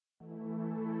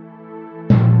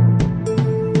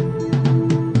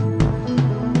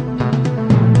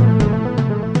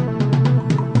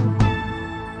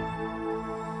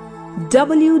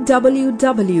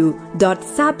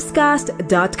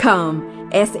www.sabscast.com.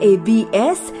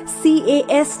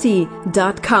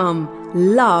 sabscast.com.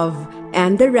 Love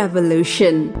and the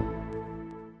Revolution.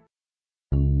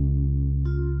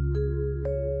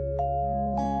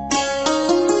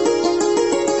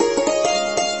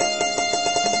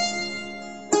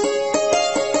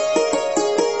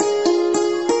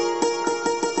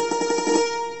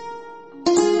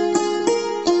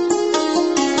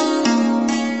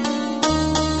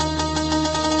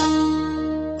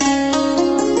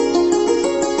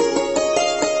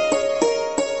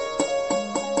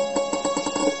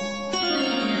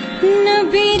 न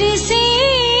बिर्से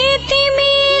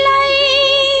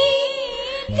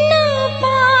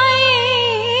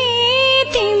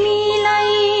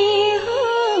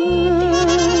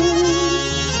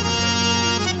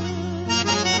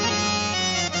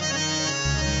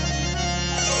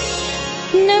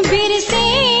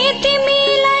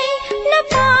तिमीलाई न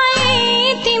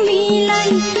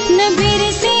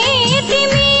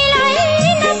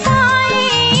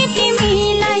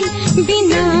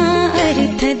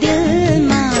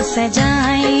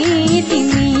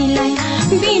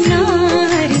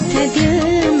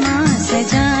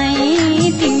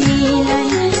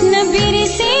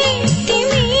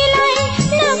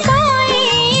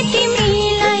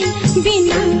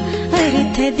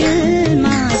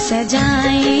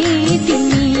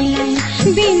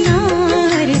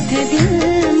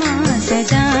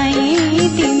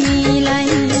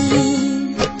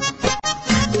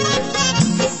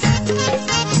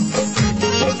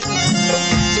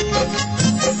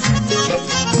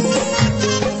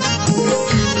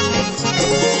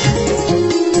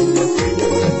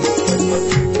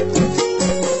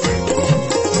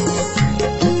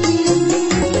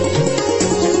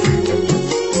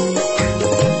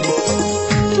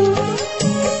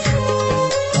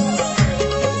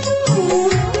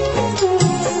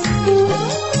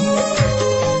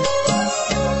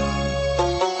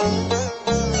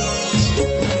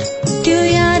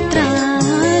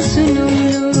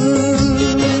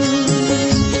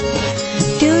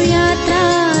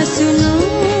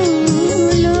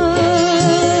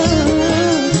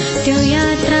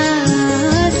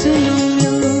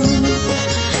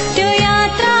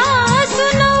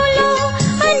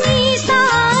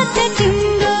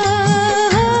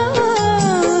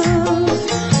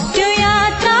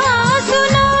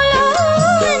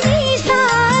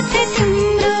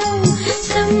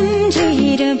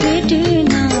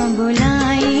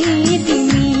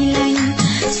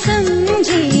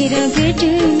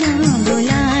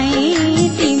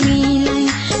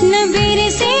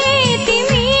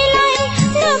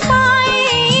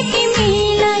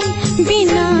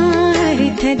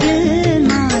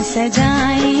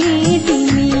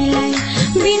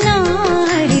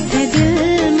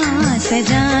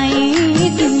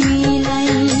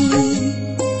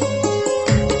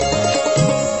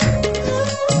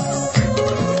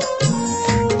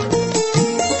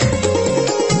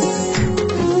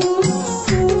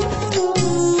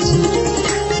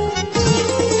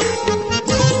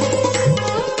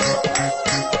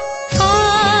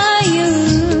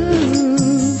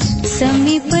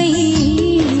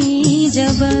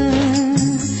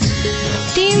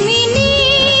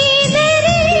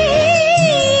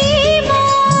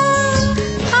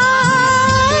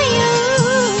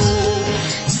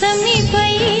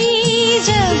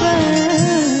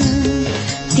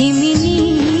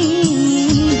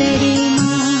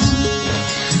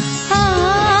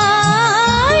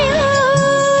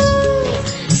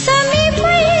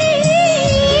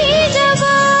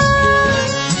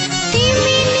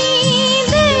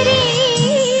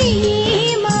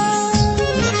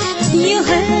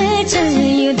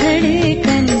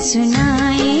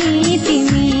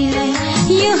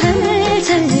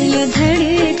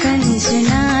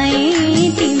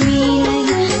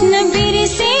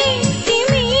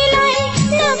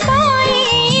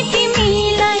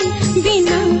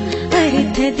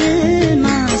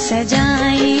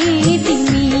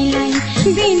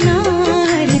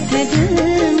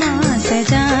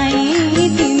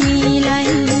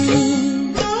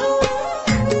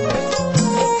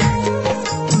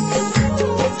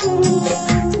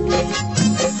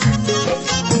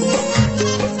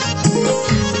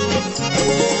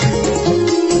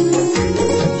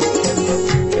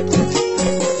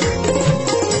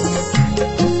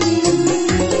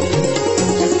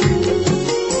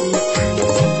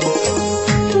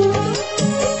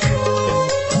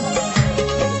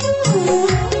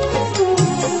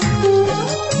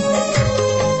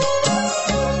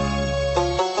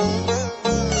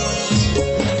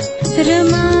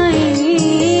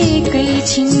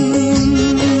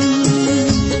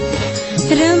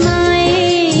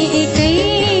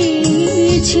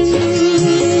छिन्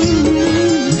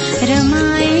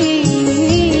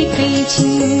रमाएकै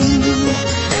छिन्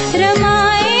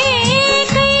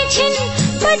रमाएकै छिन्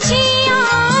पछि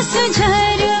आँसु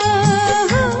झर्यो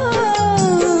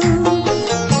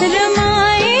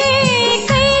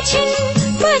रमाएकै छिन्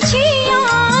पछि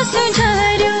आँसु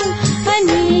झर्यो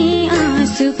अनि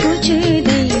आँसु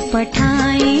पुछ्दै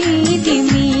पठाए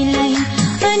तिमीलाई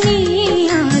अनि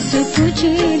आँसु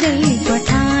पुछ्दै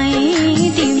पठाए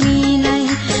तिमीलाई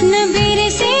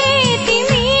नबिर्से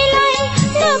तिमीलाई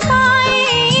नपाए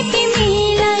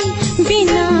तिमीलाई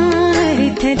बिना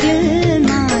अर्थ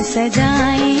दिलमा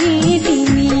सजाए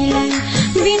तिमीलाई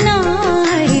बिना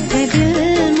अर्थ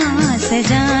दिलमा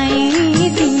सजाए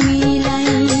तिमीलाई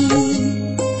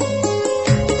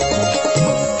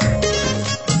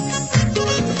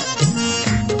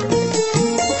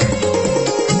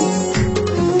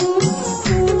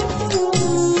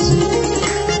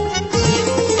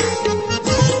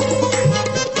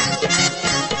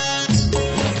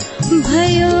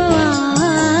भयो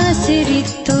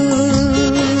आश्रितो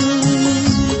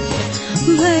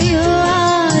भयो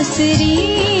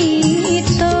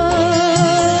आश्रितो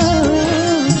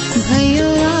भयो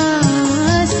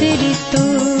आश्रितो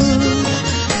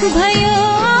भयो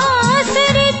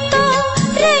आश्रितो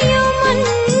रह्यो मन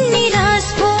निराश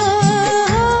भो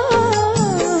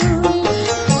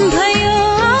भयो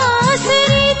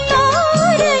आश्रितो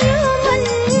रह्यो मन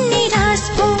निराश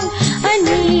भो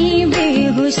अनि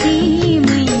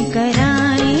बेहोसीमै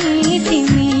कराए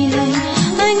तिमीलाई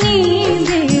अनि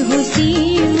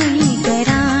बेहोसीमै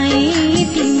कराए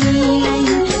तिमीलाई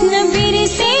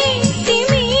नबिर्से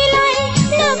तिमीलाई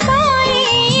नपाए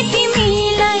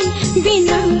तिमीलाई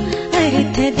बिना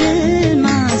अर्थ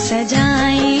दिलमा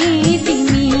सजाए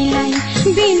तिमीलाई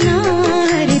बिना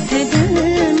अर्थ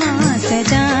दिलमा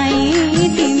सजाए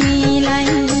तिमीलाई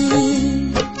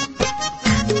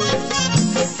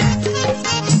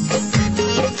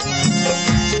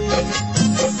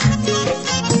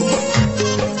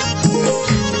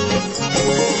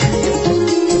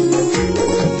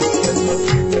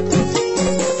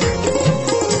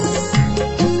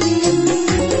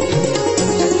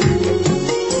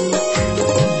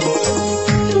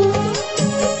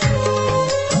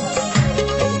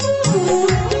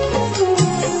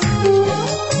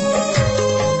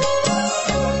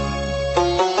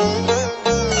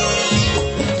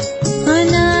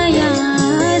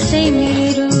अनायासै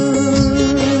मेरो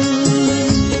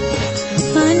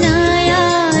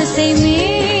अनायासै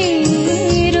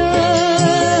मेरो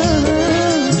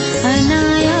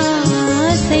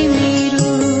अनायासै मेरो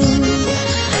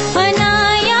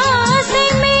अनायासै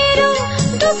मेरो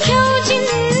दुख्यो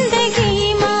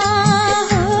जिन्दगीमा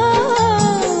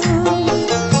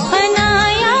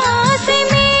अनायासै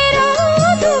मेरो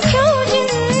दुख्यो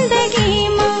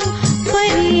जिन्दगीमा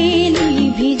परेली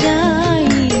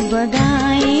भिजाए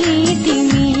बगाए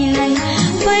तिमीलाई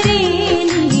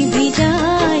परेली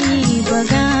भिजाए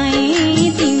बगाए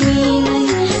तिमीलाई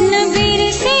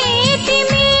नबिर्से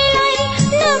तिमीलाई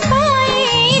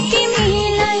नपाए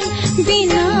तिमीलाई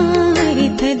बिना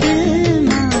अर्थ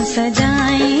दिलमा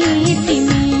सजाए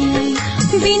तिमीलाई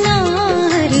बिना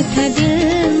अर्थ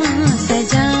दिलमा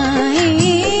सजाए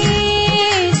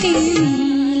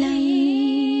तिमीलाई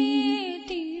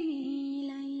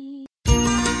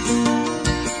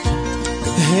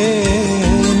हे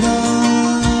ना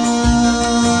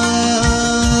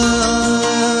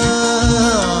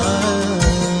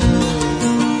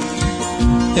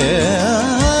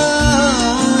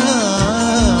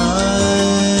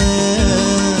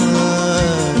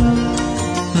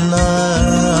ना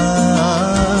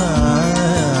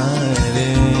रे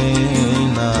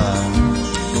ना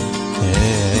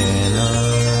हे ना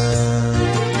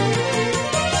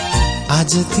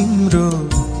आज तिम्रो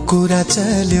कुरा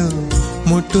चल्यो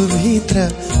मुटुभित्र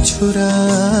छुरा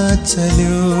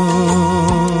चल्यो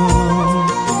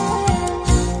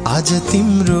आज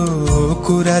तिम्रो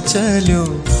कुरा चल्यो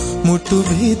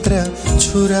मुटुभित्र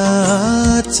छुरा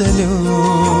चल्यो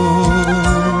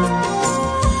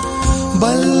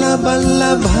बल्ल बल्ल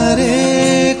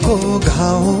भरेको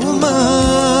घाउमा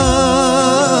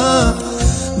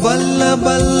बल्ल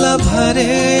बल्ल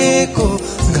भरेको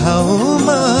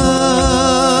घाउमा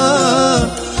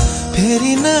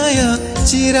फेरि नयाँ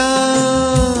चिरा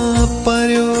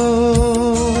पर्यो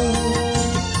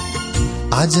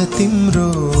आज तिम्रो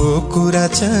कुरा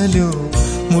चल्यो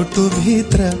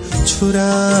मुटुभित्र छुरा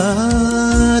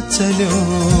चल्यो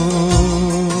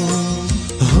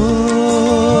हो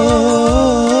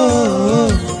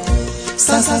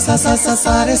सा सा सा सा सा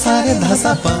सारे सारे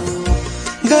धसा पा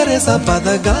ग रे सा प ध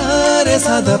ग रे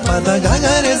सा ध प ध ग ग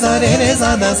रे सा रे सा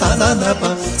ध सा सा ध प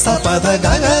सा प ध ग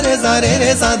ग रे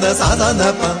सा ध सा सा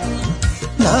ध प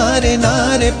ना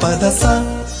रे प ध सा।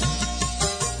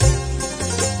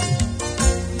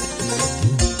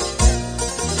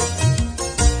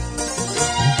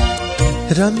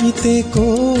 रमितेको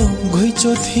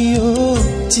घुइँचो थियो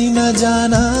चिना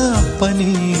जाना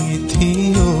पनि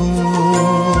थियो।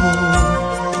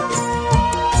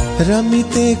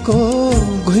 रमितेको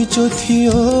घुइँचो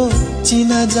थियो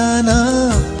चिना जाना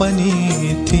पनि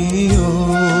थियो।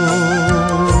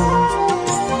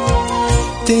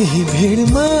 त्यही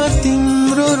भिडमा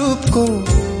तिम्रो रूपको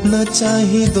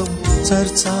नचाहिदो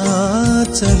चर्चा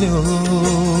चल्यो।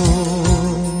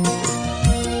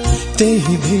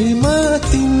 त्यही भिडमा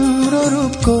तिम्रो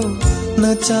रूपको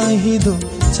नचाहिदो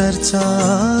चर्चा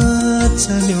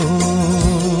चल्यो।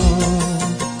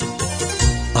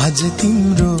 आज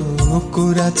तिम्रो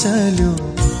कुरा चल्यो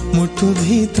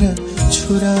मुटुभित्र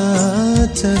छुरा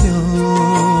चल्यो।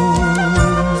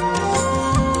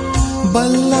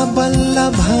 बल्ल बल्ल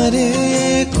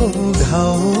भरेको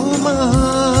घाउमा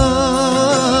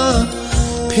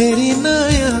फेरि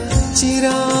नयाँ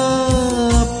चिरा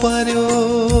पर्यो।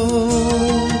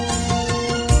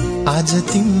 आज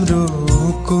तिम्रो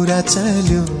कुरा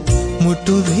चल्यो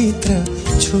मुटुभित्र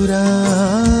छुरा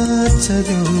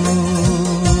चल्यो।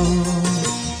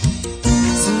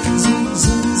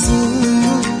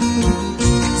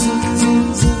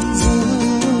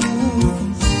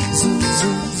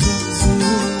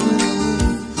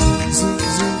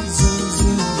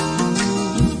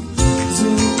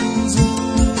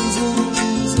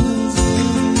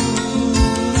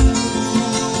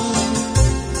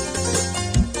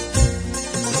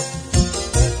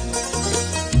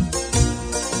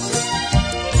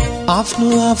 आफ्नो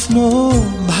आफ्नो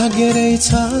भाग्य रहेछ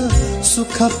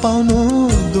सुख पाउनु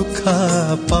दुःख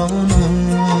पाउनु।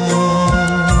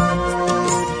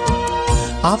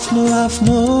 आफ्नो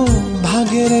आफ्नो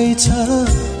भाग्य रहेछ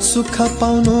सुख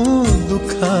पाउनु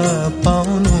दुःख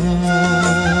पाउनु।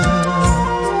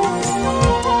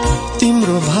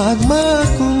 तिम्रो भागमा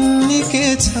कुन्नी के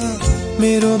छ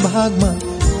मेरो भागमा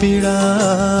पीडा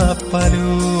पर्यो।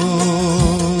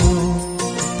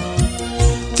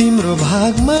 तिम्रो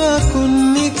भागमा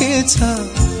कुन्नी के छ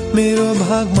मेरो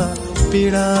भागमा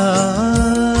पीडा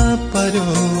पर्यो।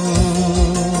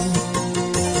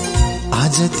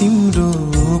 आज तिम्रो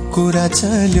कुरा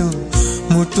चल्यो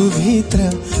मुटुभित्र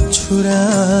छुरा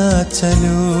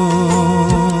चल्यो।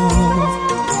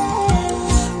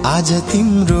 आज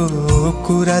तिम्रो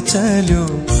कुरा चल्यो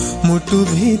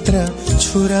मुटुभित्र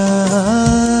छुरा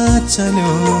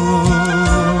चल्यो।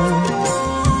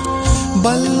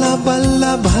 बल्ल बल्ल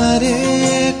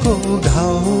भरेको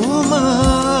घाउमा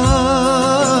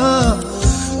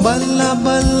बल्ल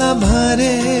बल्ल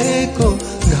भरेको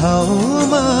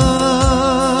घाउमा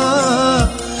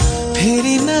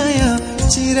फेरि नयाँ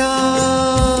चिरा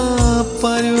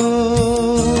पर्यो।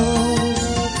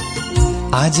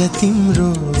 आज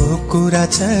तिम्रो कुरा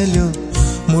चल्यो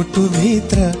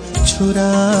मुटुभित्र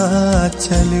छुरा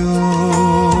चल्यो।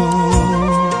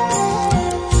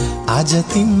 आज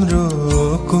तिम्रो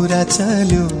कुरा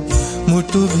चल्यो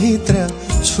मुटुभित्र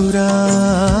छुरा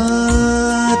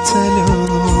चल्यो।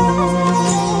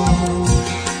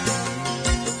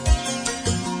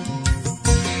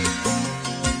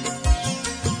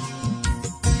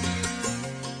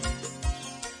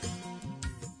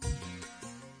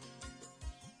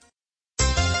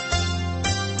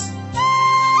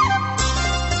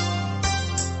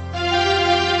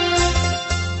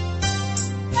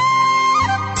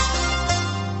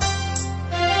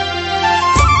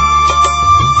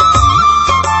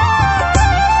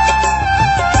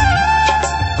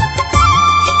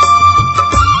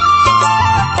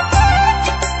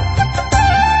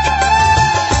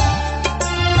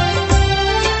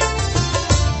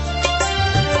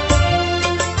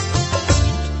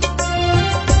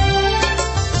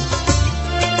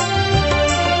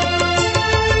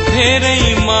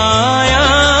 धेरै माया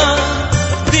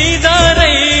दिँदा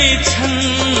रहेछन्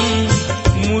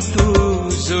मुटु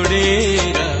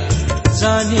जोडेर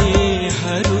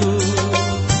जानेहरू।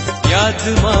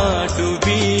 यादमा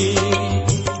डुबी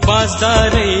बाँच्दा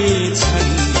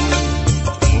रहेछन्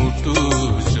मुटु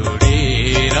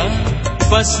जोडेर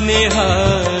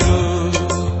बस्नेहरू।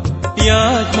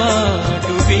 यादमा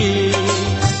डुबी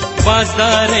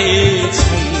बाँच्दा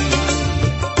रहेछन्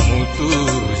मुटु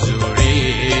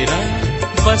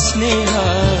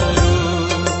बस्नेहरू।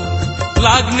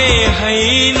 लाग्ने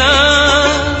हैन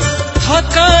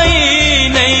थकाइ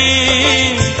नै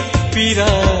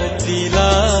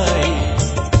पिरातीलाई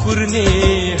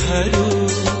कुर्नेहरू।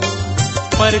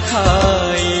 पर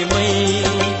पर्खाइमै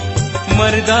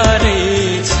मर्दा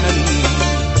रहेछन्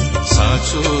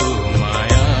साँचो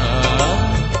माया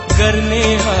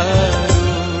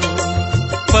गर्नेहरू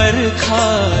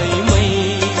पर्खाइमै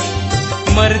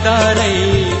मर्दा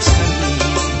रहेछन्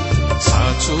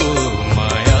साँचो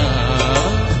माया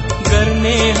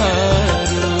गर्नेहरू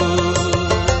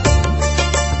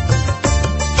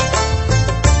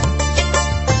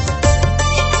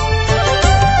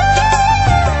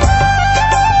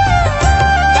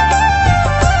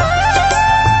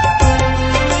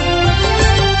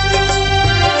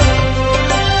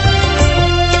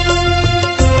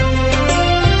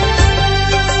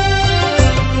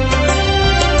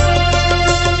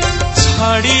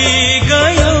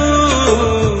गयो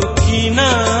किन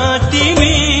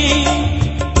तिमी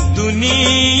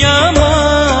दुनियाँमा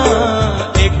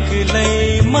एक्लै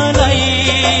मलाई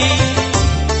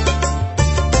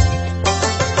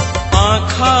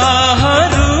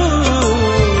आँखाहरू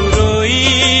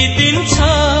रोइदिन्छ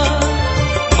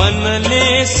मनले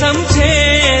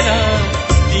सम्झेर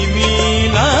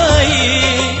तिमीलाई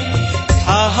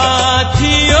थाहा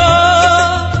थियो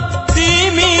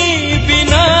तिमी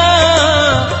बिना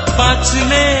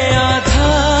बाँच्ने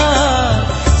आधार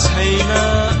छैन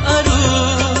अरू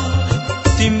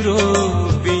तिम्रो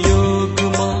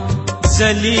वियोगमा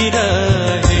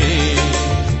जलिरहे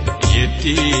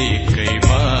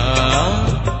यतिकैमा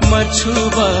मर्छु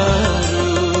बरु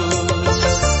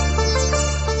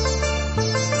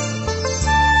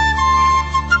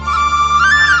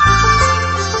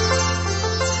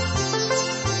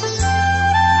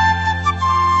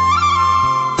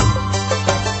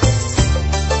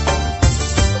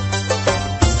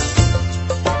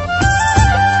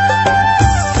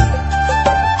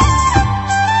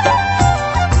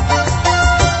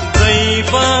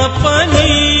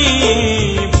पनि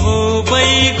भो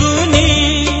बैगुनी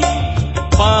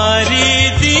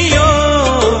पारिदियो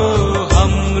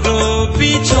हाम्रो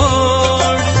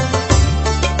बिछोड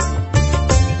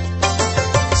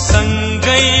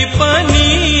सँगै पनि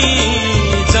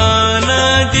जान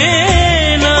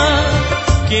दिएन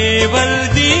केवल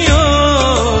दियो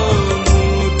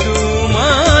मुटुमा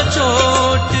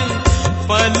चोट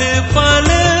पल पल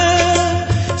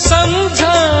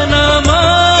सम्झनामा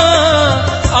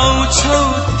आउँछौ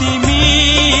तिमी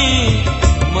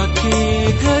म के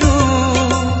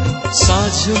गरौँ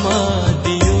साँझमा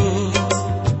दियो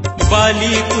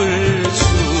बालीपुर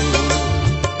छु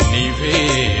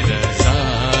निभेर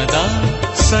जाँदा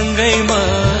सँगै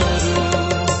मरौँ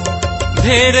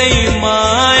धेरै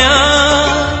माया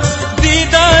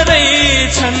दिँदा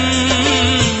रहेछन्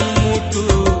मुटु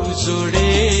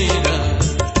जोडेर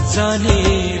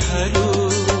जानेहरू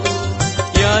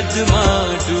यादमा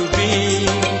डुबी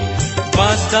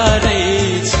बाँच्दा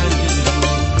रहेछन्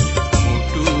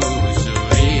मुटु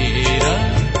जोडेर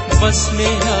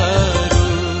बस्नेहरू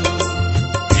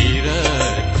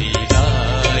विरतिलाई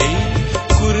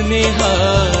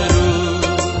कुर्नेहरू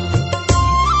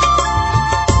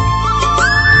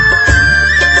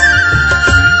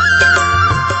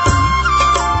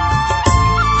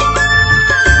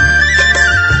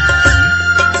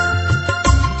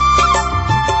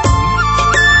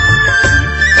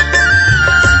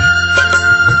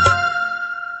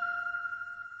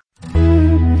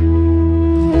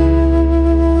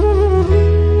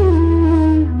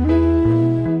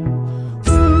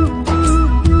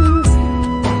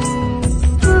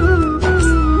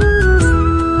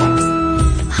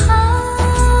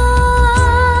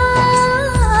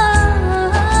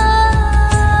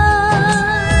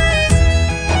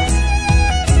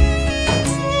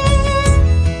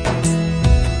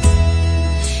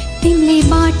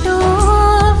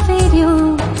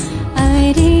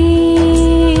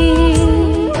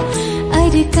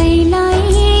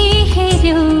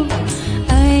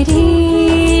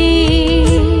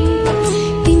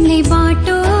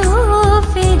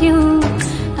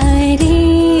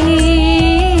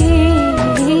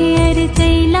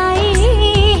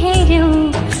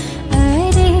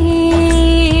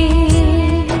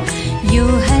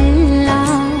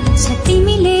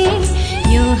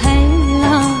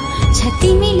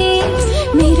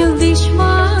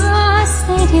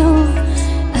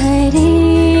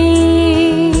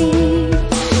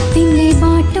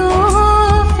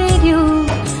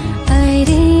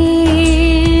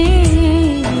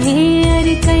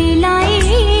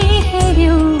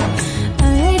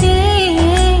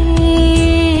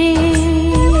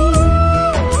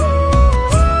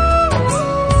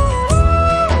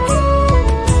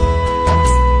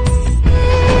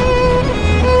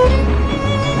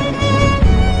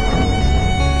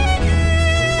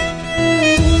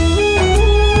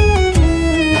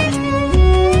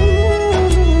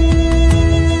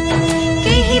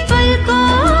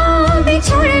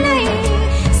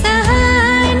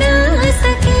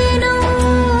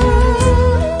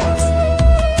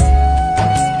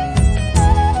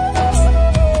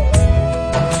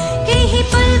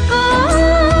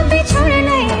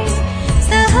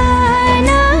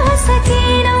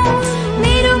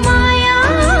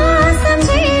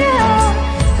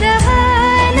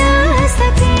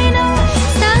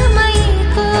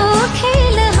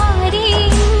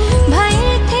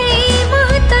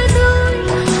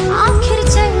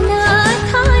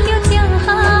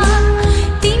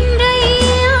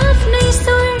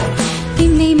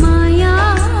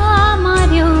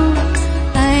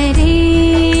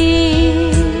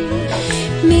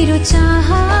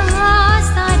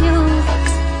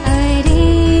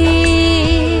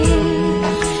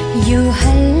यो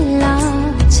हल्ला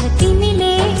छ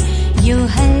तिमीले, यो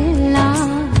हल्ला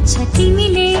छ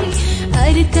तिमीले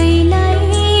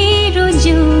अर्कैलाई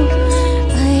रोज्यौ।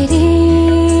 अरे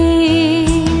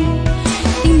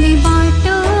तिमीले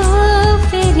बाटो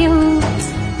फेर्यौ,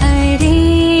 अरे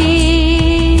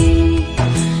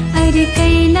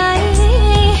अर्कैलाई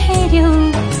हेर्यौ।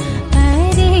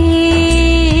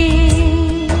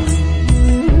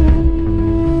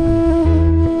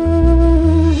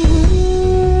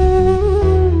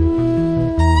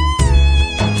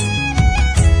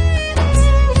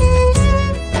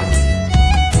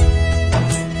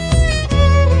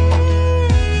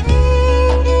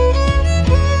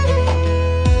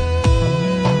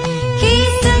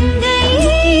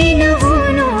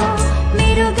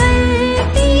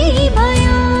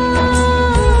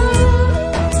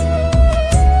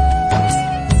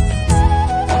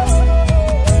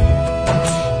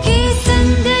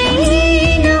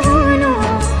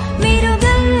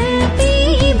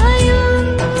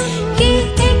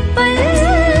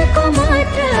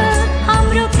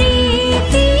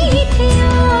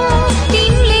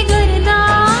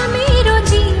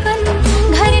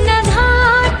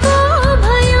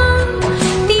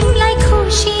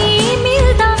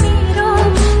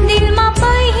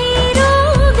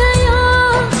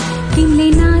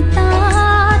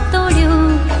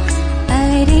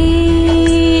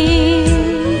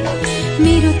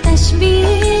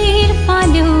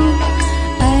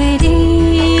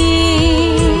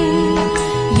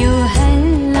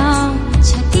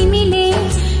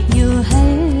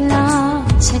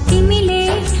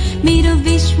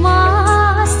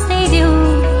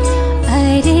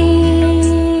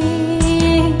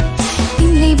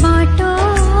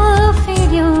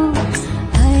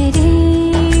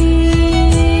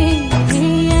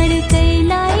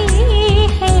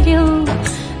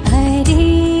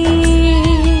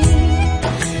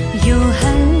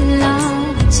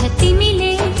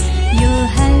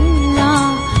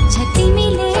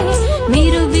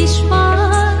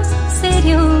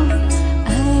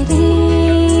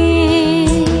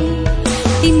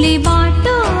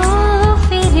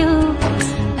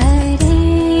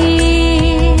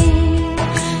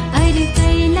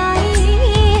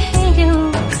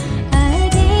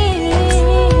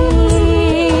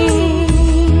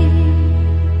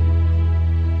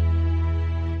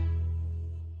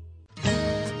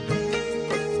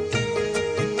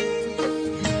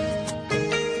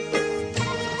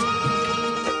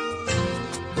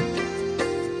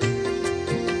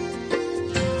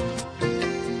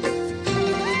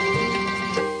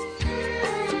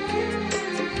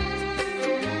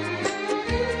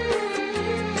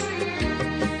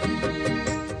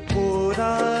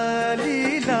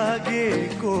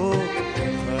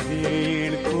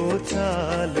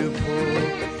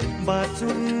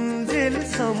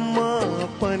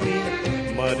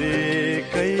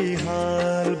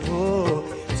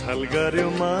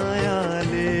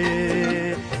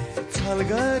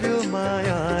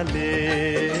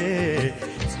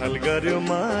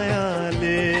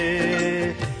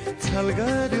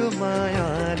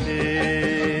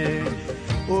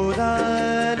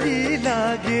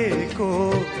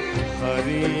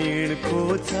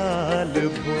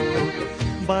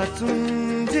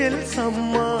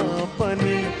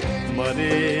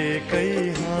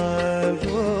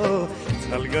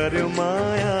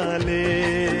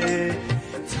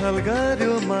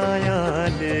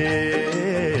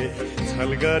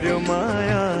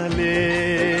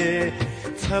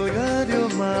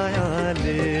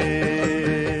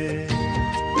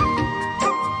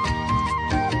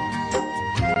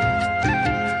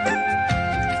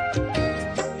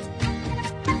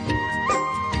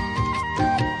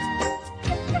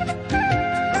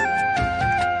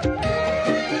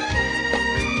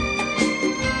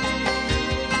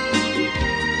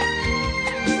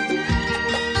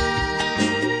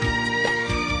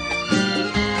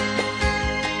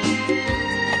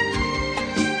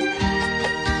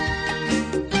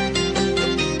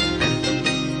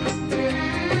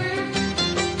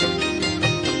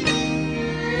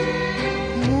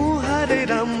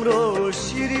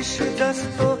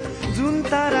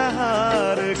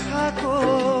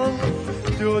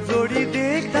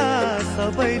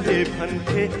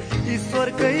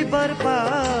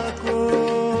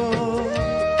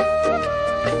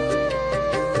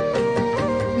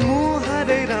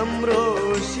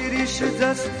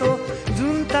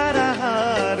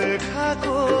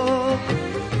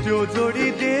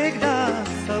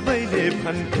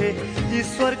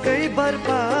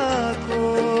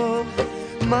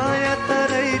 माया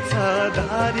तरै छ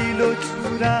धारिलो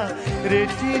छुरा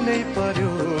रेटी नै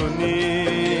पर्यो नि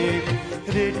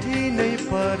रेटी नै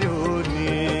पर्यो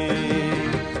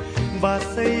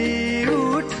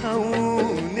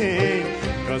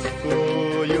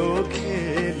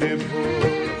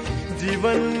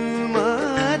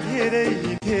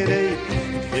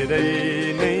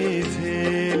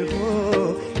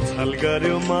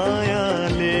गर्यो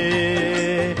मायाले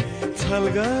छल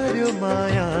गर्यो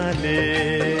मायाले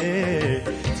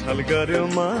छल गर्यो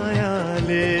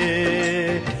मायाले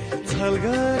छल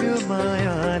गर्यो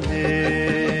मायाले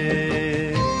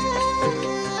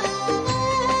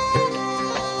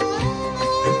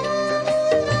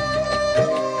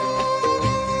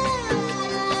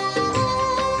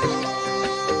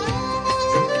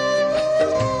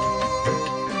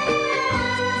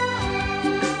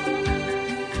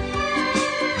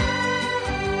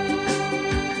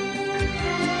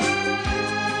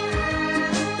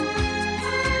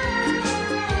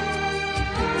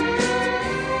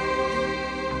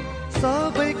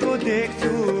सबैको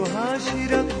देख्छु हाँसी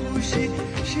र खुसी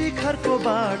शिखरको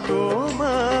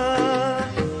बाटोमा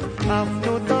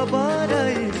आफ्नो त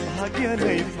बरै भाग्य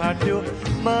नै फाट्यो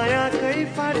मायाकै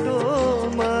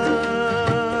फाटोमा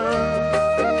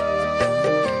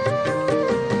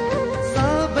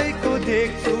सबैको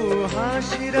देख्छु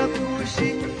हाँसी र खुसी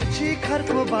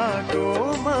शिखरको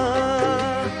बाटोमा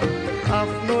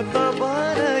आफ्नो त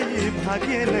बरै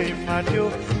भाग्य नै फाट्यो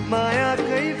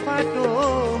मायाकै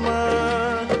फाटोमा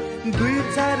दुई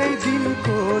चारै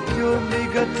दिनको त्यो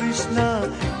मृग तृष्णा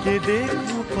के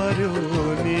देख्नु पर्यो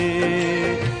नि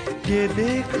के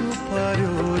देख्नु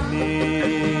पर्यो नि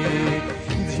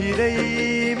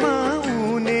धीरैमा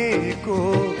उनेको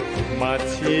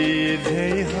माछी झै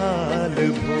हाल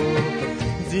भो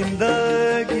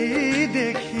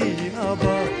जिन्दगीदेखि अब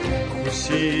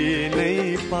खुसी नै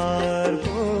पार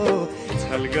भो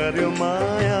छल गर्यो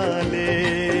मायाले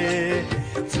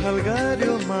छल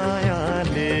गर्यो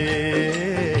मायाले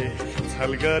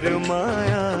छल गर्यो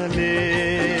मायाले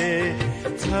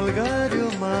छल गर्यो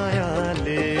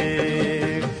मायाले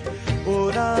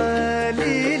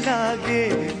ओराली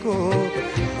लागेको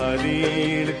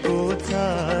हरिणको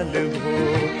चाल भो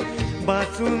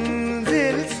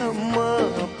बाँचुन्जेलसम्म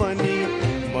पनि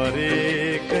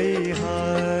मरेकै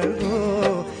हार हो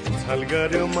छल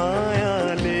गर्यो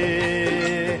मायाले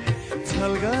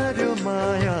छल गर्यो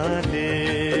मायाले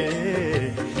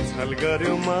छल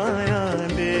गर्यो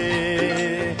मायाले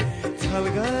छल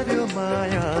गर्यो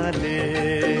मायाले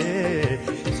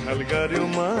छल गर्यो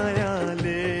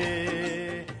मायाले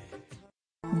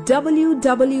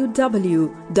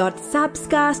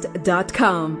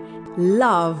www.sapscast.com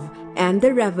Love and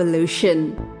the Revolution.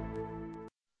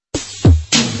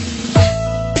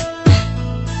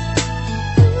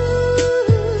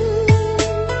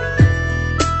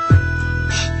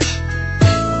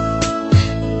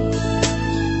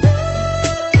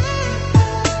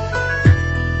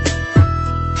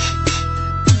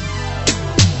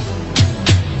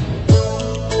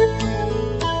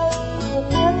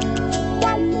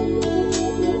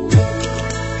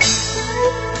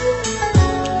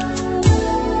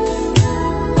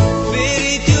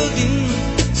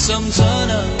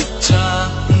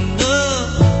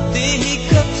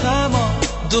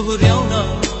 दोहोर्याउन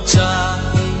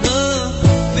चाहन्न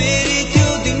फेरि त्यो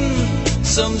दिन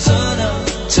सम्झन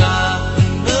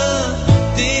चाहन्न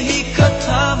त्यही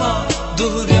कथामा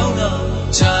दोहोर्याउन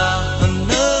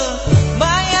चाहन्न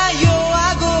माया यो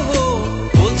आगो हो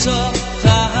बोल्छ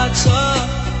थाहा छ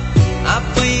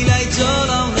आफैलाई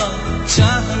जलाउन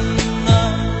चाहन्न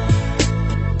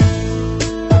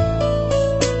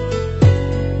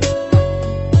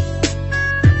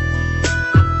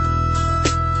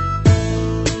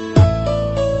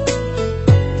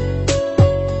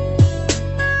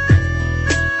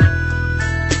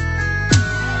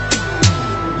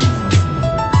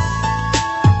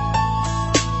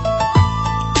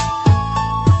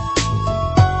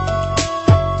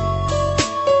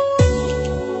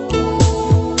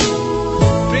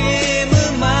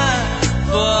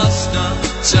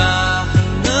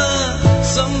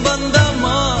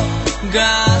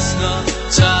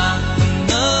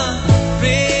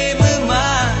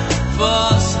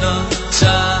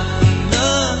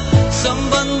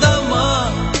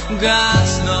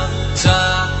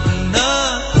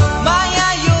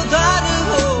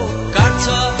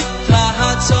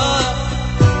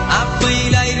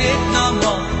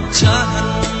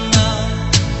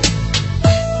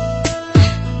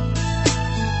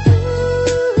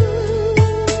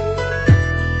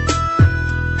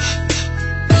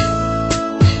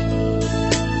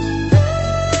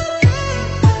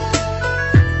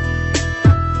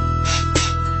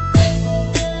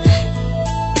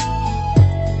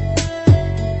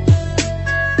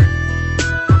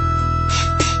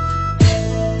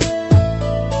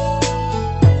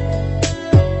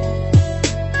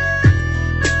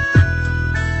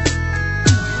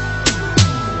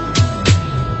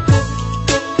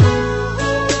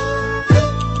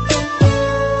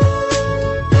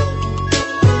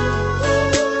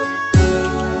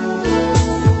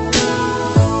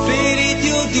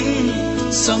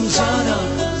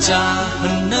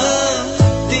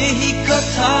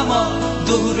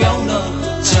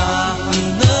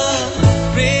चाहन्न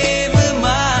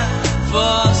प्रेममा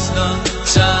बस्न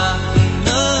चाहन्न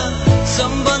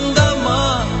सम्बन्धमा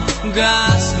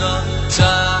गाँस्न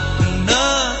चाहन्न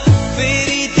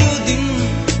फेरि त्यो दिन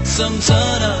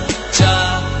सम्झन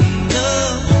चाहन्न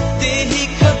त्यही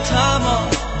कथामा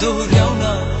दोहोऱ्याउन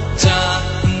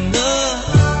चाहन्न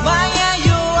माया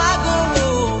यो आगो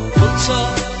फुल्छ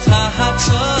थाहा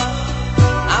छ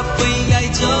आफैलाई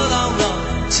जलाउन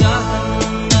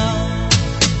चाहन्न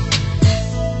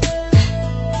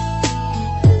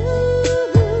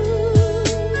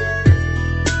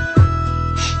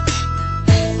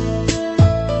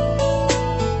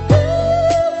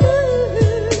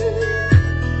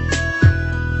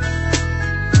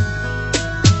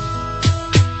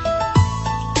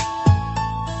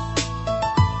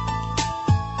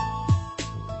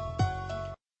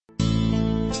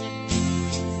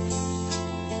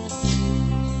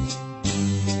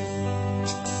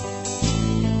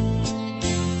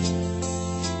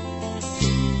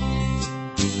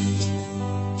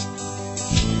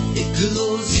एक्लो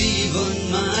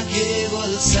जीवनमा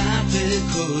केवल साथ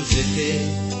खोजेथे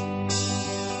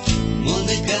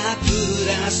मनका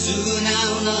कुरा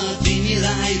सुनाउन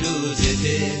तिमीलाई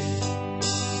रोजेथे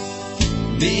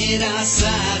मेरा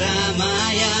सारा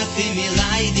माया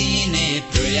तिमीलाई दिने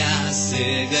प्रयास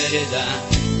गर्दा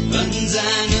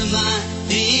अनजानमा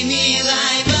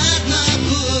तिमीलाई बाँध्न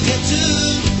पुगेछु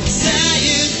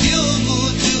सायद त्यो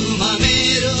मुटुमा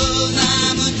मेरो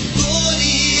नाम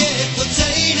कोरिएको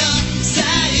छैन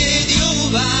सायद यो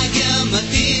भाग्यमा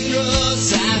तिम्रो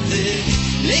साथ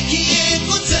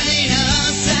लेखिएको छैन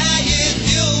सायद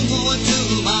त्यो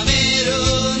मुटुमा मेरो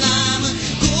नाम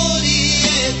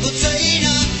कोरिएको छैन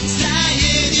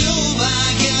सायद यो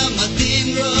भाग्यमा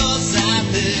तिम्रो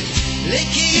साथ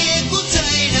लेखिएको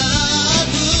छैन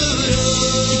अधुरो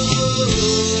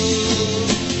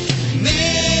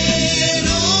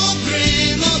मेरो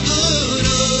प्रेम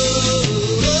अधुरो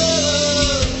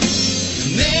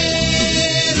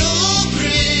मेरो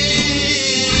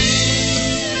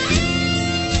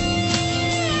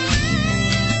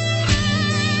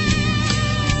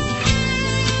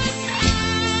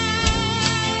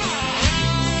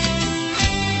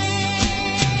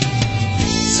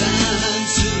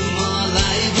चाहन्छु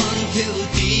मलाई भन्थ्यौ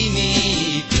तिमी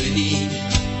पनि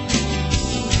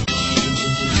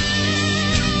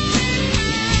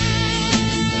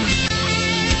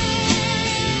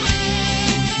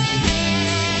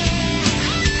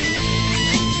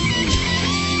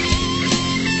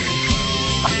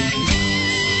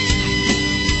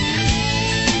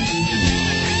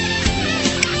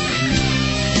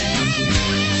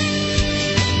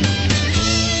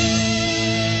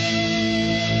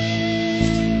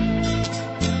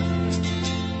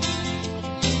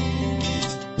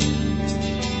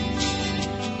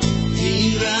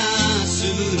तिम्रा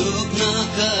आँसु रोक्न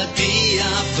कति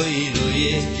आफै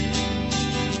रोए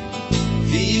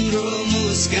तिम्रो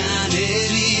मुस्कान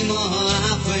हेरी म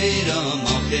आफै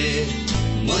रमाउँथे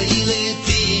मैले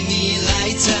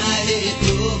तिमीलाई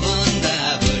चाहेको भन्दा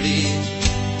बढी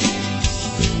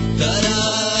तर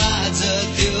आज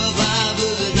त्यो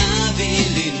भावना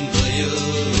विलीन भयो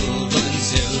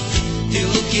बन्छौ त्यो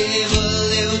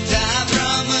केवल एउटा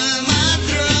भ्रम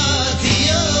मात्र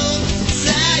थियो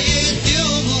सायद त्यो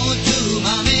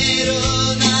मुटुमा मेरो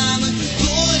नाम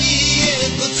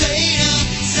कोरिएको छैन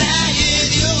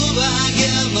सायद यो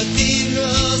भाग्यमा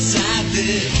तिम्रो साथ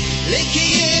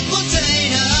लेखिएको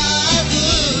छैन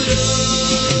अधुरो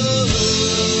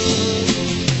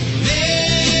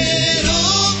मेरो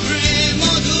प्रेम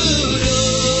अधुरो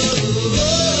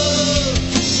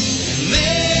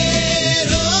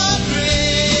मेरो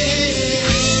प्रेम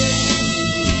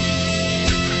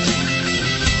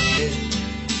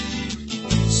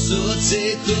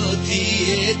सोचेको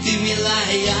थिए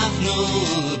तिमीलाई आफ्नो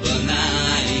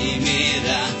बनाई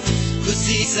मेरा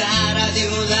खुसी सारा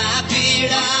दिउँला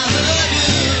पीडाहरू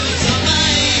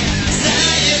समाई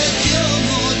सायद त्यो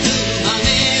मुटुमा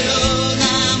मेरो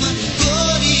नाम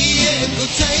कोरिएको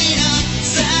छैन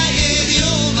सायद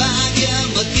यो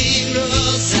भाग्यमा तिम्रो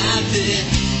साथ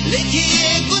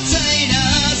लेखिएको छैन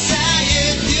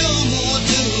सायद त्यो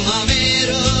मुटुमा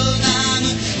मेरो नाम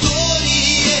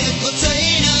कोरिएको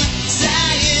छैन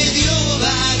सायद यो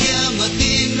भाग्यमा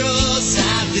तिम्रो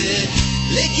साथ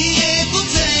लेखिएको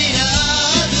छैन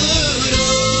अधुरो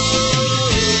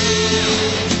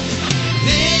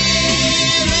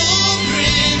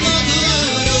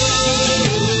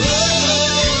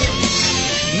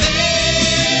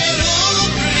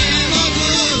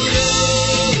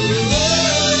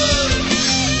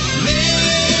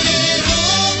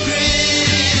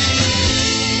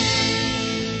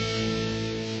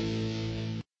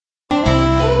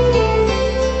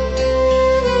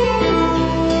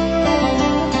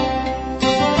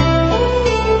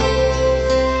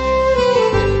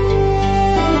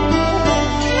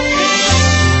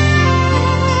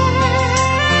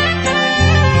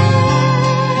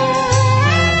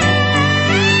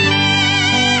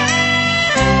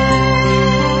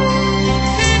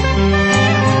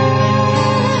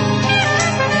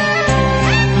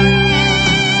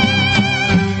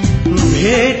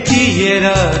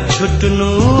भेटिएर छुट्नु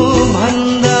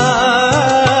भन्दा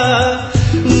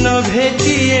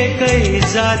नभेटिएकै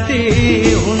जाति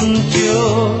हुन्थ्यो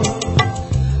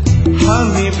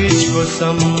हामी बीचको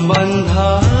सम्बन्ध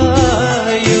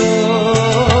यो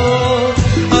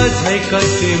अझै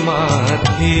कति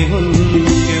माथि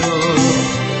हुन्थ्यो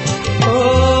ओ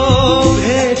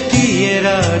भेटिएर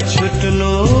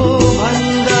छुट्नु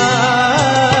भन्दा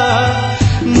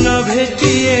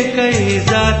नभेटिएकै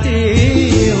जाति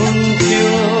हुन्थ्यो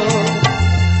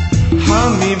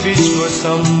हामी बीचको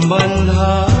सम्बन्ध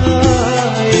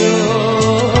यो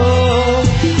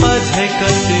अझै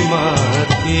कति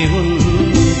माथि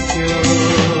हुन्थ्यो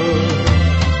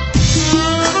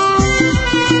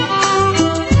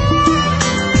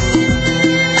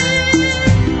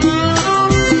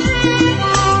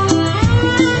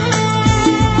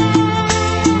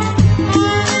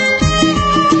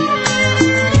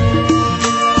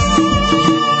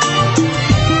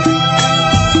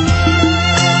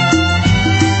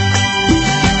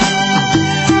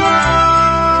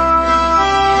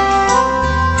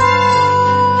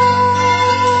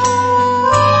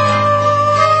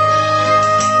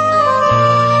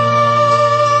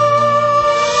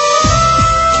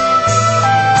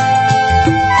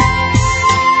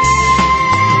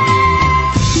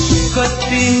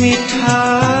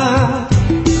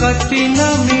कति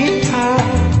नमिठा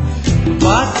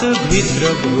बात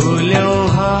भित्र भुल्यौं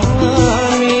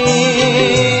हामी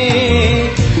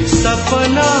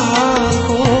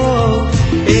सपनाको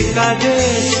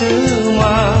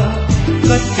एकादेशमा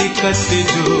कति कति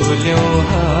झुल्यौं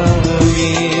हामी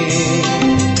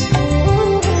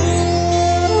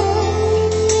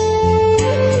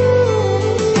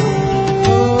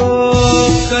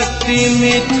कति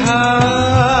मिठा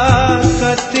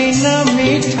कति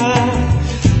नमिठा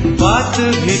बात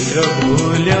भित्र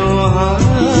भुल्यौं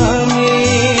हामी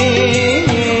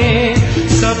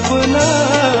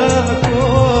सपनाको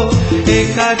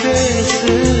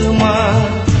एकादेशमा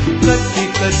कति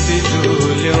कति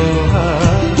झुल्यौं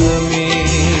हामी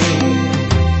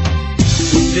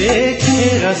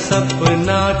देखेर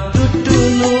सपना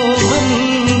टुट्नु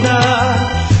भन्दा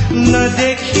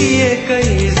नदेखिएकै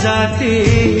जाति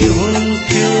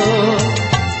हुन्थ्यो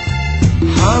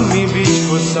हामी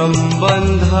बीचको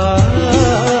सम्बन्ध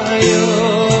यो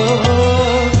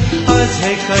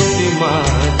अझै कति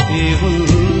माथि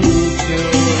हुन्थ्यो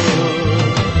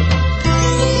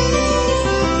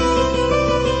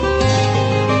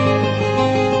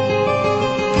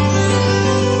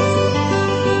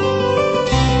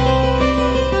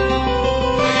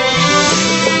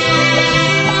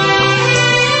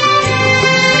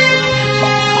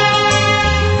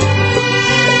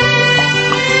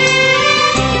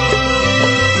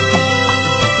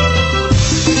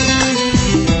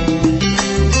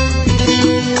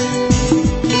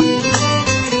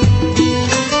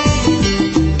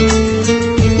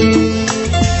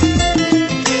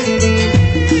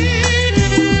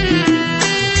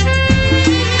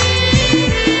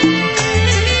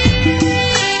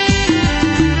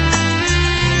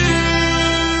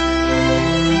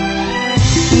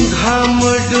घाम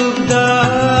डुब्दा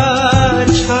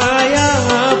छाया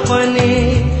पनि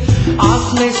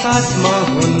आफ्नै साथमा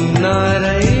हुन्न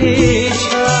रहेछ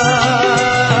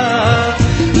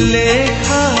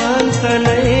लेखान्त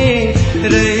नै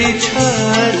रहेछ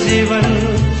जीवन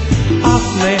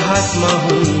आफ्नै हातमा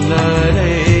हुन्न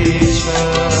रहेछ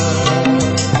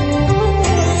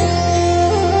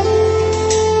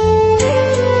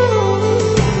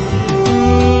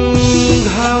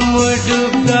घाम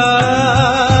डुब्दा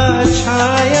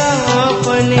छाया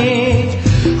पनि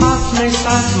आफ्नै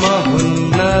साथमा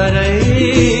हुन्न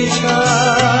रहेछ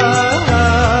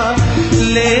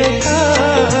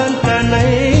लेखान्त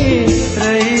नै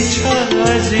रहेछ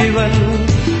जीवन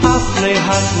आफ्नै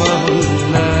हातमा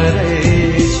हुन्न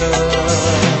रहेछ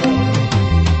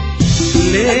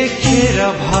लेखेर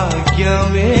भाग्य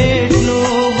मेट्नु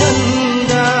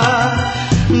भन्दा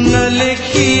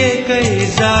नलेखिएकै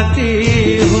जाति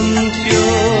हुन्थ्यो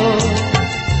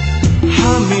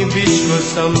हामी बीचको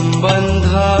सम्बन्ध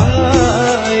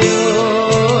यो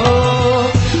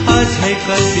अझै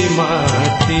कति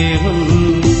माथि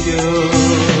हुन्थ्यो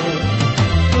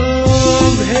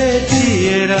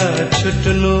भेटिएर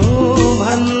छुट्नु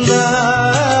भन्दा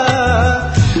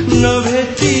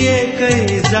नभेटिएकै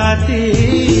जाति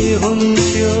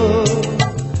हुन्थ्यो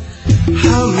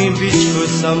हामी बीचको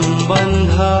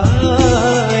सम्बन्ध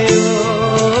यो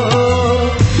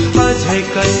अझै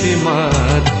कति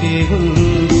माथि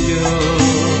हुन्थ्यो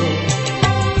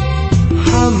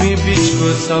हामी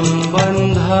बीचको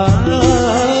सम्बन्ध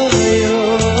यो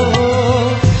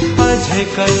अझै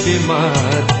कति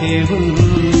माथि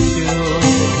हुन्थ्यो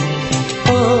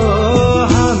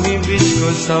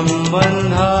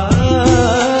सम्बन्ध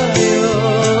आयो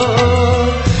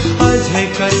अझै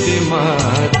कति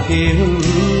माथि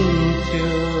हुन्थ्यो।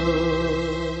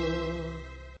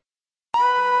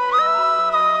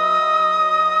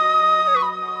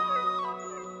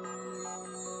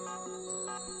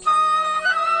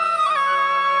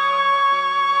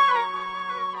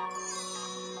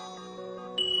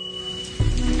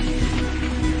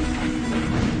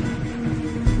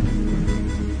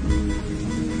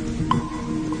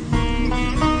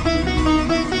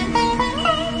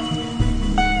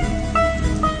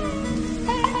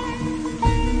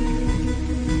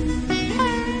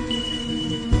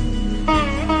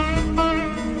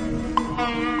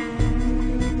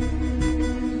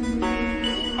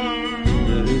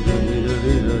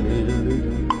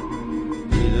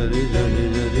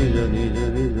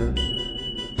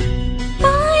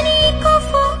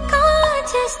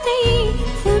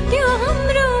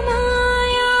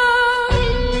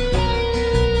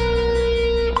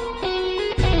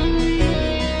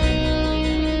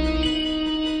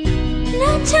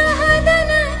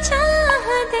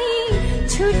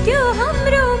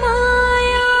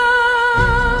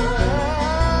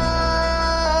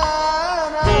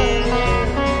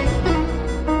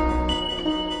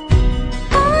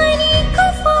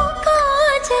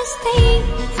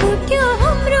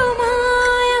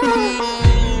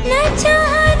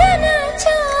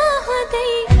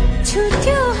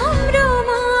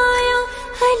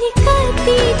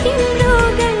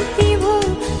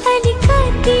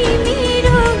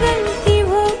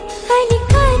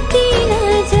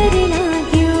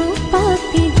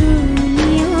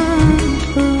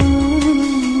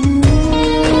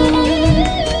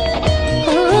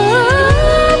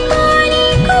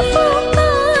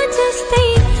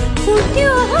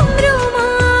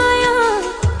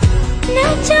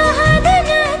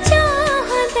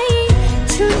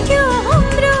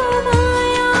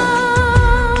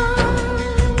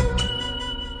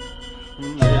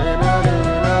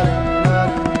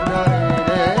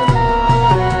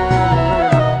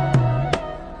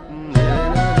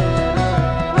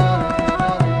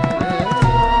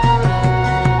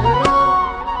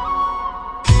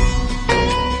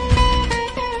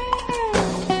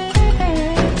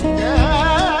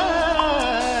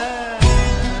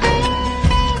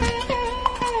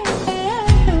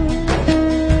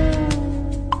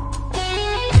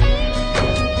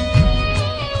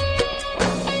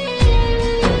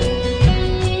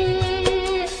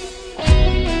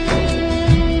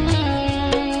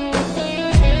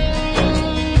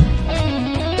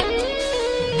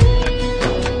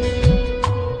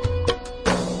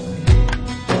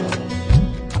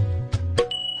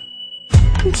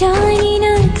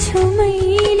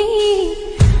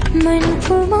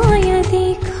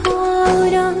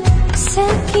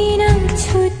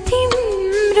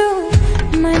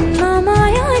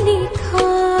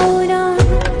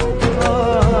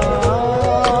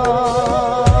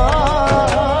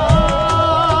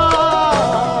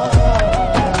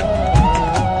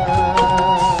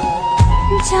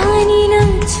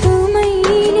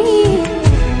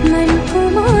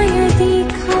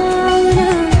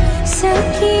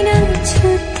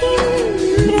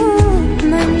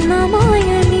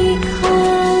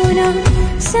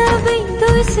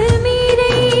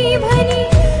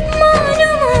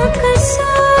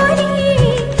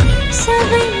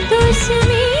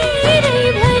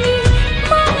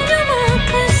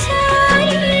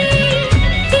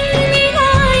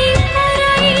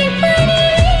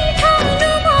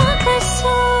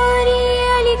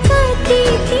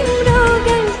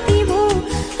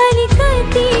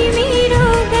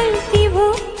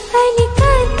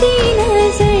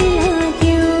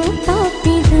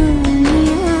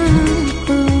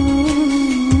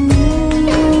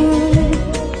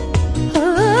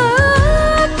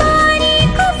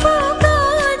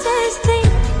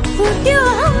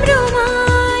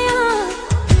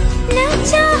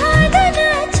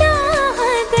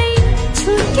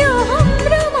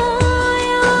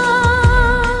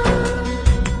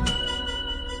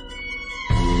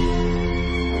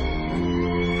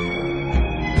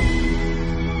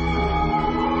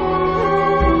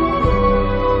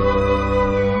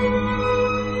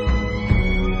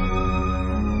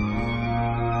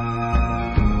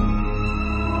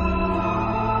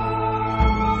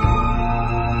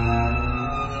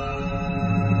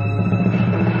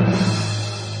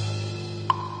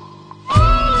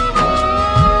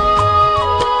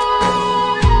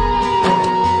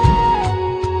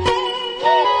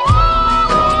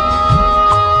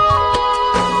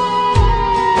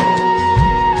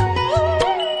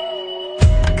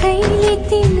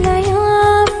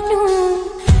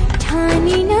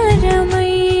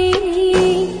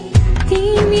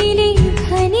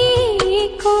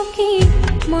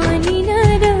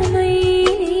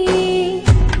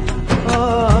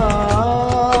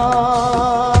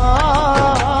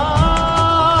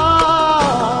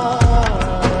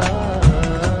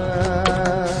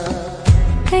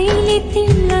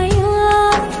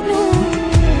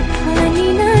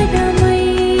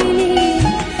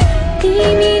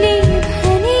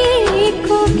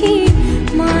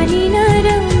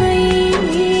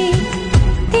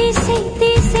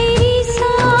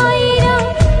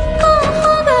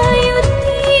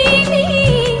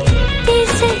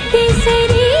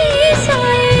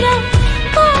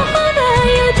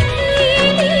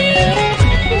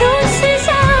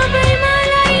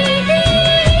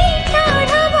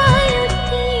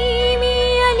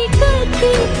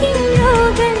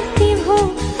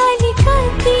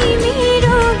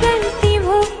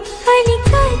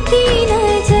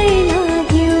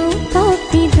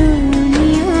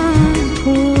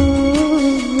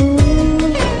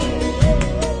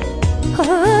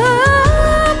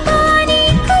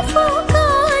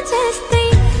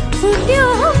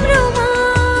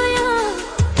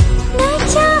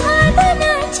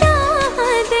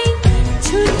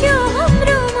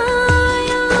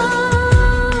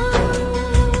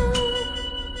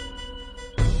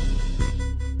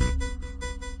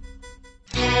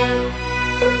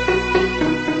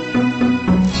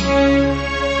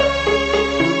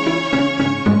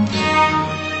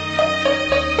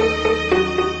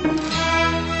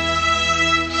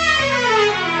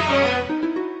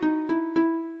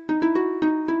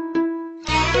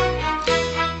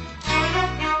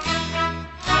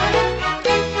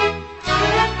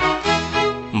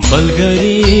 बल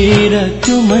गरेर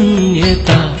त्यो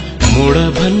मान्यता मोड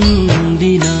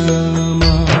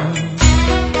भन्दिनमा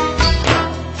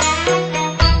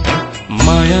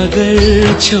माया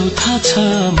गर्छौ थाहा छ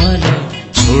मलाई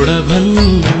छोड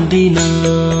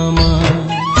भन्दिनमा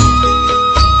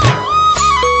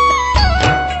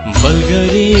बल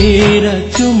गरेर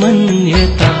त्यो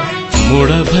मान्यता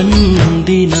मोड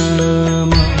भन्दिनमा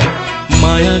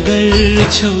माया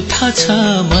गर्छौ थाहा छ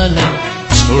मलाई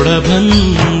छोड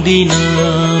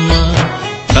भन्दिनमा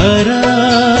तर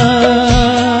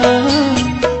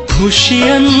खुसी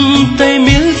अन्तै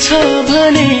मिल्छ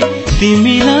भने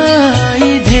तिमीलाई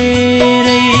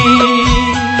धेरै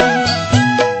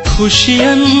खुसी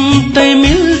अन्तै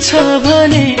मिल्छ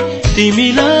भने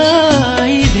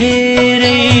तिमीलाई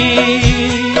धेरै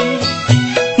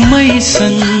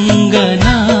मैसँग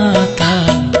नाता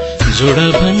जोड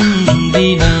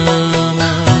भन्दिनमा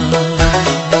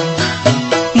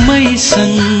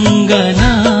मैसँग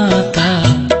नाता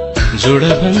जोड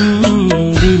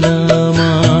भन्दिनमा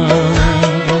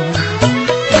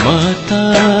म त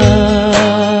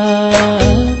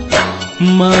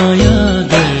माया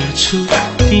गर्छु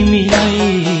तिमीलाई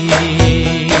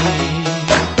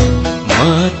म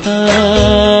त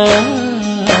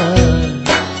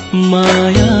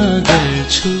माया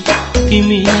गर्छु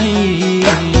तिमीलाई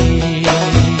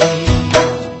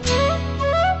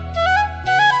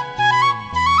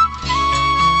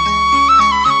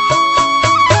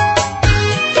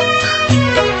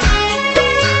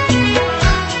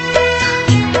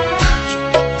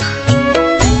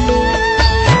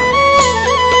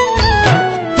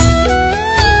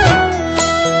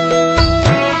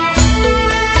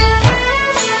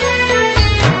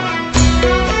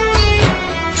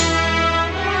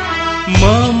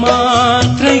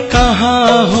मात्रै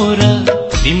कहाँ हो र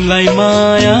तिमीलाई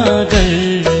माया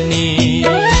गर्ने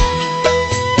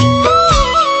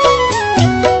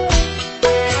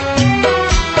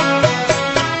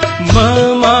म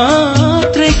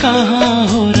मात्रै कहाँ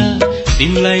हो र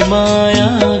तिमीलाई माया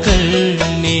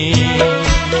गर्ने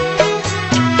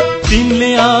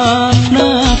तिमीले आफ्ना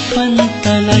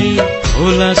आफन्तलाई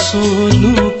होला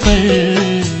सोध्नु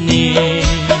पर्ने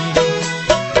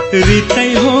रितै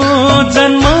हो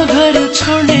जन्म घर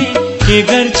छोड्ने के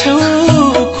गर्छौ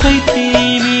खोइ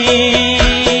तिमी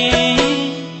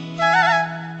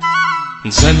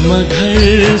जन्म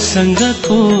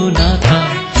घरसँगको नाता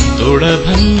तोड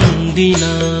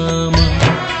भन्दिनमा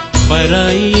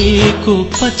पराईको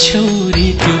पछ्यौरी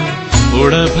त्यो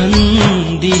ओड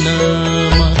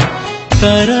भन्दिनमा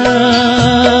तर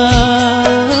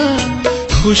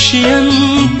खुसी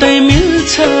अन्तै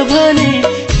मिल्छ भने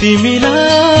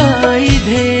तिमीलाई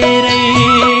धेरै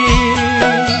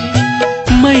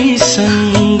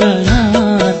मैसँग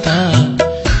नाता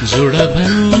जोड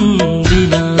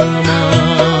भन्दिनमा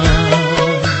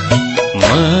म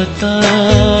त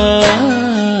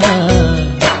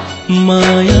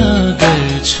माया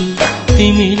गर्छु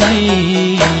तिमीलाई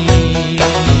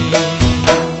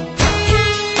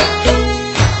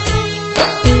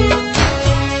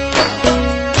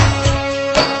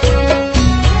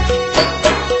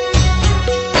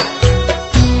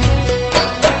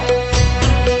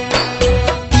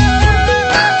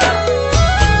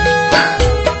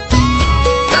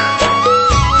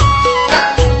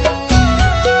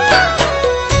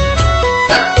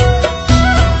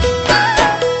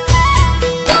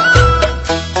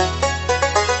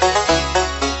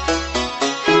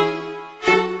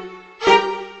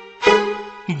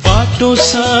बाटो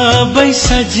सबै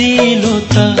सजिलो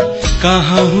त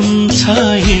कहाँ हुन्छ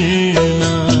हिँड्न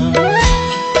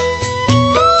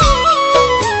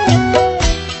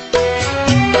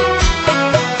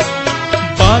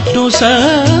बाटो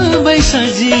सबै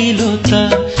सजिलो त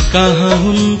कहाँ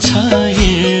हुन्छ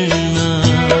हिँड्न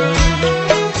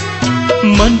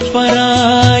मन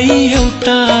पराई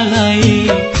एउटालाई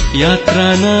यात्रा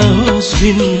नहोस्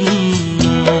भिन्न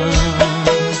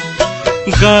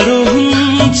गाह्रो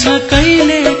हुन्छ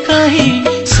कहिले काहीँ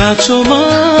साँचो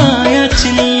माया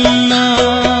चिन्न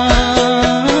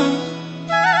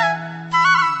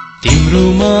तिम्रो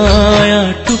माया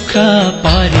टुक्रा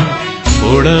पारी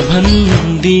फोड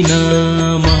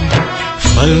भन्दिनमा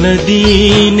फल्न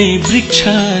दिने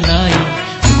वृक्षलाई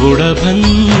बुढ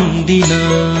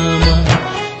भन्दिनमा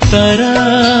तर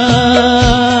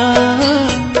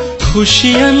खुशी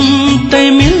अन्तै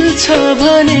मिल्छ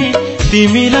भने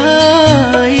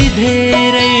तिमीलाई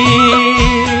धेरै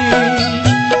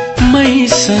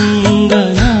मैसँग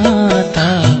नाता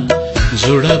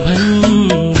जोड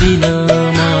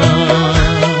भन्दिनमा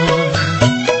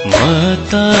म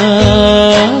त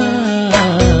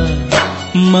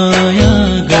माया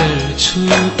गर्छु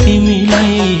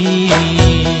तिमीलाई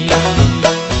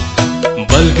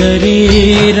बल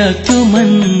गरेर त्यो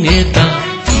मान्यता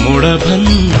मोड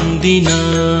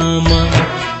भन्दिनमा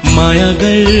माया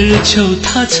गर्छौ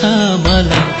थाहा छ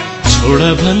मलाई छोड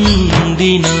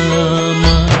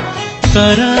भन्दिनमा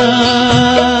तर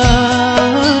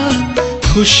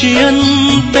खुशी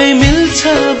अन्तै मिल्छ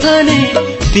भने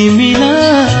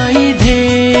तिमीलाई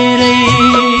धेरै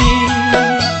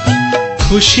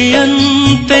खुशी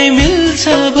अन्तै मिल्छ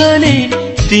भने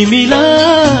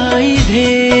तिमीलाई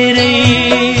धेरै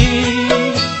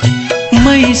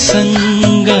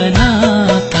मैसँग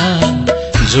नाता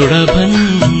जोड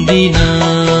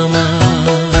भन्दिनमा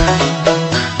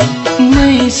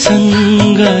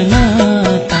मैसँग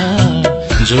नाता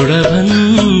जोड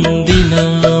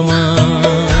भन्दिनमा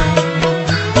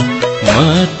म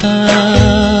त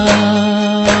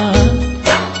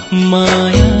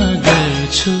माया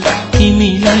गर्छु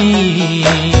तिमीलाई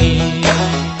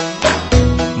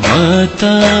म त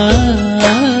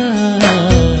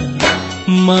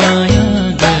माया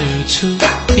गर्छु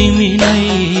तिमीलाई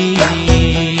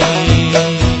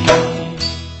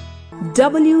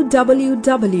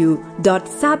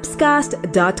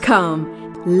www.sapscast.com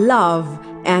Love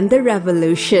and the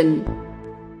Revolution.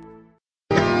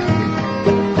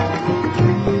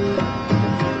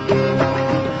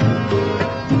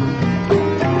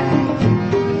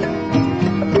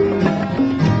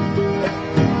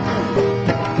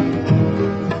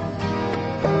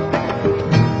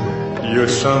 यो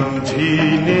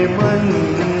सम्झिने मन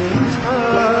छ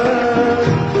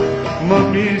म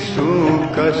बिर्सु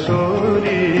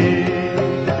कसोरी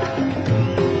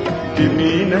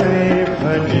तिमी नै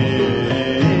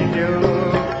भनिदेऊ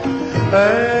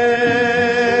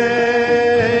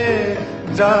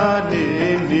जाने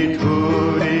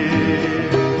निठुरी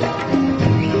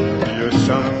यो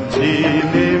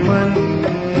सम्झिने मन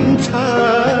छ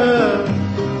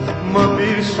म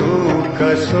बिर्सु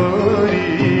कसोरी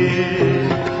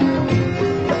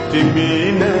तिमी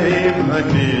नै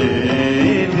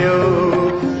भनिदेऊ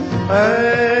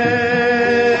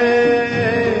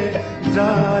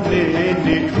जाने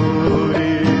निठुरी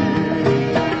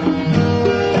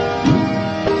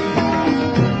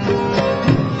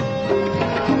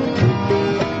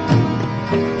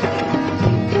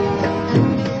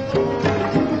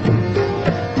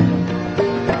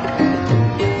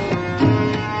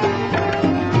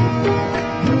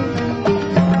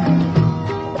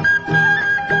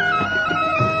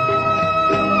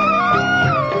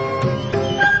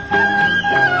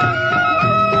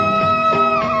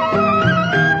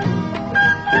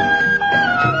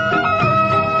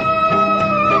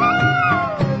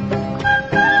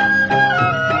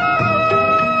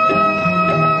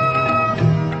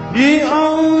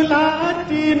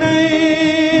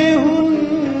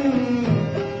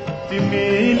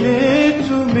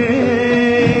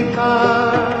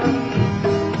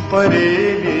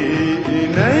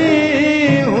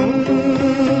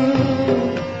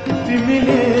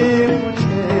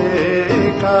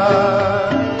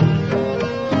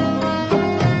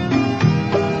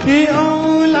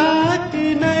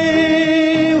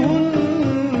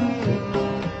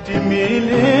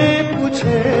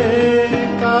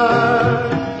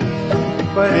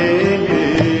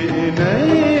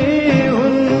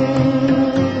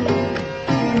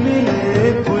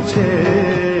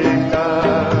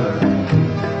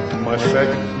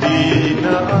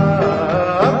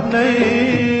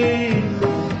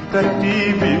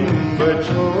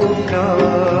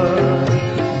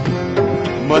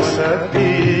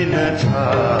मसकिन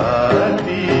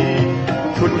छाती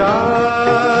फुटाएर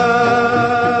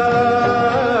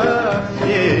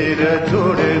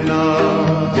जोड्न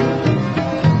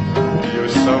यो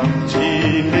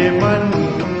सम्झिने मन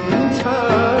छ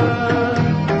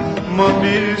म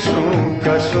बिर्सु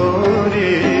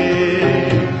कसोरी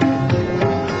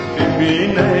तिमी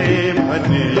नै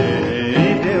भने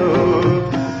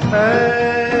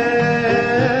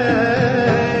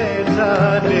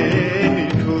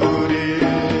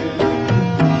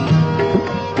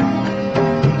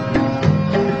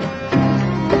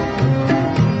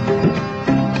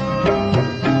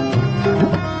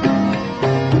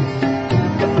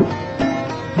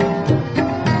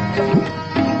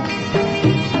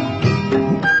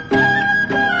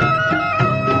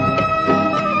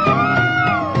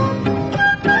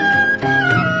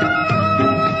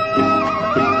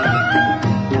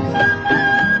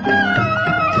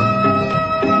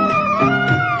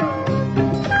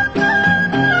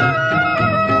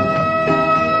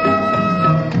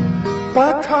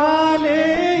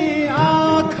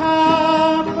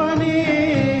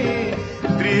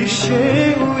दृश्य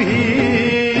उही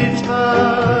छ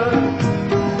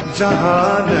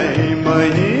जहाँ नै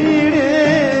महिरे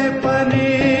पनि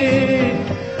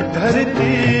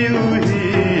धरती उही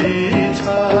छ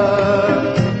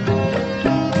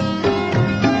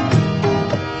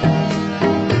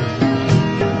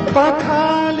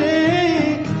पखाले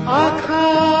आँखा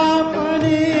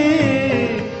पनि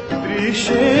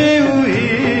दृश्य उही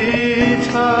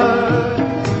छ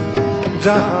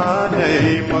जहाँ नै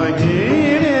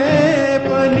महिरे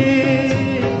पनि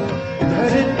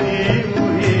धरती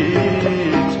उही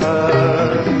छ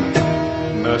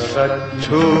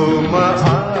नसक्छु म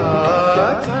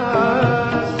आकाश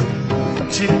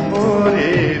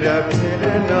चितोरेर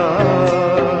फेर्न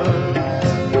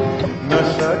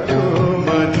नसक्छु म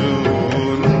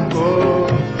जुनको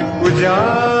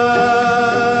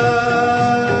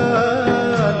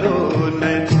उज्यालो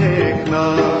नै छेक्न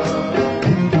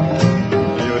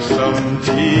यो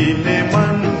सम्झिने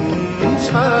मन छ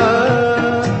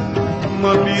म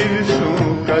बिर्सु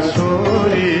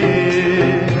कसोरी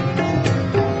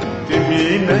तिमी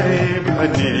नै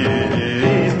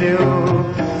भनिदेऊ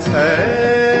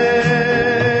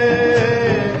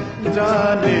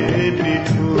जाने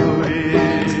निठुरी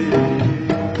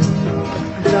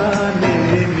जाने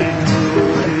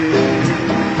निठुरी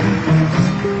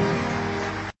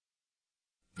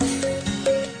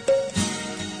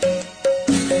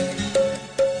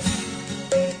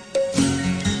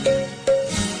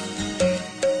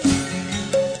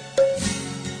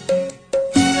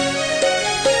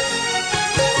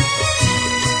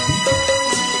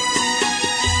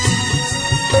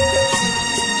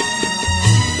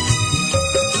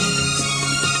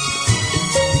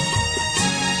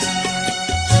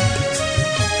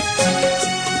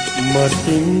म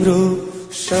तिम्रो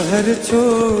शहर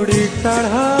छोडी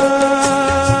टाढा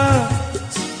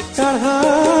टाढा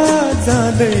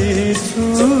जाँदैछु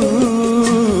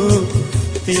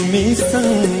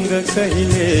तिमीसँग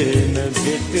कहिले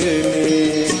नभेट्ने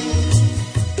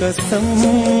कसम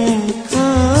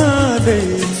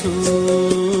खाँदैछु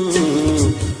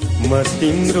म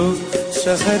तिम्रो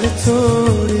शहर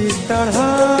छोडी टाढा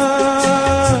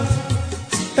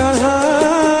टाढा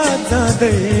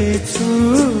जाँदैछु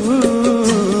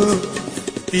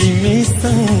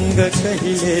तिमीसँग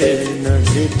कहिले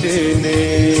नभेट्ने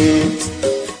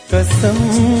कसम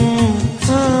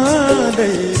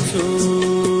खाँदैछु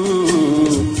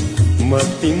म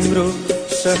तिम्रो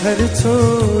शहर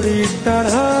छोडी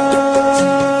टाढा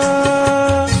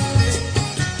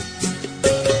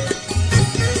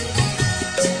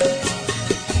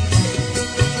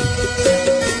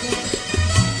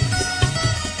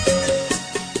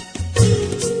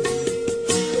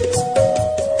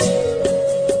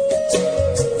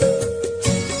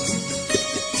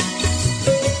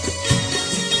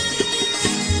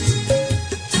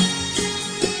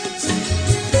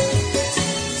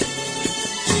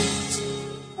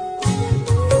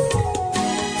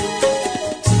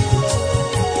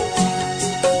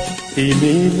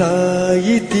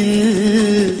तिमीलाई दिल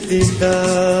दिँदा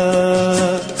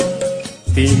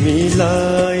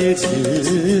तिमीलाई दिल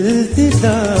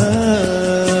दिँदा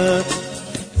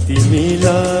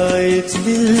तिमीलाई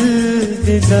दिल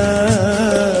दिँदा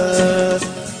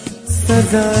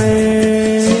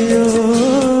सजायो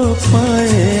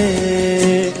पाए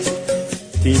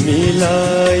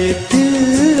तिमीलाई दिल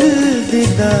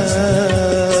दिँदा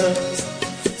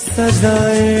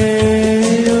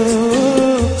सजायो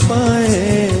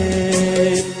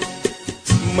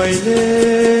मैले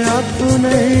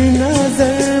आफ्नै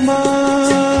नजरमा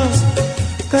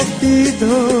कति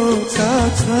धोका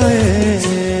खाए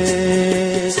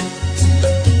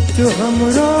त्यो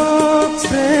हाम्रो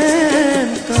प्रेम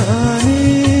कहानी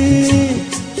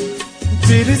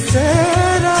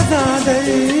बिर्सेर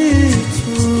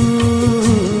जाँदैछु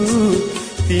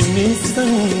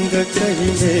तिमीसँग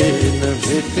कहिले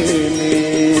नभेट्ने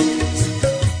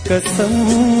कसम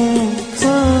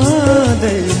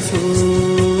खाँदैछु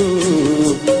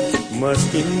म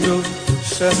तिम्रो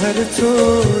शहर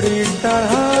छोडी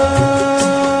टाढा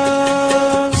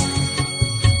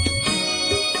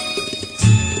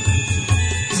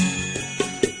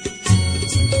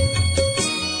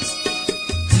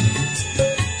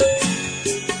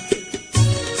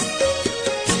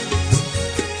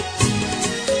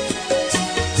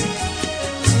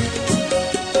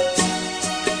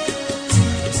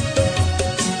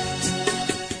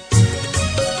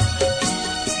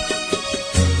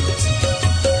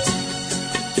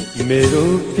मेरो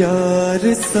प्यार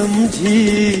सम्झी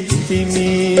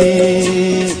तिमी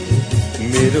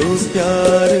मेरो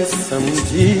प्यार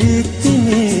सम्झी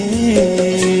तिमी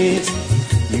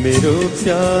मेरो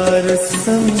प्यार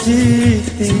सम्झी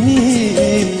तिमी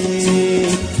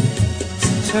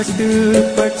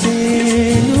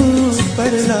छटपटिनु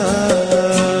पर्ला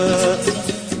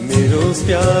मेरो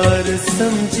प्यार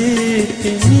सम्झी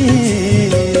तिमी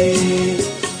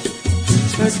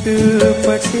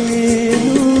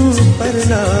छटपटिनु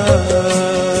पर्ला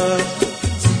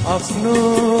आफ्नो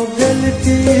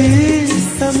गल्ती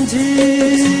सम्झी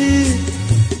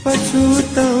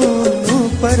पछुताउनु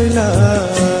पर्ला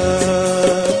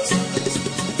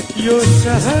यो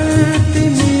शहर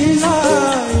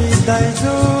तिमीलाई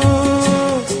दाइजो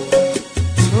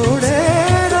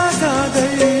छोडेर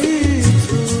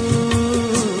जाँदैछु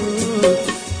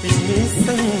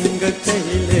तिमीसँग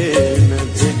कहिले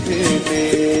नभेट्ने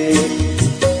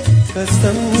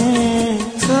कसम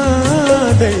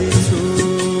खाँदैछु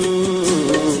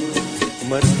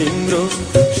म तिम्रो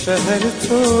शहर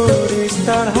छोडी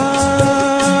टाढा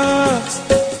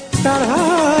टाढा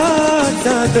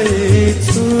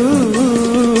जाँदैछु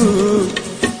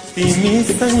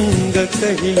तिमीसँग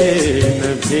कहिले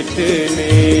नभेट्ने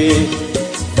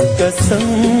कसम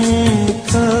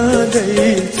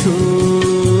खाँदैछु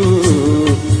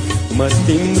म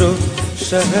तिम्रो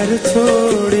शहर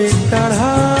छोडी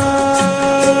टाढा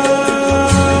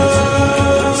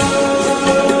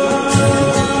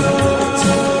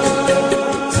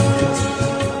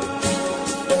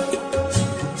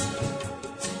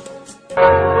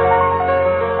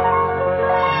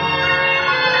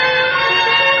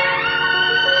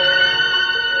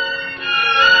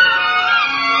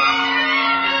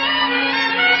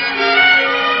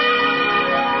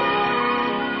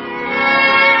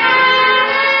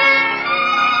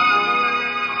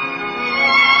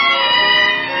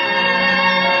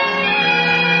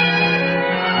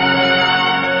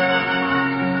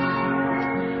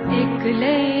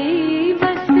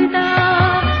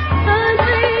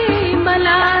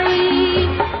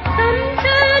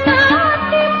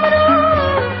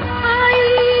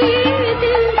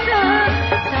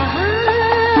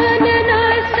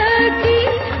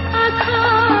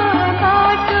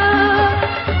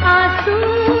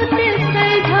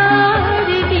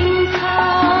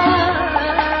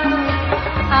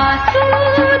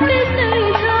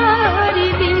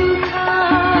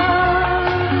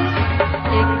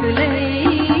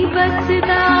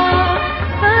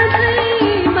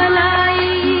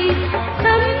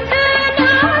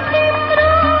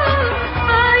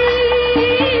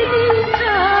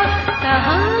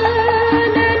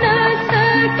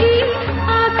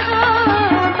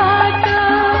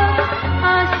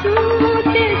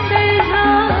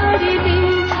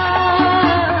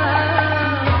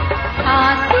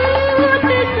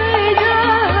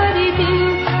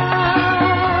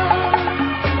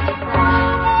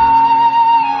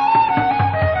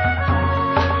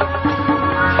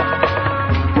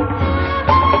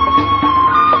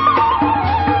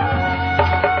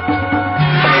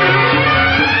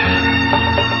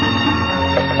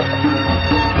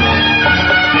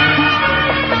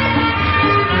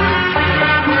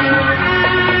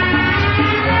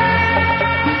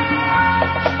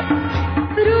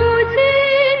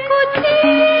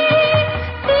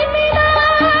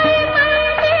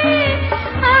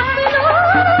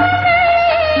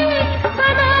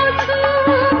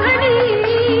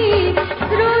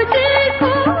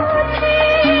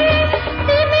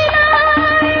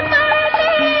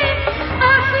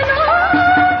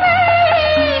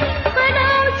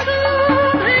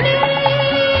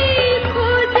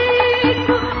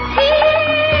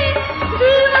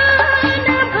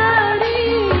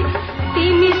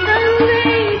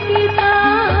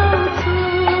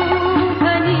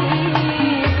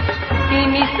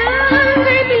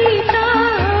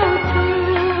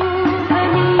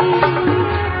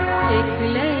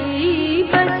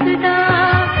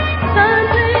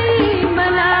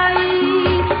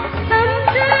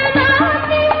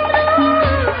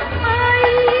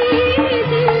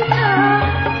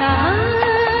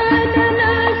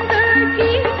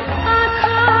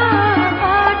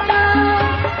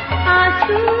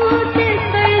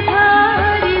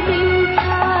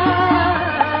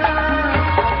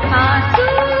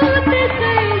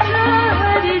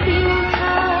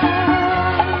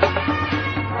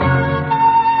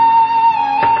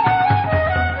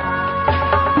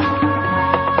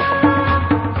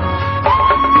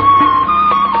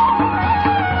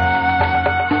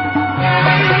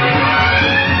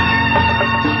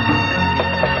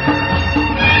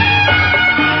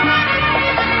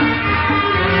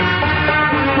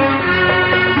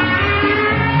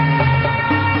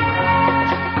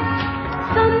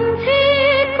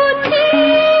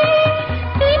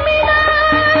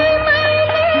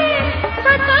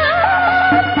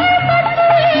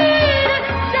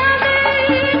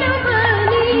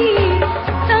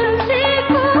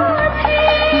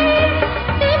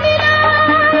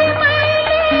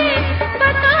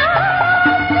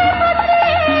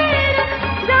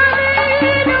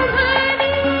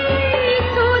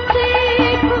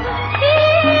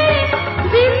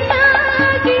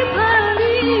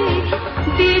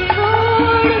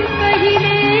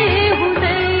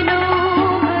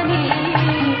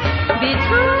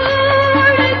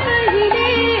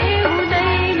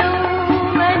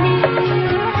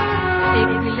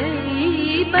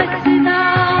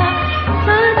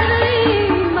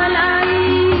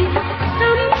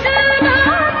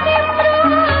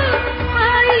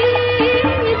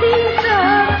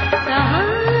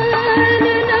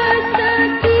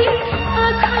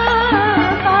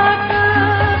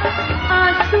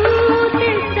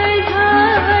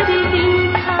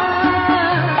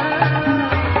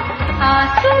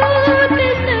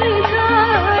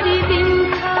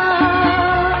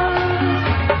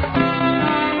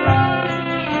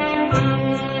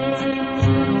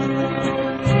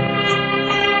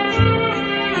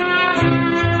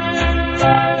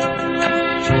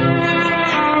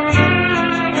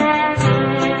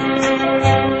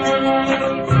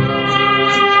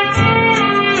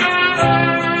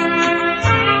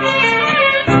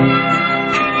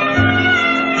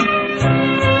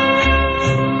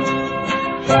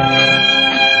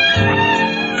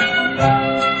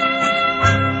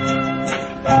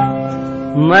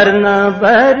मर्न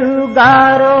बरु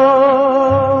गाह्रो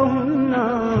हुन्न,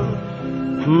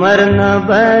 मर्न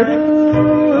बरु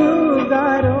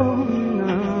गाह्रो हुन्न,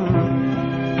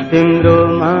 तिम्रो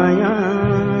माया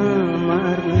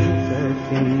मार्न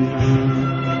सकिन्न,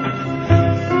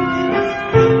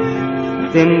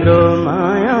 तिम्रो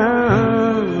माया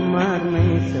मार्न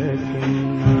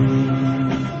सकिन्न।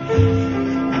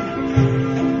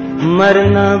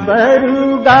 मर्न बरु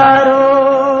गाह्रो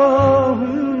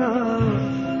हुन्न,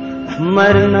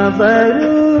 मर्न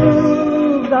बरु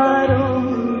गाह्रो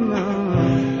हुन्न,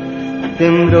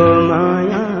 तिम्रो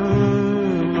माया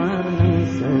मार्न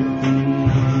सकिन्न,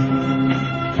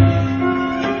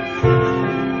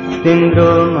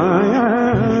 तिम्रो माया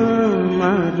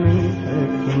मार्न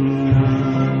सकिन्न।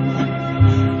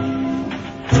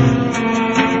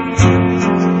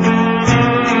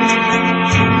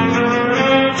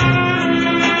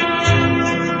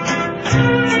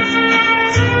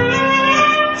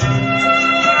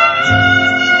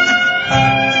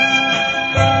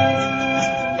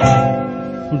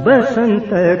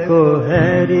 बसन्तको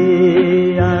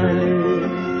हरियाली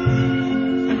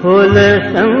फूल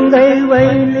सँगै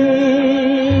वैली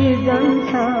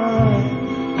जान्छ,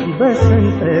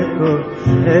 बसन्तको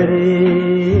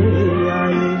हरियाली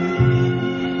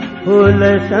फूल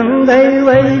सँगै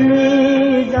वैली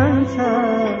जान्छ,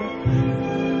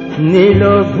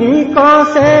 नीलो भिको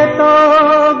सेतो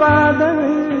बादल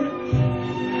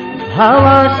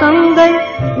हावा सँगै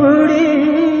उडी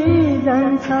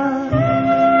जान्छ,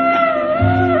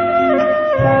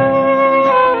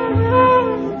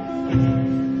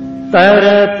 तर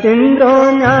तिम्रो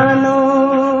न्यानो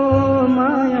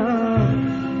माया,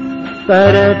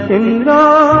 तर तिम्रो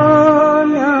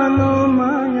न्यानो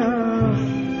माया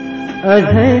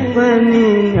अझै पनि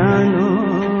न्यानो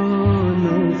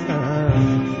नै छ,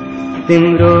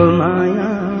 तिम्रो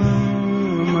माया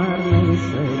मार्न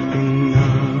सकिन्न,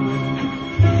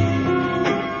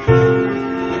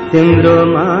 तिम्रो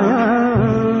माया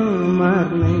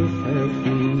मार्न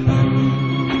सकिन्न।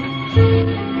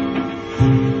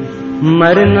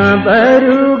 मर्न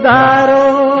बरु गाह्रो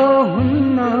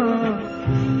हुन्न,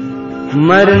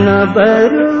 मर्न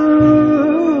बरु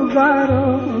गाह्रो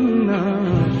हुन्न,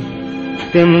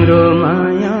 तिम्रो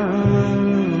माया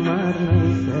मार्न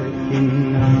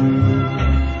सकिन्न,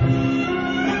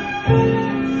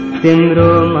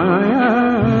 तिम्रो माया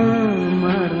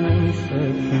मार्न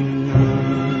सकिन्न।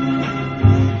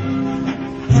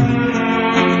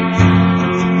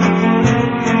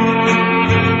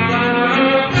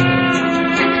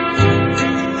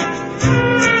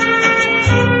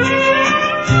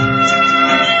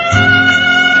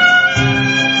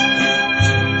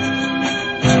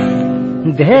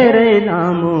 धेरै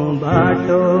लामो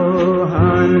बाटो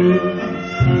हामी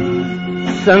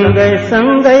सँगै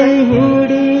सँगै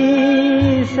हिँडिसक्यौं,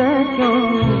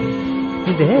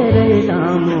 धेरै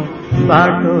लामो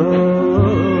बाटो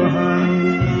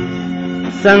हामी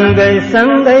सँगै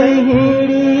सँगै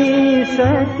हिँडिसक्यौं,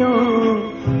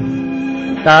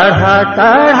 टाढा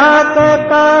टाढा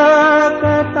कता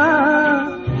कता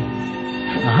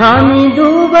हामी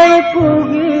दुवै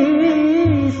पुगिसक्यौं,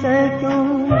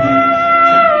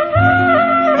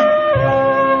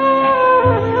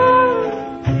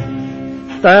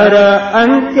 तर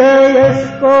अन्त्य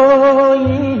यसको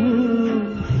यही,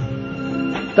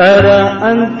 तर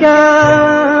अन्त्य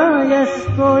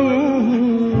यसको यही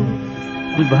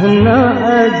भन्न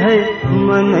अझै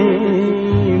मनै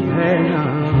भएन,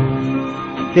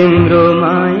 तिम्रो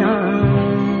माया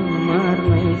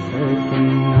मार्न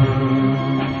सकिन्न,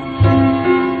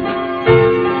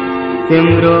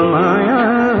 तिम्रो माया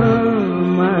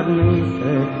मार्न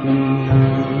सकिन्न।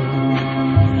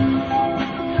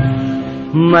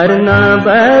 मर्न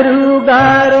बरु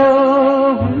गाह्रो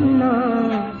हुन्न,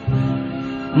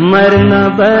 मर्न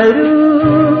बरु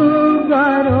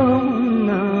गाह्रो हुन्न,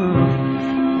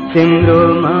 तिम्रो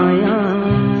माया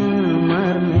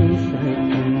मार्न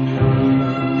सकिन्न,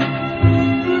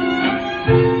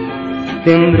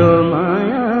 तिम्रो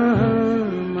माया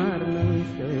मार्न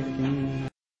सकिन्न।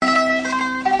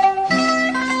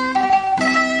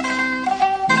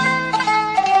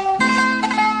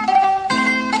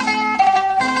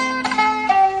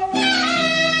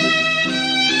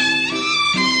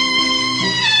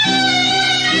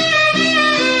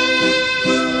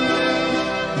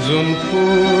 जुन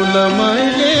फूल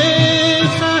मैले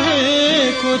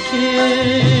चाहेको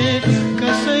थिएँ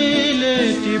कसैले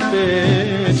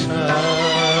टिपेछ,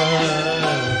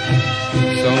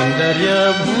 सौन्दर्य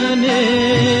भने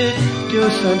त्यो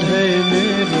सधैँ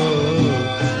मेरो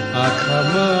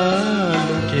आँखामा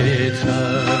लुकेछ।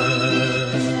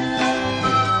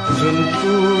 जुन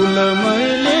फूल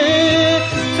मैले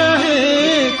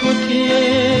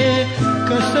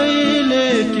कसैले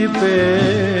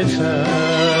टिपेछ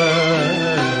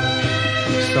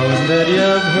सौन्दर्य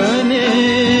भने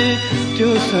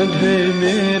त्यो सधैँ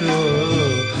मेरो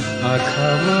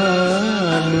आँखामा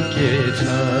लुकेछ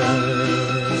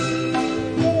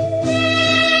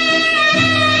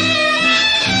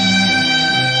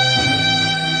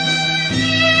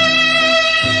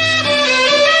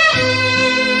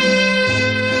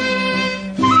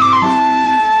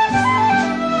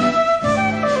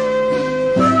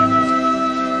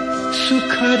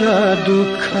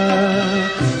दुःख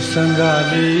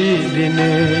सँगाली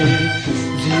दिने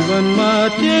जीवनमा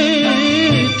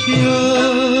त्यही थियो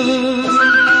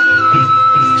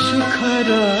सुख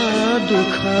र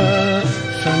दुःख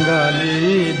सँगाली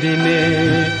दिने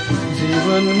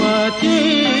जीवनमा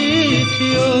त्यही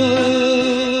थियो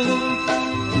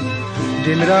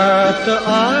दिनरात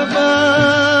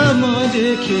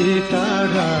आबामदेखि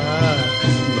टाढा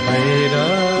भएर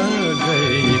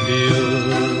गइदियो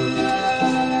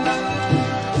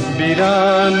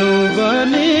बिरानो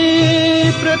बने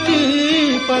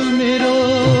प्रतिपल मेरो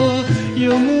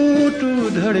यो मुटु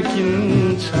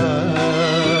धड्किन्छ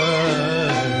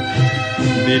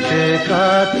बितेका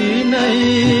तिनै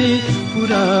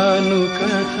पुरानो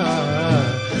कथा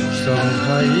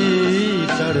सम्झाइ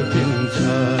तडपिन्छ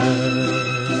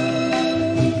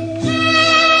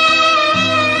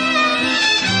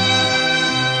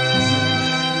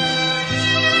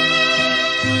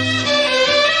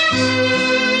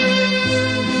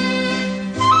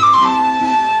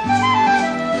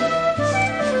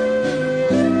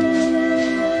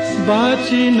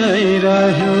बाँची नै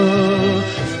रह्यो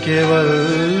केवल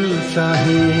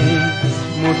चाहिँ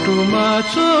मुटुमा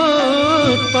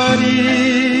चोट पारी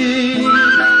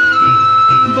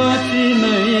बाँची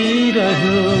नै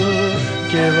रह्यो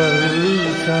केवल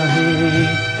चाहिँ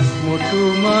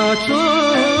मुटुमा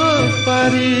चोट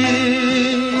पारी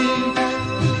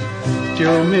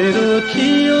त्यो मेरो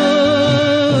थियो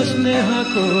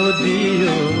स्नेहको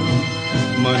दियो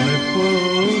मनको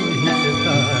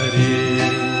हितकारी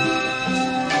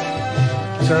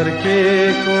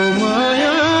चर्केको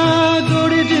माया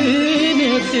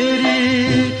जोडिदिने तेरी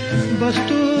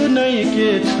वस्तु नै के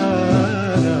छ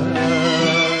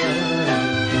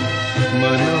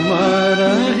मनमा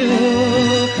रह्यो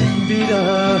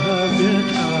बिरह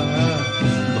व्यथा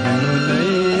भन्नु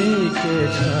नै के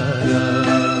छ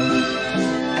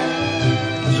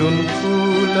जुन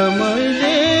फुल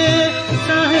मैले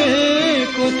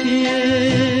चाहेको थिएँ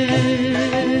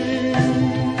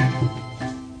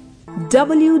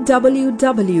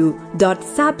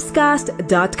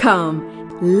www.sapscast.com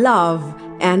Love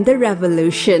and the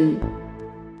Revolution.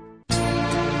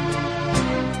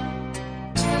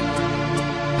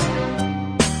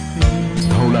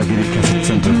 Dhaulagiri cassette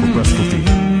सेन्टरको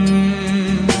प्रस्तुति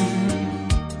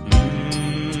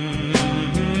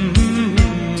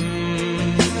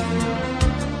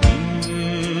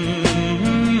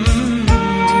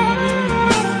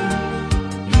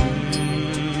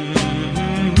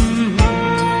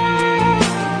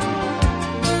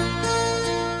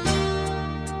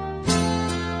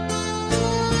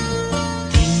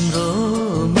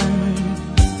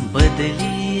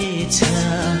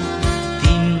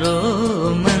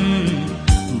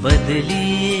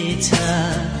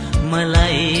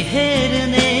मलाई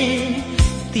हेर्ने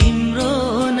तिम्रो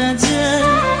नजर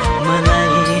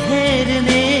मलाई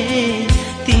हेर्ने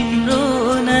तिम्रो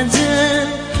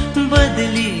नजर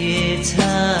बदलिएछ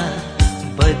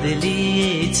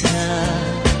बदलिएछ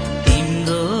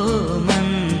तिम्रो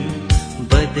मन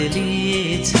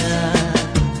बदलिएछ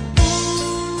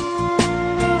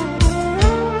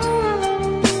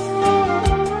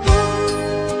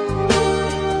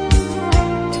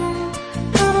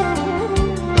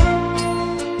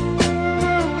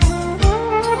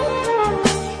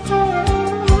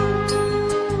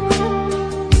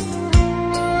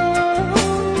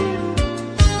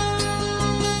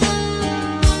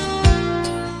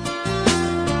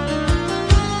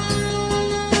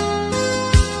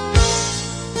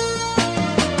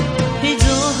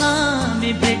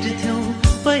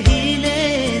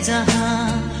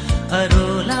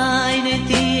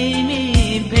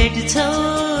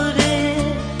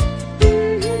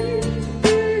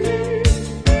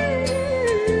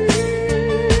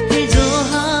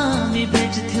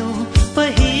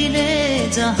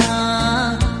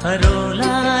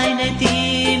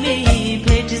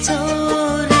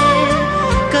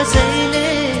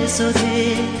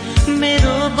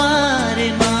मेरो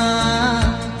बारेमा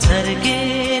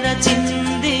झर्केर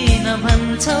चिन्दिन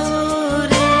भन्छौ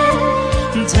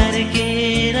रे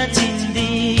झर्केर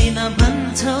चिन्दिन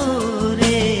भन्छौ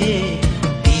रे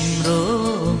तिम्रो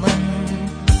मन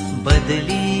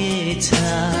बदली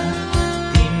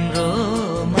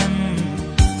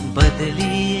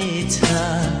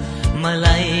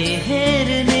मलाई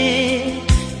हेर्ने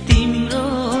तिम्रो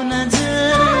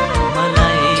नजर,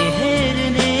 मलाई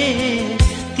हेर्ने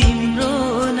तिम्रो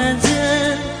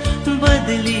नजर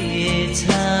बदलिएछ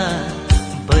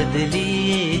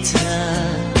बदलिएछ,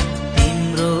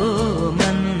 तिम्रो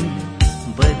मन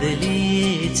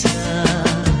बदलिएछ।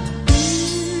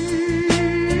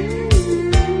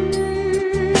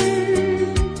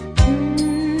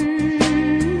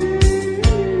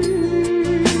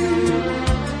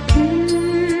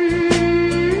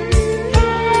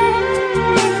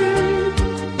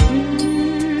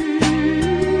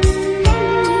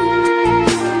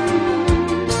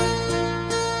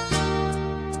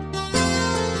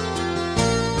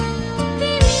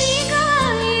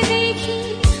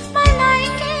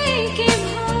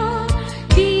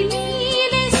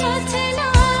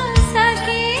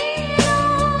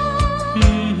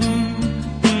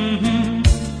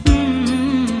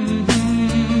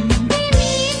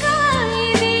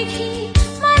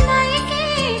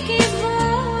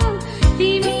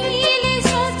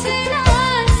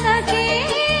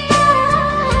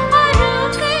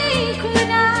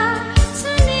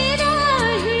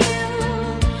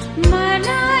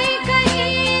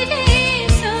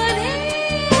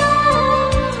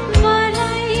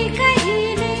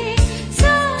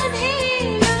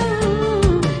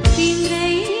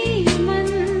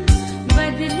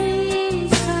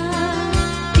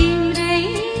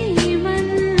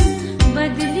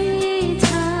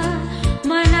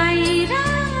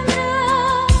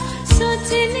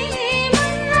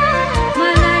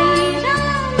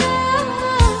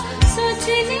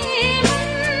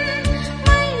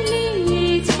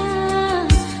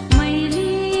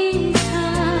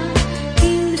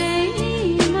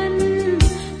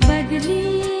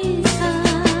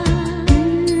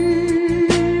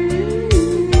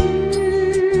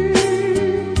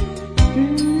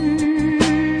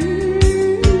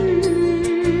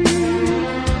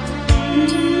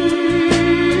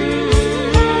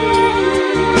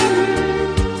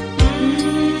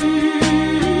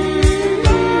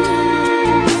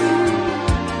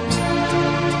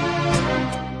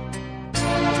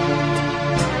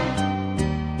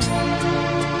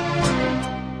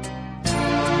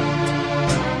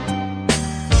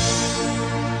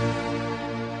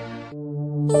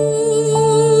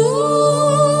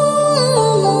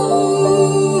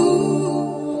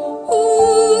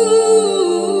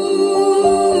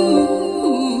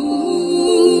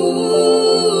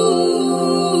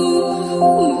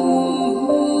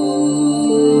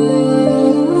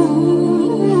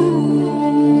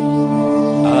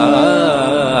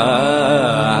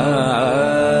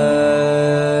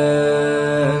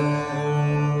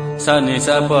 Sani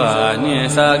sapa ni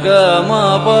sa ga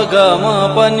ma pa ga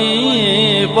ma pa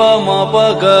ni pa ma pa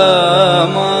ga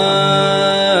ma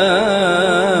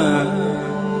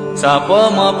sa pa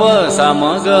ma pa sa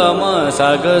ma ga ma sa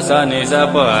ga sa ni sa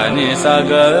pa ni sa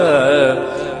ga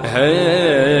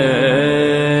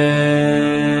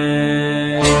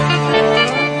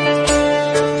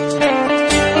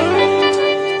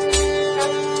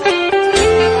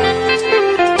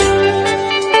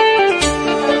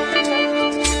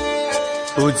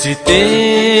तुझते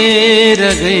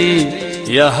रह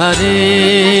गई या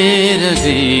हरेर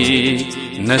गई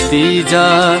नतीजा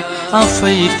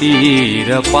आफैतिर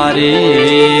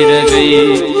पारेर गई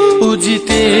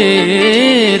उजिते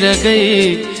रह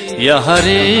गई या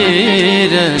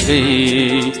हरेर गई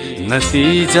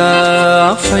नतीजा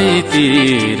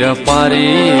आफैतिर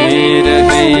पारेर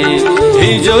गई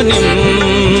हिजो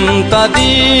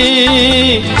निम्तादी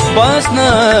बस्न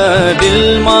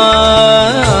दिलमा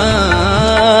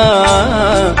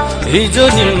हिजो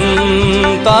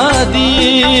निम्तादी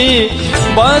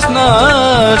बस्न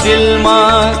दिलमा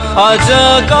आज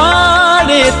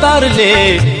काले तरले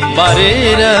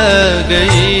बारेर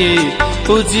गई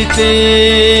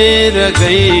उजितेर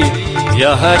गई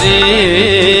या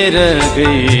हरेर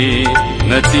गई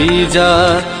नतीजा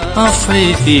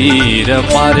आफैतिर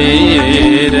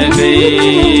पारेर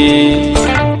गई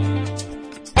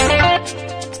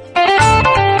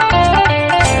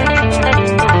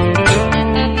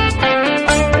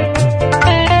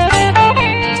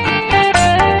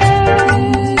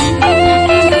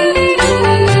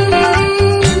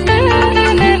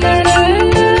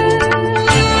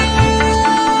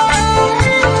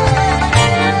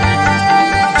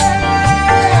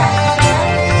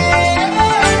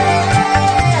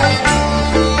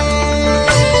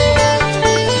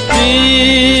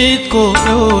को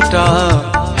एउटा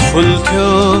फुल थियो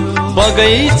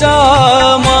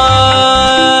बगैँचामा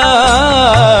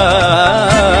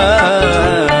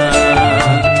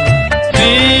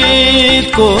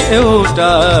प्रीतको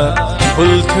एउटा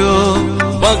फुल थियो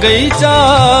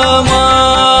बगैँचामा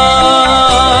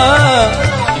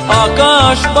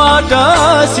आकाशबाट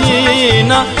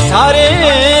सिना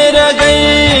छारेर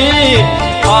गई,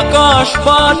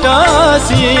 आकाशबाट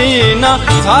सिना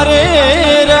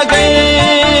छारेर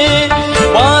गई।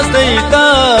 बाँच्दै त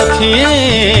थिए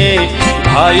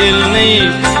घायल नै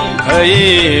भए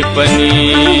पनि,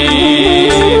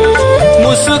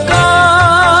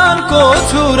 मुस्कानको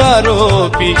छुरा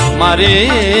रोपी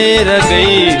मारेर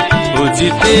गई,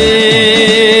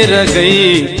 जितेर गई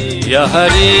या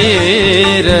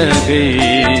हरेर गई।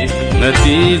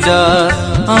 नतिजा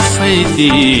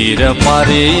आफैतिर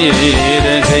पारेर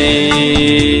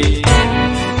गई।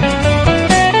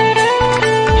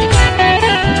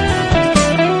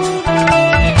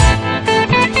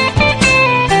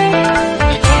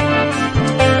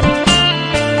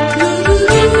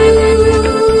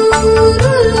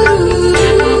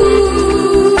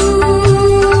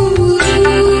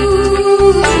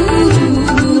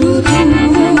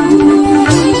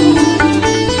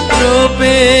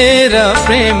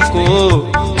 प्रेमको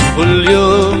फुल्यो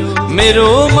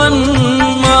मेरो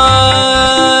मनमा,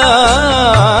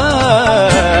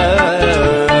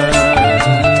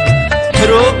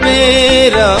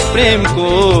 रोपेर प्रेमको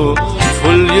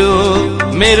फुल्यो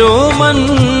मेरो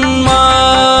मनमा।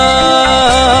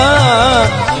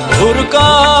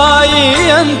 हुर्काई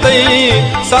अन्तै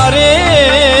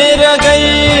सारेर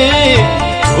गई,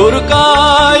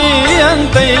 हुर्काई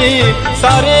अन्तै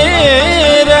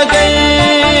सारेर गई।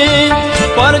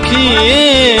 पर्खिए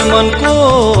मनको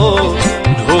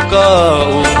ढोका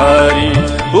उखारी,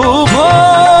 ऊ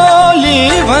भोलि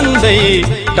भन्दै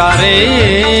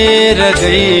टारेर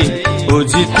गई, ऊ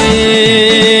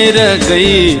जितेर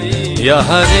गई या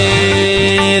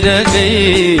हरेर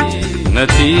गई।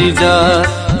 नतिजा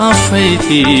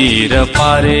आफैतिर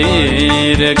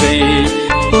पारेर गई,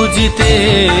 ऊ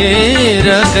जितेर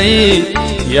गई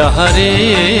या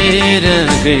हरेर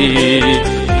गई।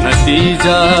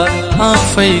 नतिजा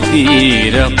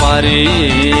आफैतिर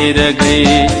पारेर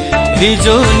गई।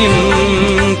 हिजो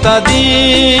निम्ता दी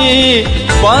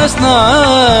बस्न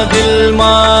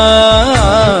दिलमा,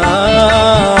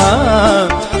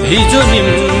 हिजो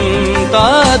निम्ता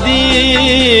दी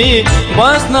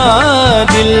बस्न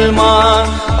दिलमा।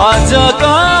 आज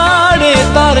काडे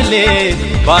तारले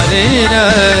पारेर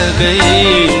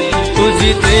गई,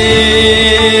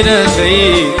 जितेर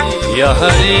गई या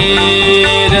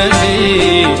हरेर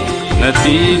गई।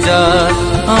 नतिजा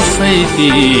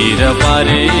आफैतिर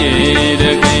पारेर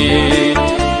गई,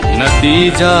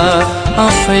 नतिजा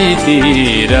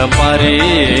आफैतिर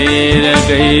पारेर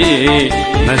गई।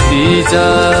 नतिजा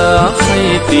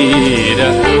आफैतिर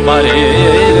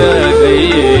पारेर गई।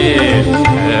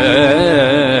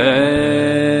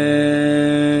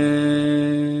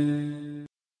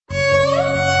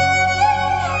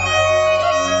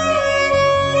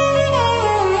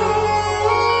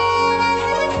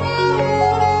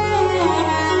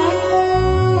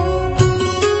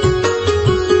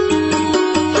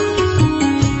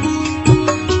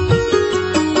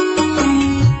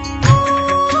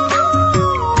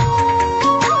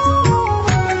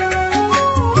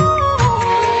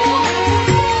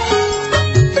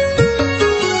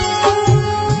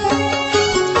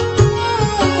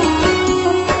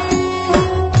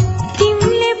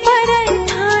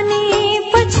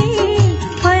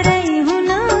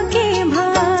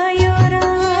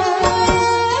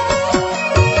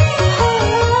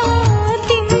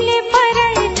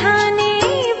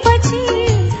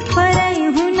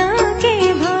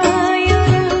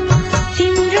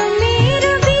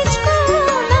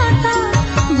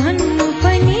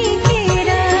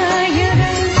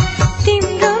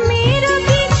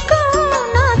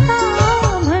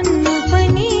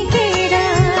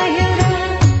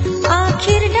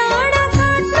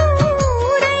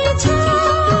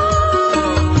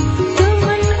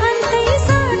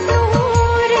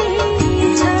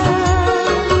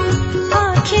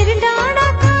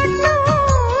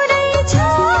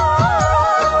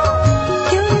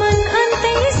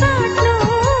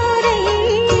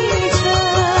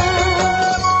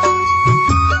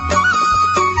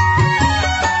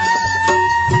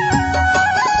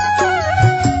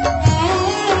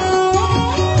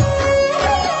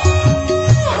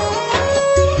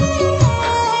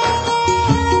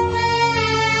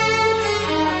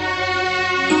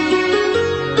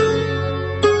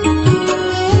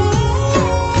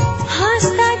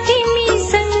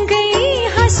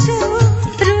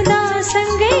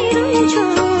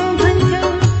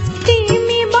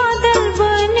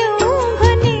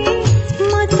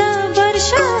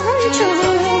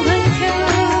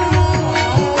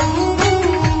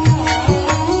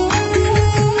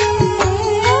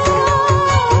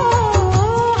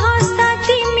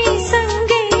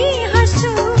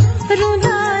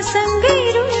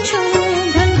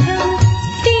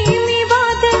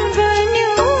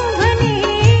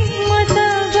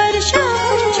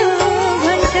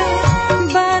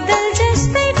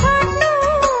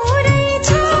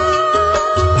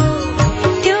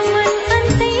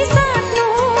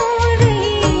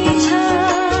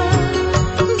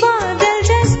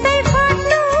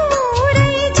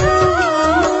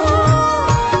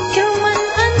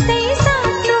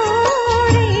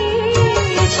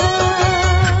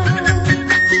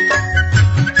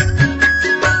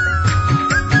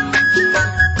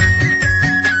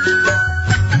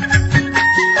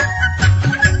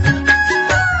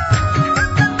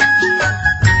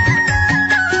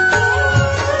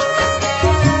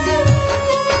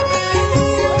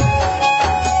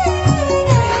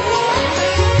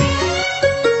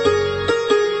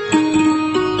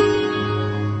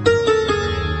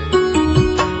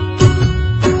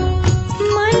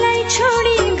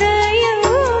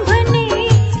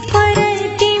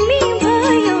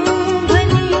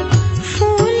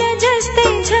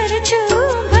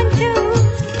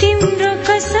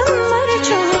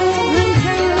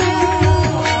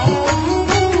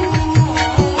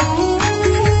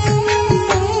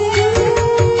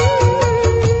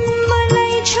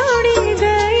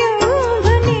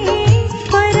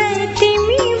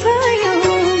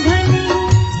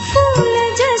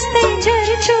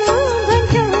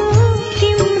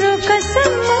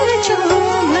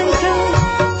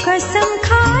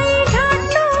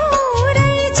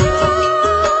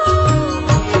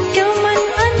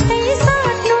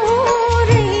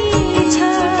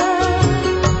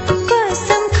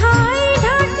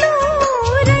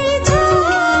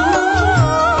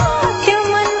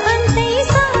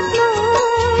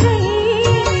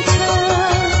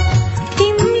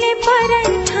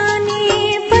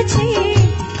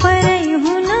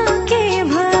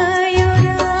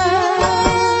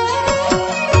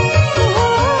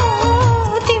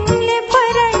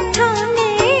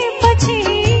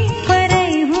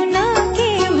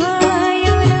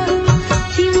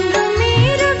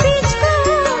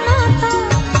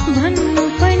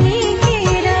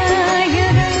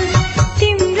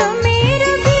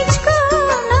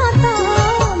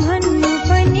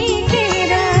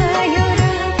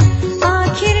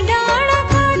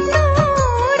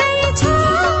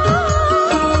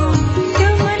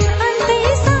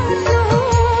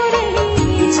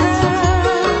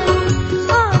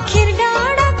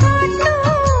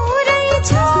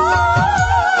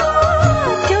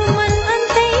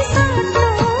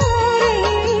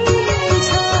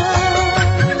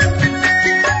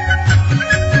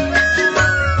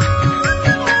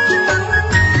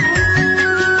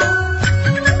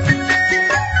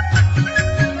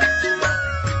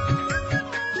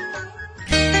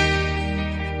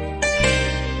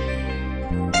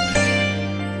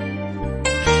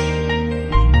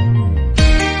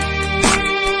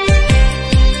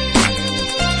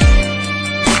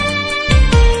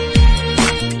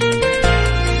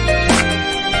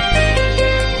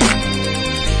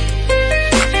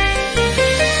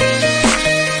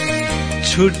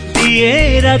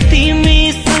 छुट्टिएर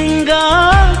तिमीसँग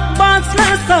बाँच्न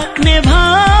सक्ने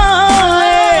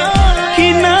भए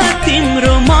किन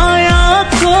तिम्रो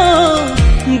मायाको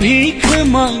भिख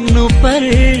माग्नु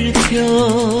पर्थ्यो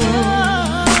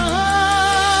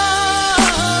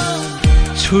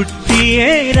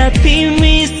छुट्टिएर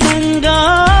तिमीसँग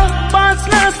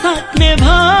बाँच्न सक्ने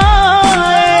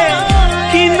भए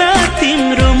किन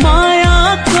तिम्रो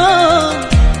मायाको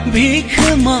भिख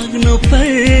माग्नु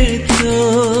पर्थ्यो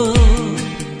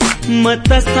म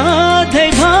त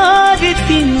सधैँभरि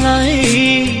तिमीलाई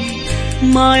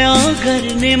माया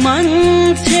गर्ने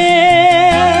मान्छे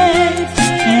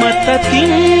म त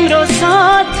तिम्रो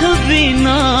साथ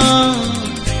बिना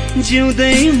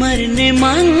जिउँदै मर्ने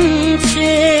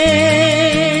मान्छे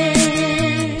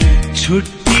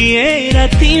छुट्टिएर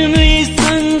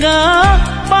तिमीसँग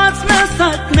बाँच्न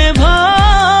सक्ने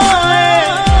भए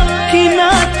किन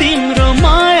तिम्रो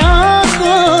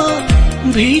मायाको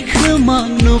भिख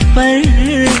माग्नु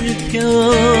पर्थ्यो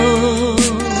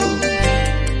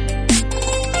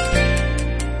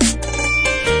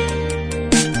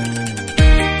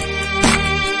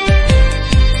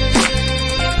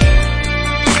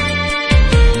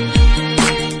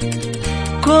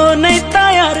नै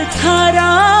तयार छ र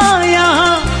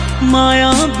यहाँ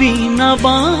माया बिना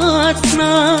बाँच्न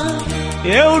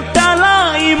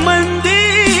एउटालाई मन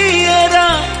दिएर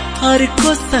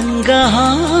अर्को सँग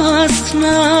हाँस्न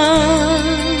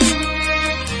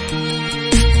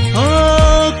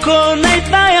को नै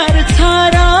तयार छ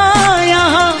र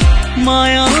यहाँ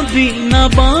माया बिना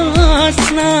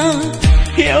बाँच्न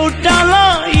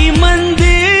एउटालाई मन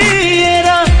दिएर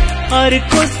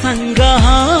अर्को सँग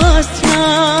हाँस्न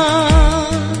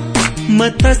म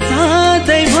त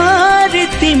सधैँभरि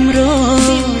तिम्रो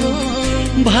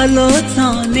भलो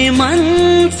चाहने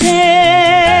मान्छे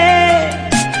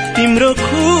तिम्रो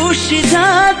खुसी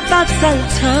जता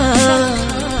चल्छ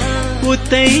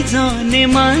उतै जाने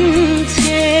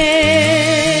मान्छे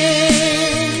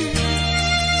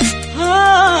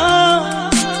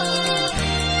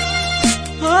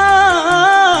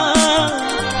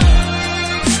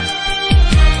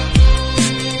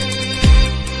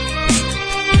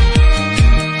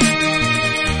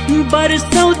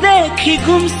वर्षौंदेखि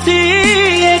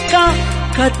गुम्सिएका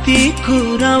कति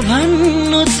कुरा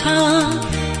भन्नु छ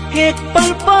एक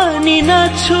पल पनि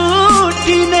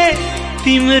नछुटिने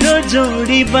तिम्रो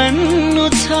जोडी बन्नु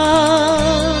छ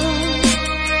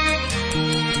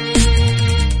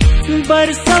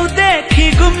वर्षौंदेखि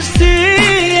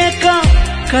गुम्सिएका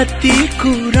कति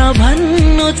कुरा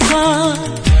भन्नु छ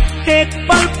एक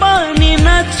पल पनि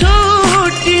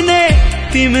नछुटिने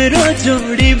तिम्रो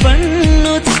जोडी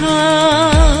बन्नु छ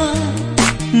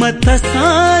म त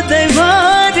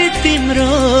सधैँभरि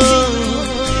तिम्रो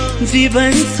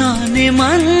जीवन चाहने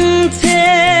मान्छे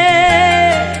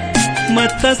म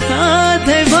त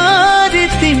सधैँभरि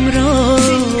तिम्रो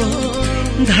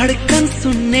धड्कन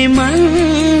सुन्ने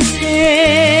मान्छे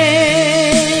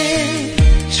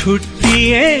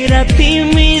छुट्टिएर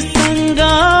तिमीसँग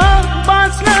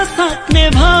बाँच्न सक्ने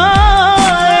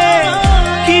भए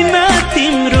किन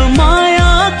तिम्रो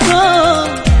मायाको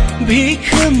भिख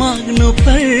माग्नु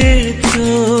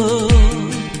पर्थ्यो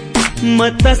म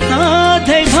त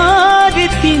सधैँभरि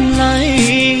तिमीलाई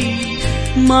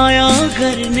माया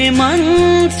गर्ने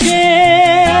मान्छे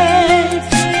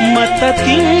म त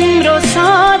तिम्रो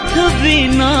साथ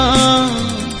बिना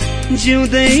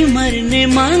जिउँदै मर्ने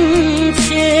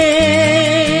मान्छे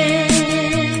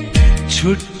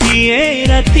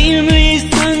छुट्टिएर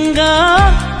तिमीसँग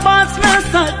बाँच्न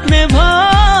सक्ने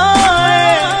भए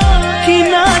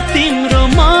किन तिम्रो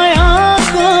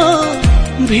मायाको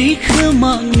भिख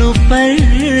माग्नु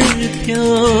पर्थ्यो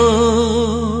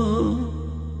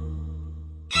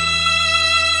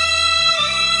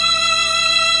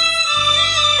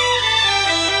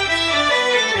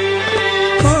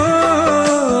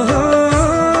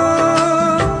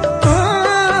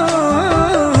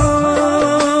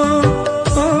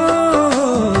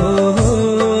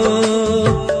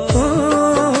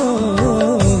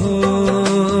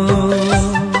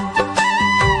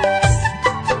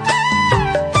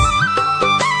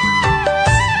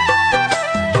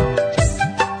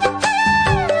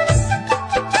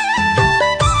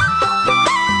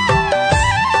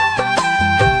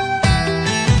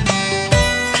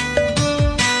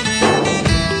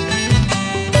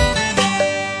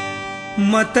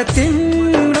म त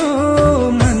तिम्रो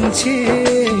मान्छे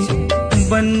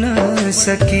बन्न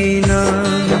सकिन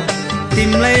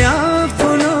तिमीलाई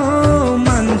आफ्नो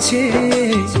मान्छे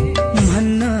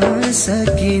भन्न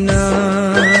सकिन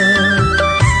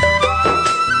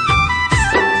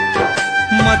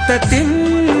म त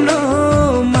तिम्रो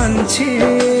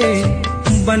मान्छे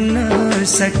बन्न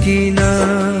सकिन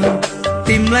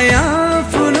तिमलाई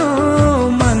आफ्नो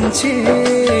मान्छे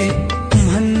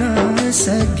भन्न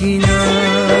सकिन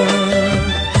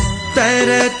तर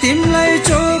तिमलाई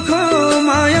चोखो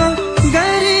माया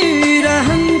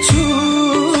गरिरहन्छु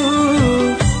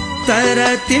तर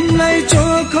तिमलाई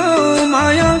चोखो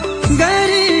माया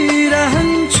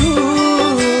गरिरहन्छु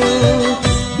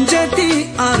जति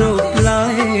आरोप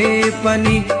लाए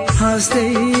पनि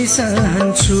हाँस्दै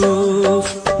सहन्छु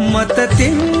म त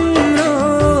तिम्रो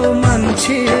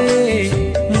मान्छे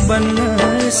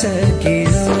बन्न सकिन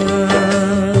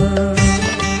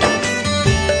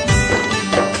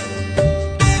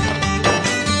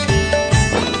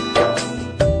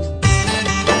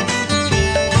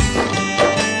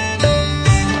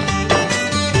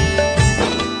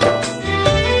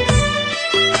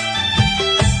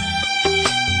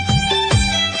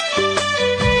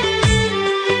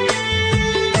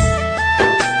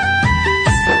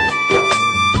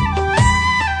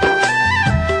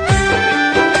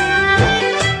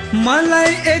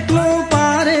मलाई एक्लो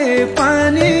पारे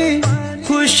पनि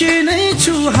खुसी नै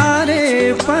छु हारे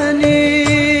पनि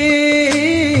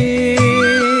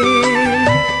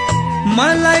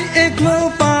मलाई एक्लो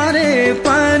पारे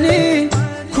पनि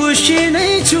खुसी नै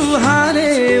छु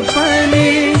हारे पनि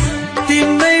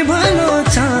तिम्रै भलो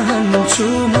चाहन्छु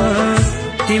म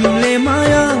तिमीले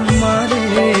माया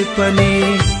मारे पनि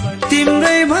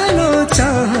तिम्रै भलो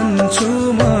चाहन्छु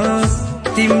म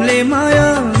तिमीले माया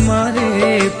मारे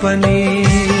पनि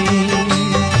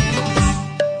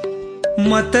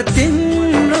म त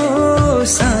तिम्रो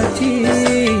साथी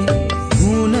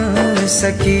हुन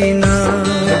सकिन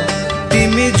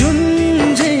तिमी जुन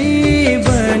जै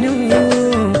बन्यौ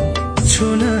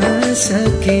छुन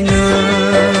सकिन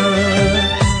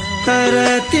तर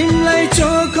तिमीलाई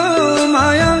चोखो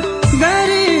माया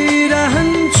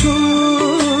गरिरहन्छु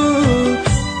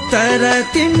तर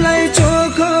तिमीलाई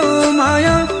चोखो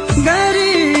माया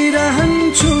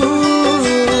गरिरहन्छु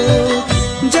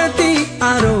जति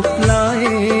आरोप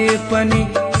लाए पनि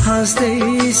हाँस्दै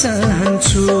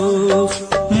सहन्छु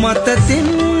म त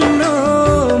तिम्रो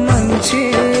मान्छे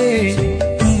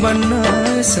बन्न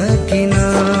सकिन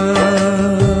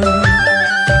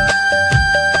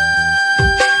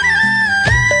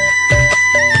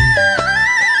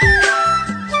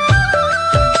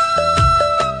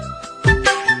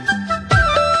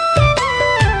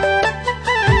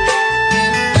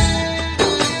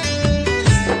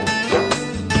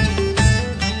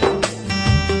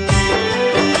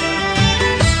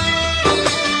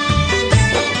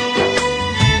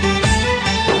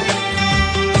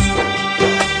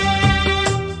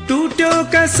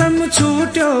कसम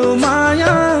छुट्यो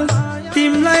माया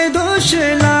तिमलाई दोष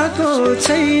लागो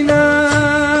छैन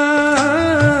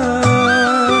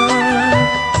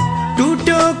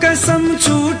टुट्यो कसम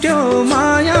छुट्यो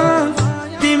माया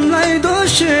तिमलाई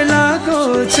दोष लागो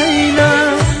छैन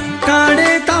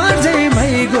काँडे तार्झै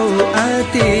भइगो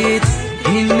अतीत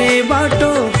हिँड्ने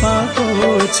बाटो पाएको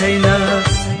छैन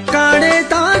काँडे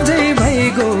तार्झै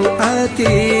भइगो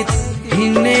अतीत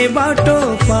हिँड्ने बाटो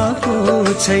पाएको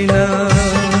छैन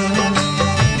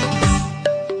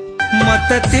म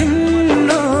त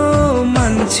तिम्रो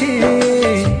मान्छे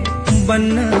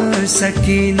बन्न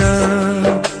सकिन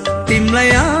तिमीलाई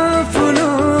आफ्नो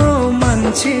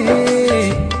मान्छे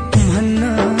भन्न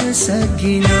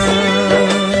सकिन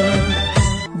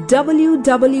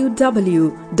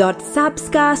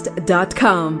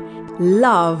www.sapscast.com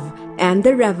Love and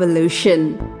the Revolution.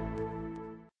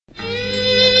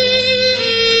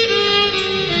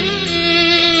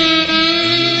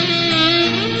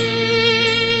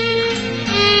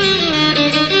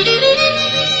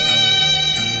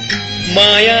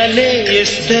 मायाले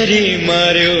यसरी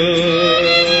मार्यो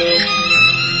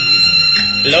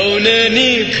लौन नि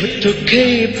भुतुक्कै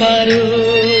पार्यो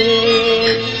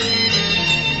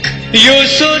यो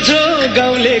सोझो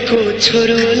गाउँलेको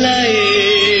छोरोलाई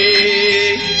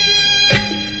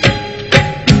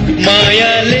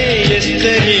मायाले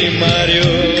यसरी मार्यो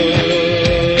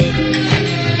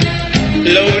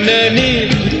लौन नि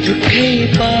भुतुक्कै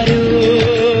पार्यो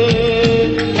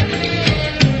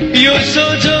यो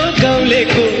सोझो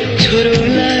गाउँलेको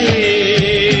छोरोलाई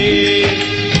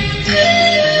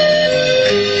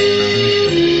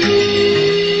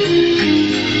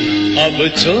अब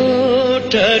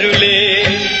चोटहरूले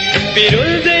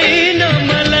पिरोल्दैन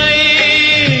मलाई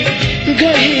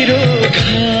गहिरो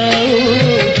घाउ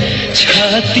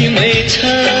छातीमै छ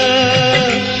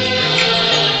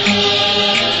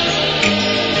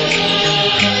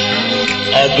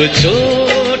अब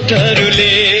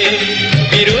चोटहरूले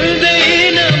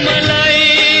पिरोल्दैन मलाई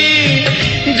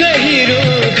गहिरो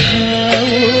घाउ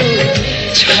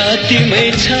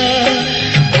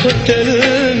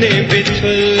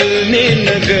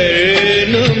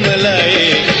नगर्नु मलाई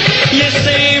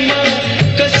यसैमा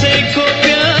कसैको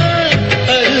प्यार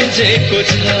अल्झेको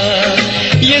छ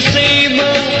यसैमा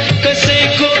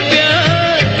कसैको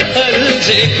प्यार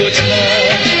अल्झेको छ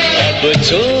अब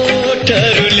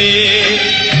चोटहरूले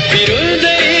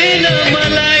पिरोल्दैन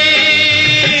मलाई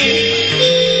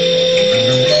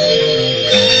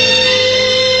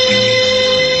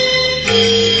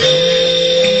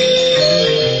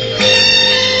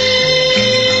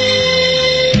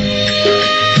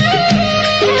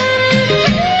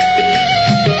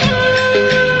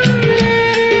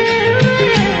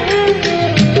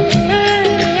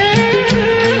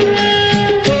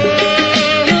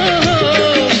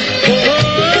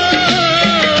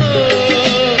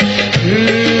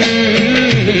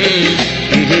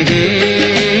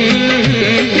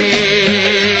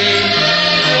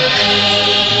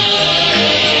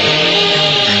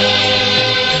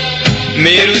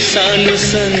मेरो सानो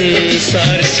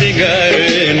संसार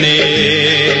सिगार्ने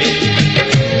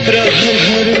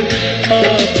रहरहरू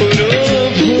आपुरो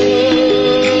भो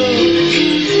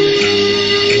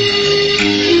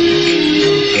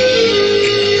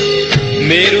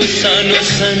मेरो सानो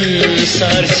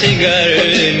संसार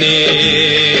सिगार्ने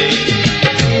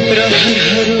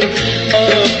रहरहरू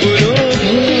आपुरो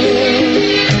भो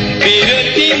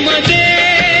विरतिमा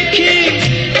देखि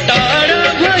टाढा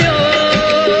भयो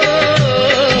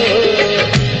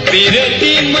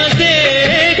विरतिमा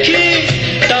देखि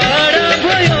टाढा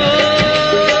भयो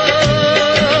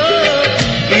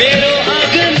मेरो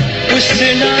आँगन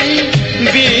उसलाई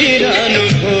बिरानो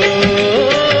भयो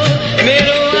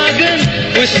मेरो आँगन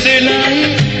उसलाई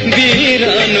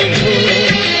बिरानो भयो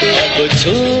अब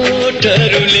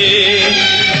चोटहरूले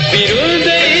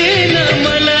पिरोल्दैन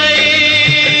मलाई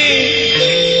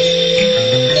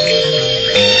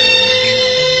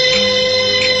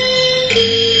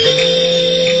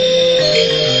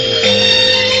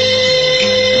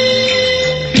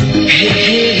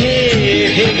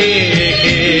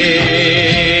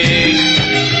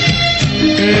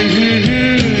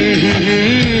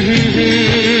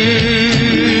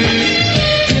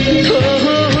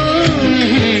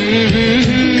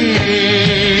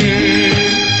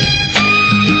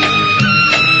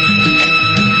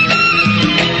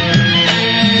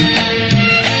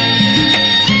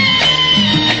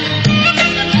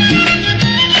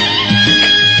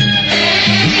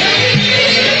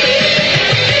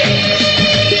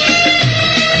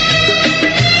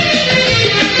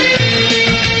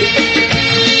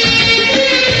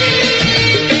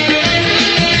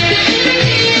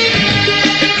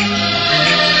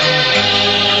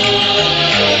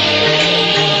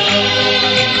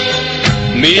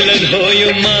मिलन हो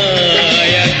यो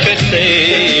माया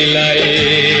कसैलाई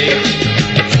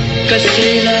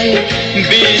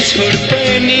बिछोड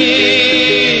पनि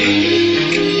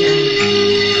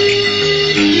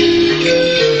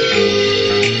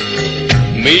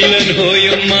मिलन हो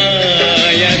यो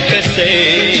माया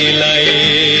कसैलाई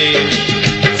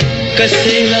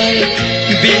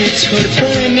बिछोड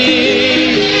पनि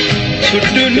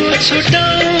छुट्नु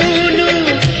छुटाउनु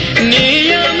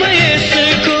नियम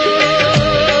यसको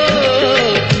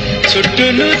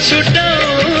छुट्नु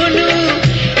छुटाउनु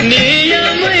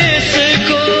नियम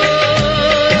यसको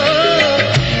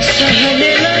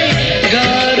सहनेलाई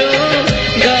गाह्रो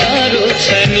गाह्रो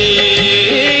छ नि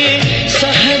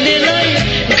सहनेलाई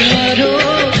गाह्रो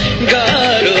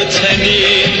गाह्रो छ नि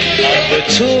अब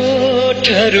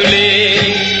चोटहरूले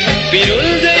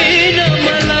पिरोल्दैन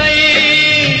मलाई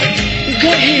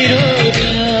गहिरो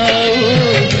घाउ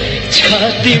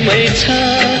छातीमै छ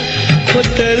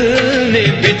खोतल्ने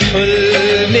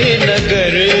बिथोल्ने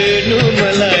नगर्नु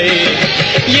मलाई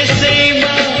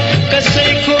यसैमा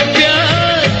कसैको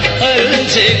प्यार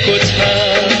अल्झेको छ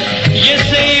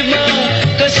यसैमा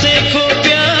कसैको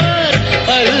प्यार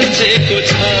अल्झेको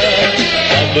छ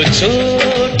अब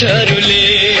चोटहरूले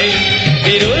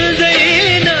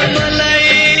पिरोल्दैन मलाई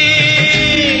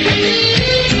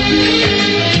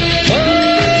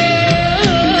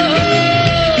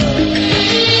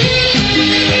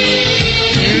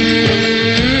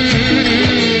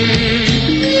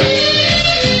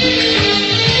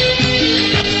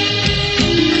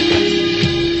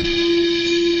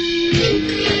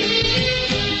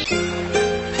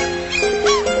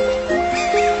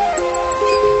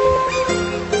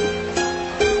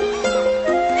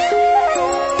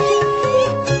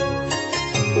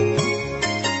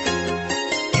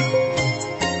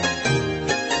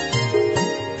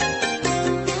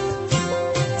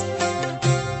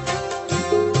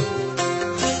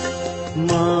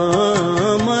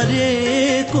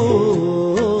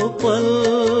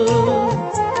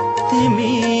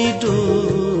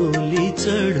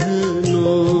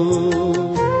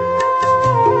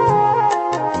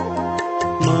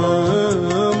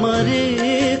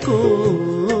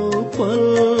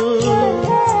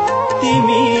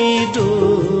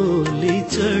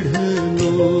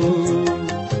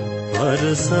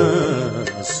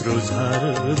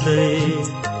झार्दै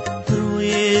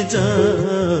रोए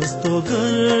जस्तो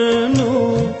गर्नु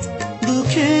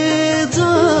दुखे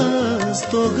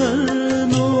जस्तो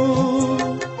गर्नु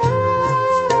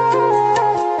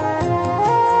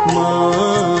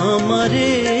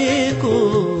मरेको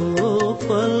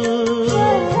पल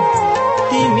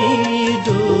तिमी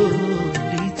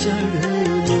डोली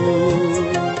चढ्नु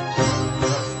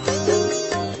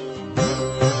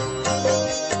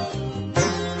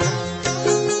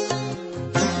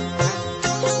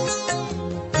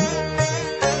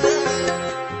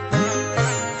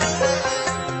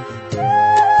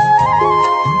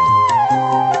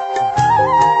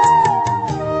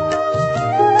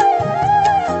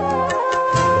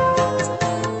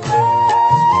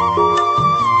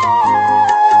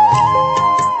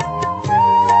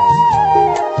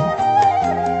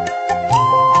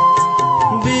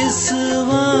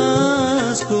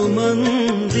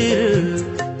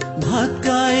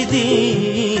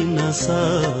ढलाइदिन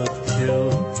सक्थ्यो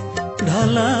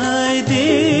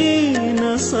ढलाइदिन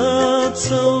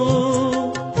सक्छौ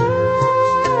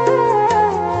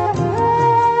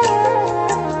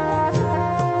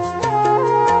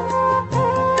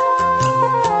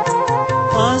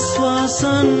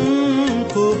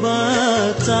आश्वासनको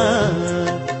बाचा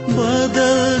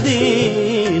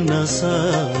बदल्दिन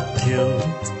सक्थ्यो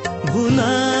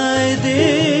भुलाइदिन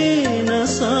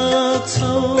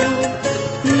सक्छौ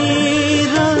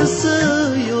निराश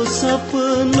यो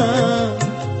सपना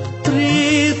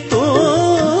प्रीतो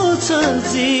छ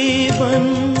जीवन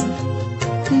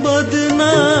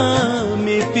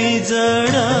बदनामी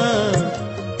पिजडा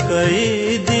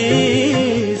कैदी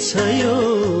छ यो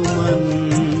मन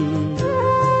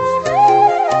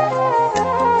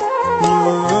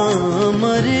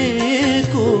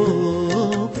मरेको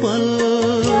पल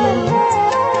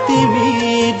तिमी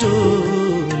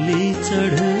डोली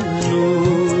चढ्नु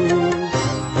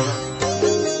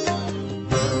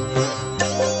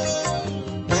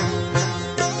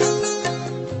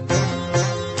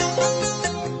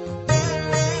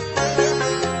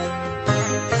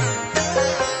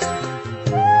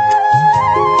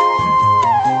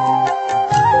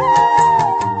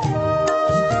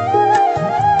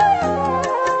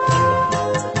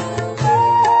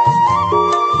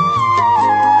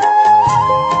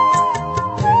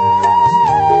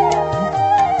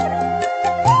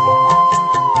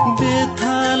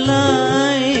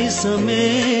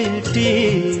समेटी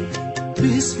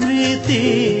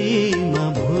विस्मृतिमा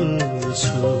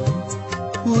भुल्छु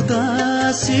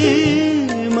उदासीमा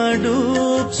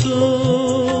डुब्छु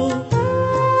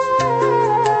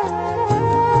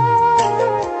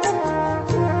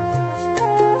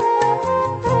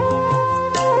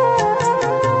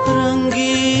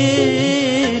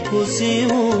रङ्गिएको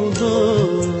सिउँदो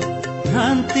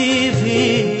भ्रान्ति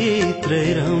भित्रै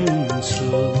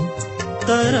रम्छु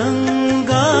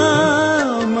तरङ्गमा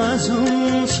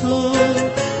झुम्छु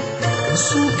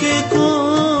सुकेको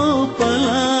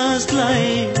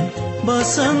पलासलाई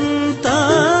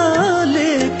बसन्तले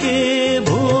के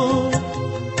भो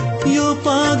यो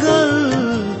पागल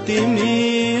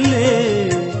तिमीले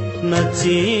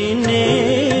नचिने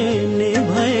नि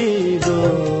भइगो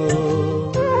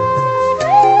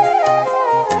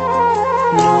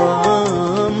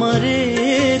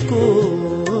मरेको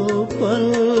पल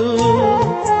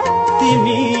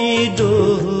तिमी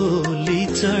डोली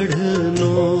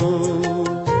चढ्नु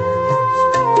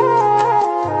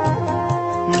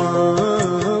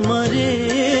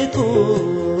मरेको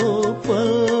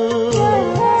पल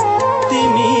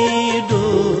तिमी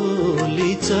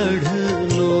डोली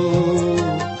चढ्नु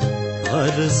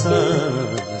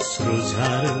हर्षाश्रु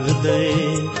झार्दै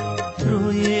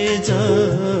रोए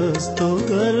जस्तो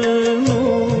गर्नु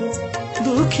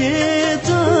दुखे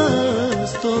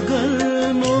जस्तो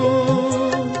गर्नु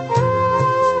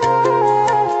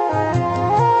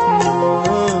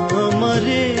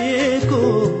मरेको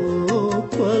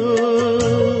पल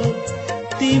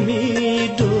तिमी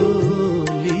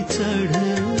डोली चढ्नु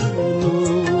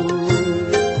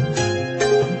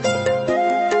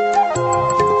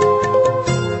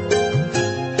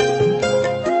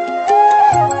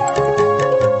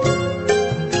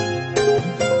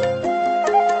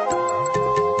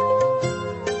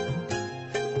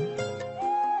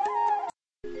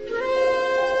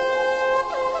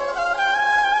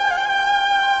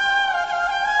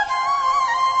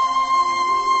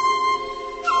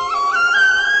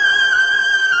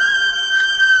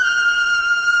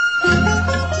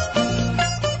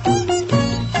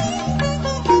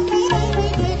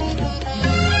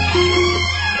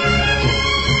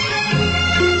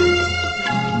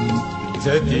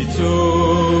जति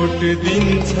चोट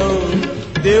दिन्छौ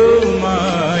देऊ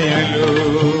मायालु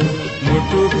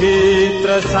मुटुभित्र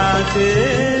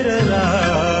साँचेर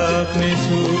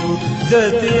राख्नेछु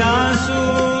जति आँसु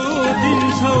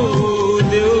दिन्छौ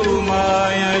देऊ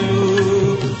मायालु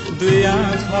दुई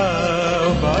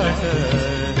आँखाबाट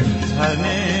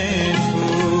छर्नेछु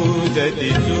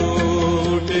जति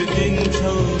चोट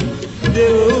दिन्छौ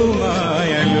देऊ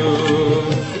मायालु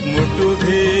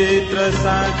मुटुभित्र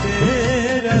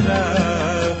साँचेर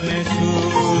राख्नेछु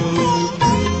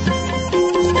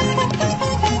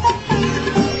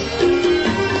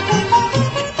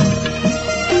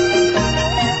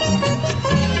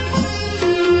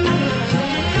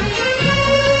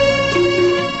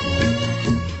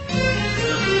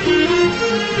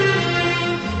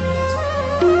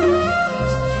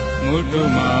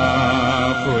मुटुमा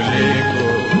फुलेको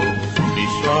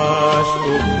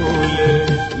विश्वासको फूल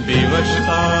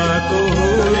व्यवस्थाको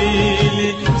हुरीले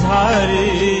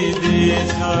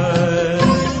झारिदिएछ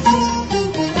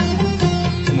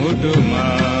मुटुमा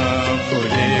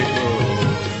फुलेको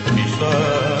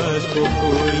विश्वासको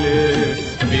फूल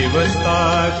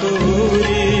व्यवस्थाको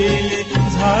हुरीले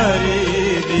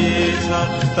झारिदिएछ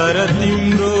तर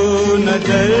तिम्रो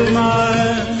नजरमा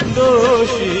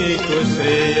दोषीको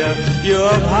श्रेय यो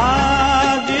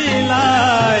भागीलाई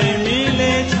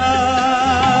मिलेछ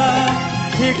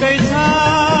ठिकै छ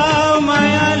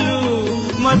मायालु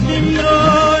म तिम्रो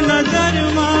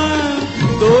नजरमा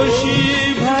दोषी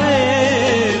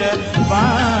भएर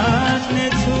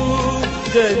बाँच्नेछु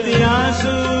जति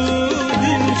आँसु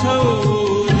दिन्छौ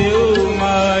देऊ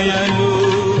मायालु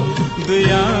दुई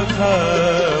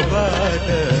आँखाबाट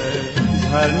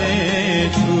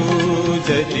झर्नेछु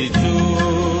जति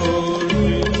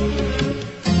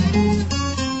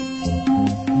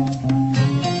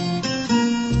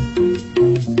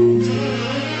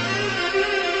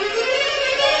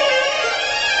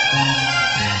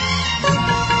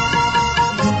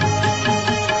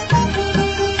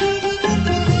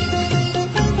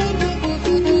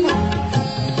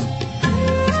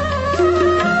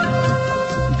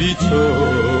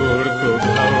बिछोडको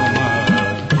घाउमा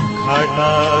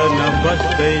खाटा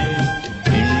नबस्दै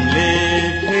तिमीले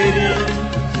फेरि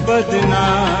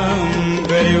बदनाम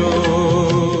गर्यो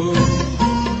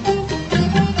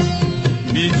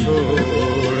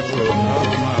बिछोडको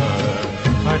घाउमा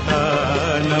खाटा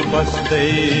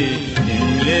नबस्दै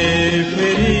तिमीले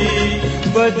फेरि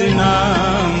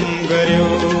बदनाम गर्यो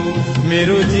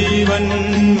मेरो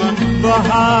जीवनमा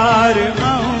बहार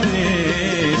आउने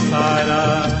सारा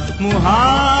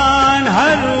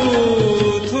मुहानहरू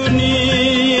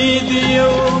थुनिदियो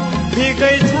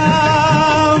ठिकै छ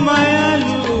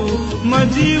मायालु म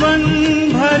जीवन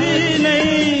भरि नै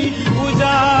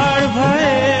उजाड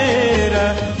भएर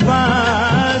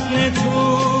बाँच्नेछु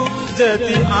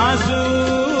जति आँसु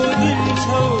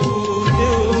दिन्छौ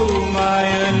देऊ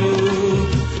मायालु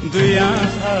दुई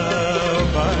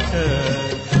आँखाबाट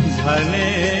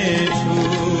झर्नेछु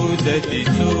जति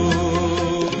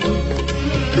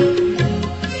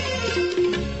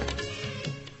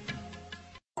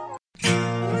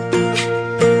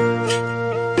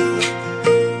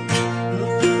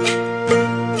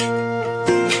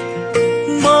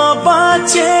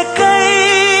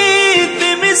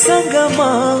तिमीसँग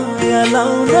माया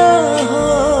लाउन हो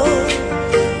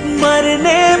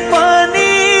मर्ने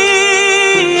पनि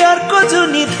अर्को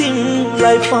जुनी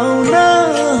तिमीलाई पाउन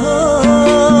हो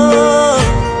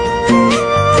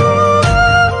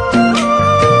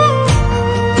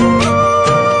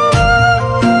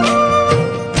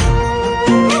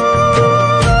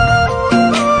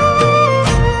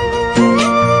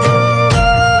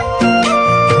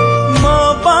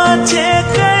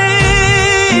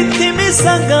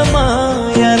सँग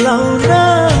माया लाउन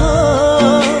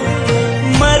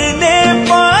मर्ने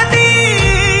पनि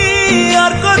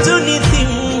अर्को जुनी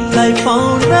तिमीलाई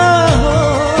पाउन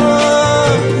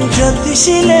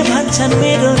ज्योतिषीले भन्छन्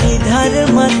मेरो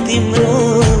निधारमा तिम्रो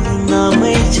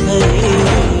नामै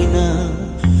छैन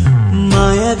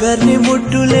माया गर्ने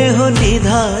मुटुले हो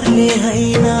निधारले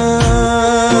हैन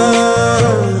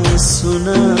सुन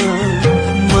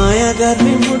माया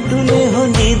गर्ने मुटुले हो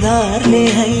निधारले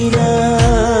हैन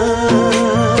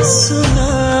सुन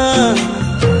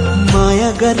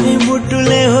माया गर्ने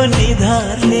मुटुले हो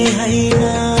निधारले हैन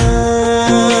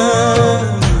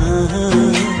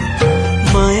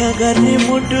माया गर्ने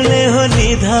मुटुले हो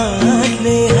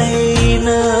निधारले हैन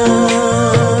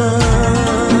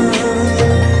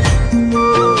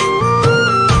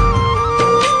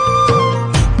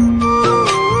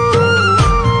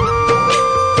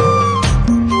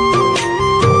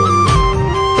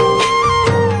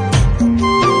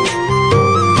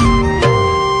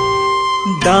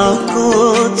डाको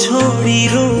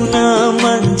छोपिरो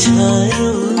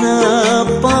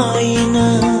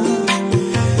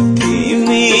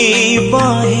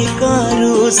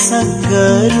सँग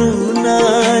रुन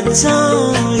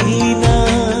चाहिन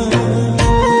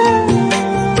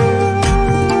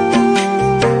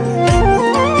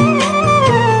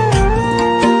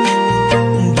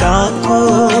डाको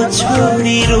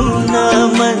छोडी रुन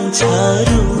मन छ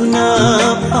रुन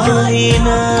पाइन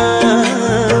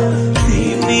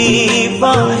तिमी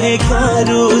बाहेक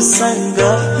अरूसँग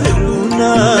रुन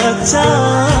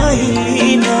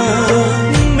चाहिन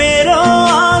मेरो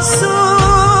आँसु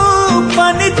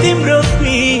पनि तिम्रो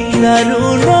पीडा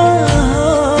रुन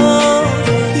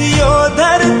यो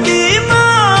धरतीमा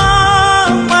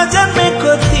म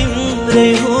जन्मेको तिम्रै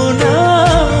हुन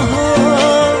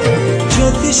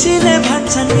ज्योतिषीले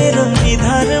भन्छन् मेरो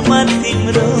निधारमा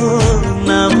तिम्रो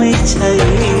नामै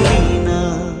छैन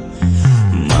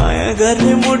माया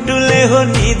गर्ने मुटुले हो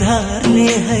निधारले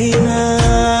हैन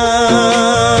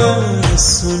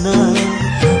सुन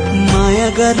माया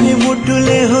गर्ने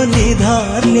मुटुले हो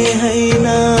निधारले हैन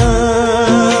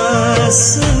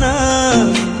सुन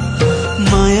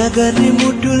माया गर्ने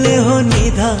मुटुले हो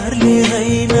निधारले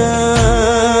हैन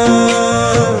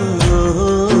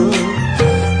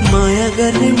माया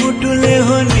गर्ने मुटुले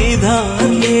हो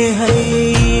निधारले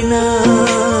हैन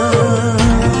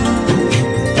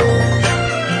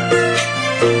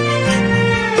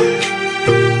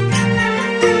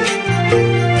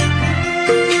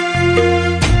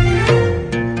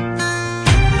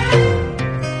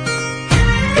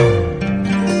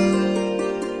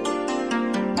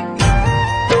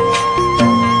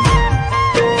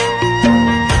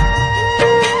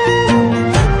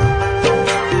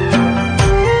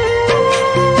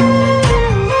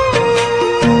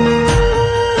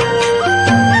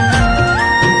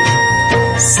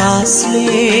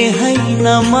सासले हैन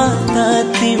माता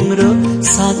तिम्रो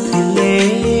साथले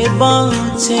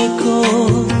बाँचेको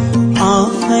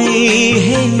आफै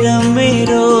हेर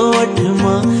मेरो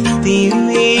ओठमा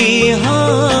तिमी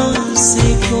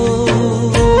हाँसेको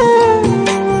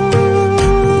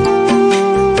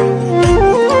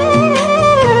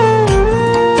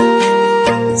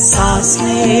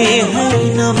सासले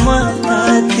हैन माता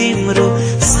तिम्रो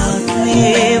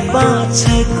साथले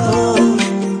बाँचेको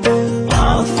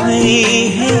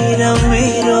हेर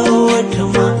मेरो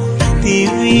ओठमा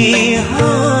तिमी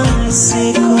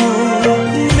हाँसेको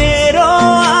मेरो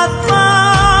आत्मा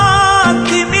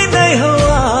तिमी नै हो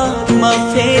आत्मा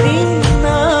फेरिन्न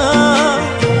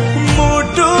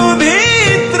मुटु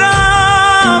भित्र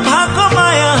भएको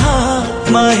माया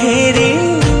हातमा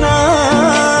हेरिन्न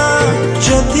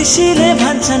ज्योतिषीले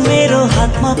भन्छन् मेरो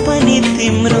हातमा पनि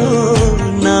तिम्रो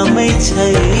नामै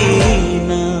छैन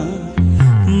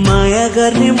माया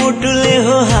गर्ने मुटुले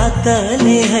हो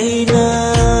हातले हैन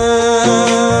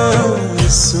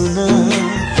सुन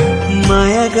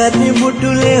माया गर्ने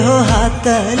मुटुले हो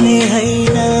हातले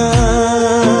हैन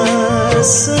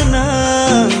सुन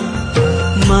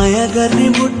माया गर्ने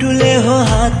मुटुले हो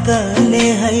हातले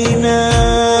हैन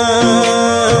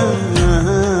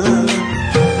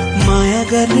माया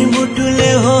गर्ने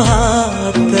मुटुले हो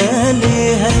हातले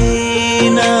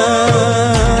हैन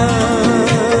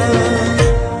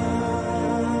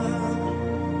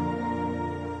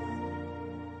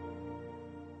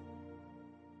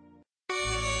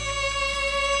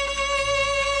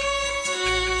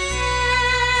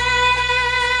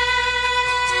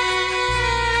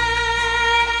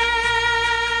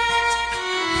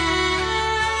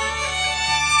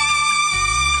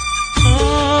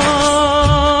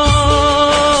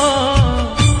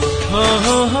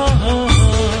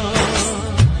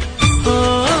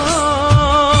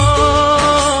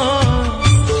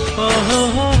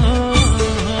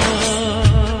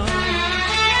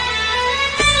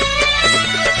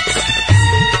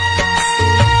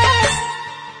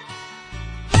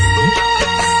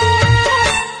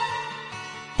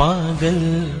पागल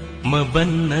म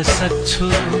बन्न सक्छु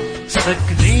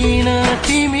सक्दिन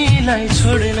तिमीलाई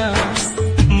छोड्न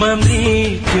म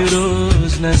मृत्यु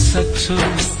रोज्न सक्छु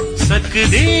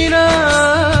सक्दिन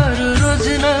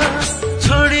रोज्न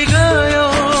छोडी गयो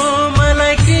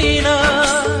मलाई किन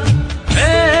ए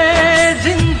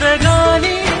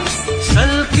जिन्दगानी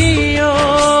सल्कियो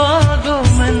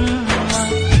आगमनमा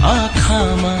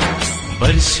आँखामा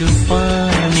बर्स्यो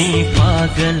पानी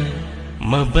पागल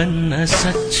म बन्न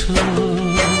सक्छु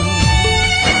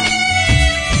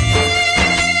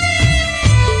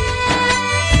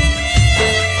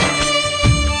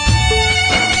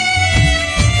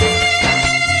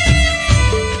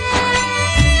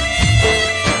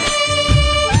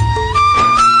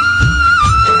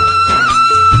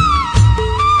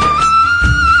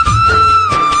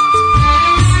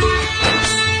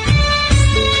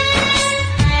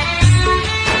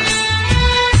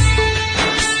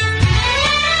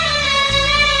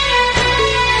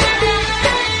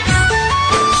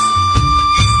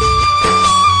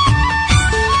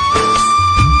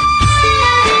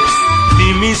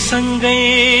सँगै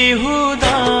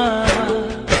हुँदा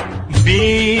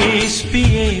बिस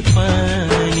पिए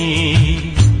पनि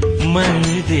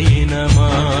मर्दैन म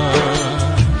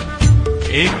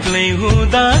एक्लै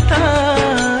हुँदा त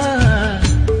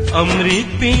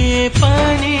अमृत पिए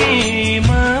पनि म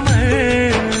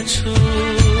मर्छु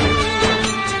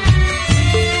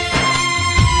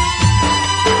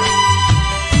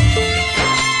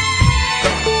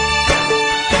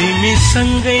तिमी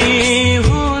सँगै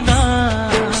हुँदा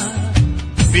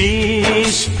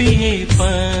बिस पिए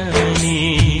पनि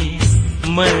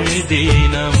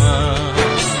मर्दैन म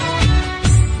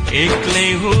एक्लै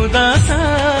हुँदा त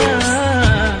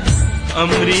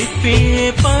अमृत पिए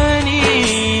पनि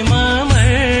म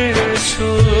मर्छु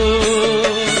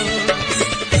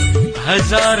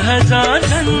हजार हजार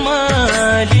जन्म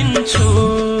लिन्छु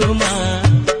म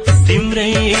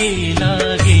तिम्रै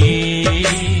लागि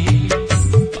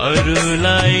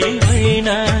अरूलाई होइन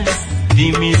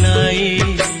तिमीलाई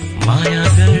माया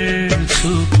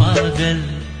गर्छु पागल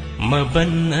म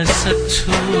बन्न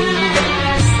सक्छु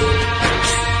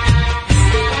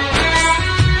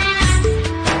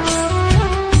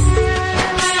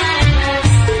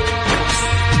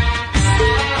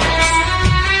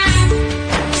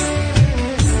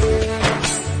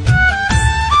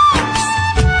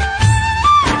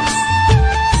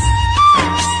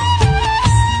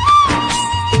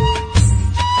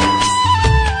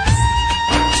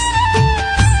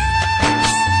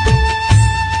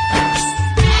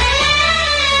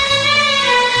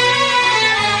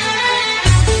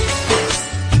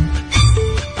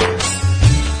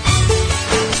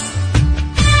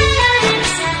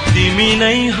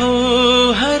नै हो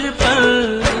हर पल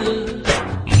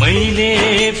मैले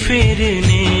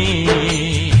फेर्ने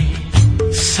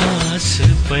सास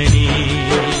पनि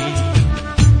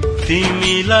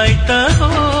तिमीलाई त हो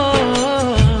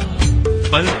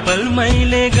पल पल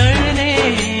मैले गर्ने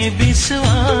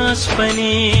विश्वास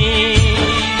पनि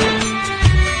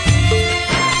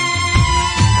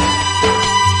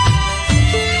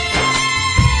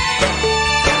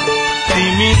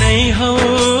तिमी नै हो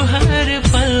हर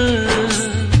पल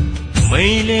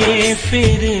मैले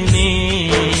फेर्ने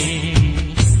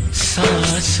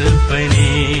सास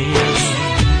पनि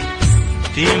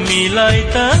तिमीलाई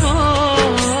त हो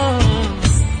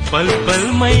पल पल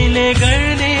मैले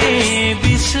गर्ने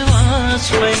विश्वास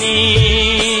पनि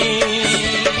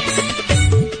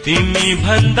तिमी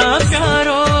भन्दा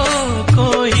प्यारो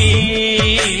कोही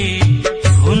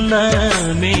हुन्न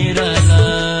मेरा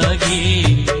लागि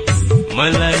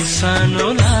मलाई सानो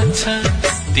लाग्छ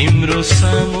तिम्रो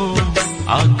सामु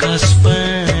आकाश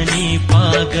पनि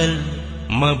पागल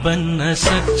म बन्न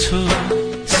सक्छु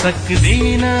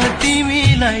सक्दिन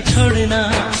तिमीलाई छोड्न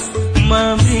म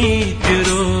मृत्यु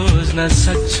रोज्न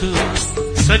सक्छु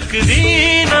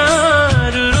सक्दिन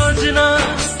रोज्न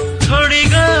छोडी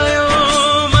गयो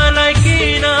मलाई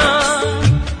किन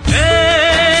ए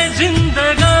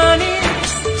जिन्दगानी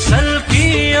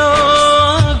सल्कियो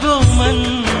गो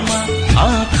मनमा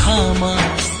आँखामा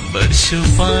वर्षु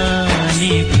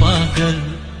पानी पागल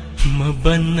म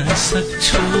बन्न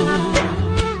सक्छु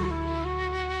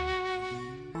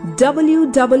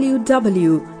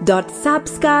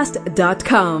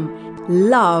www.sapscast.com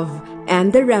Love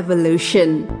and the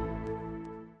Revolution.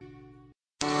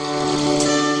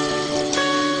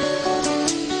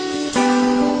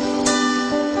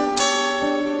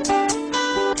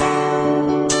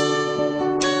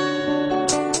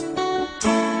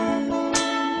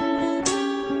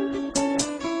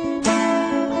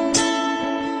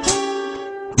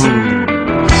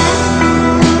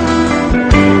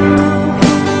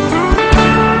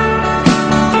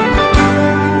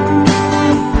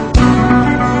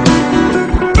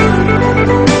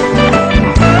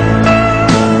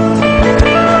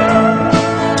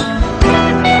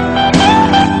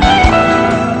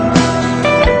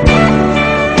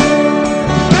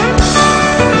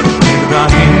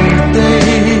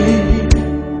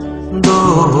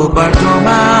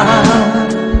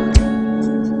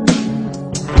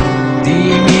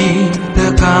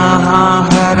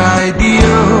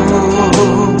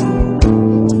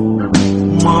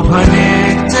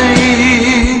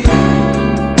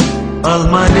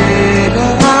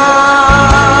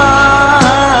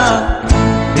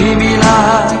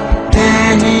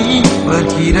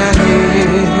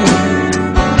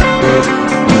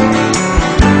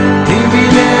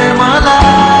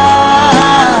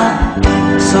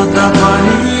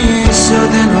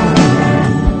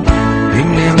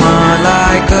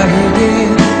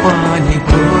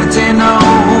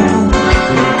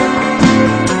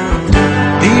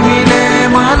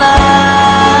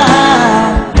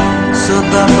 So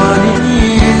the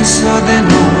money, so the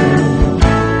no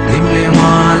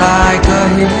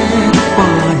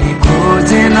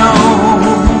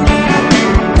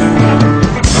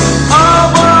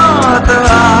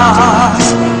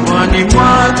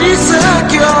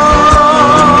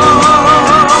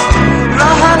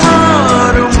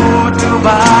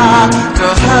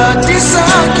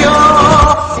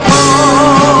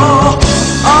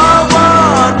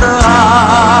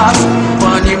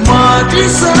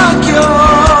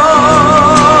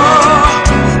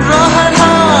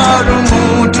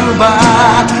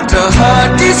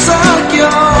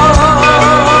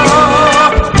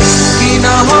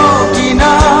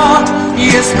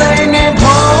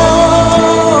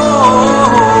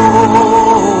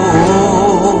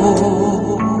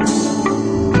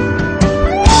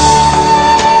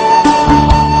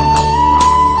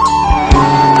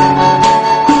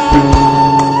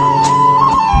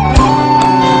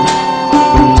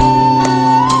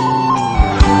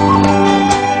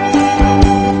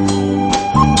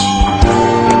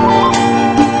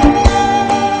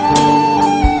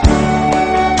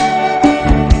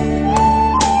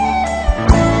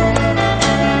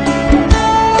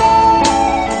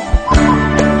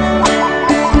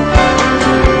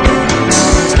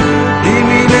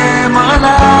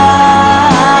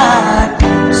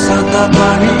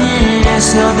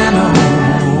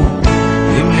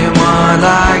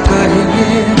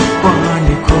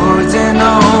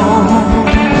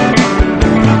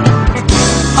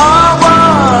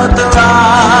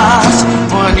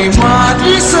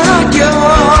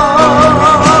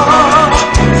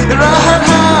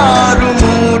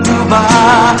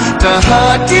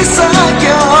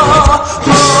मारिसक्यो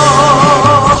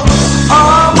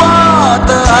अब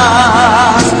त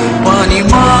आस पनि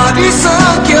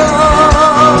मारिसक्यो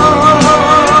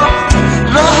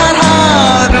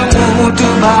रहरहरू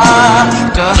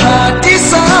मुटुबाट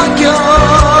हटिसक्यो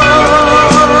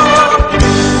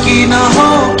किन हो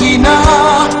किन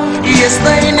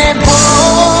यस्तै नै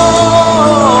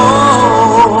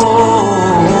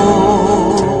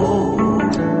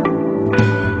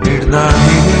हिँड्दा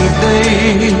हिँड्दै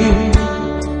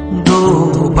दो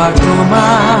बाटोमा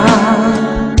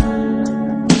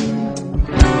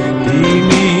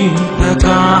तिमी त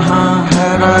कहाँ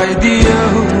हराइदियो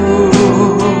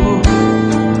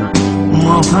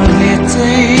म भने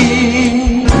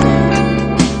चाहिँ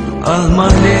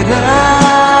अल्मलेर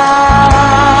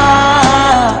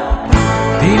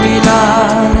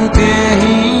तिमीलाई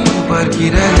त्यही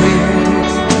पर्खिरहे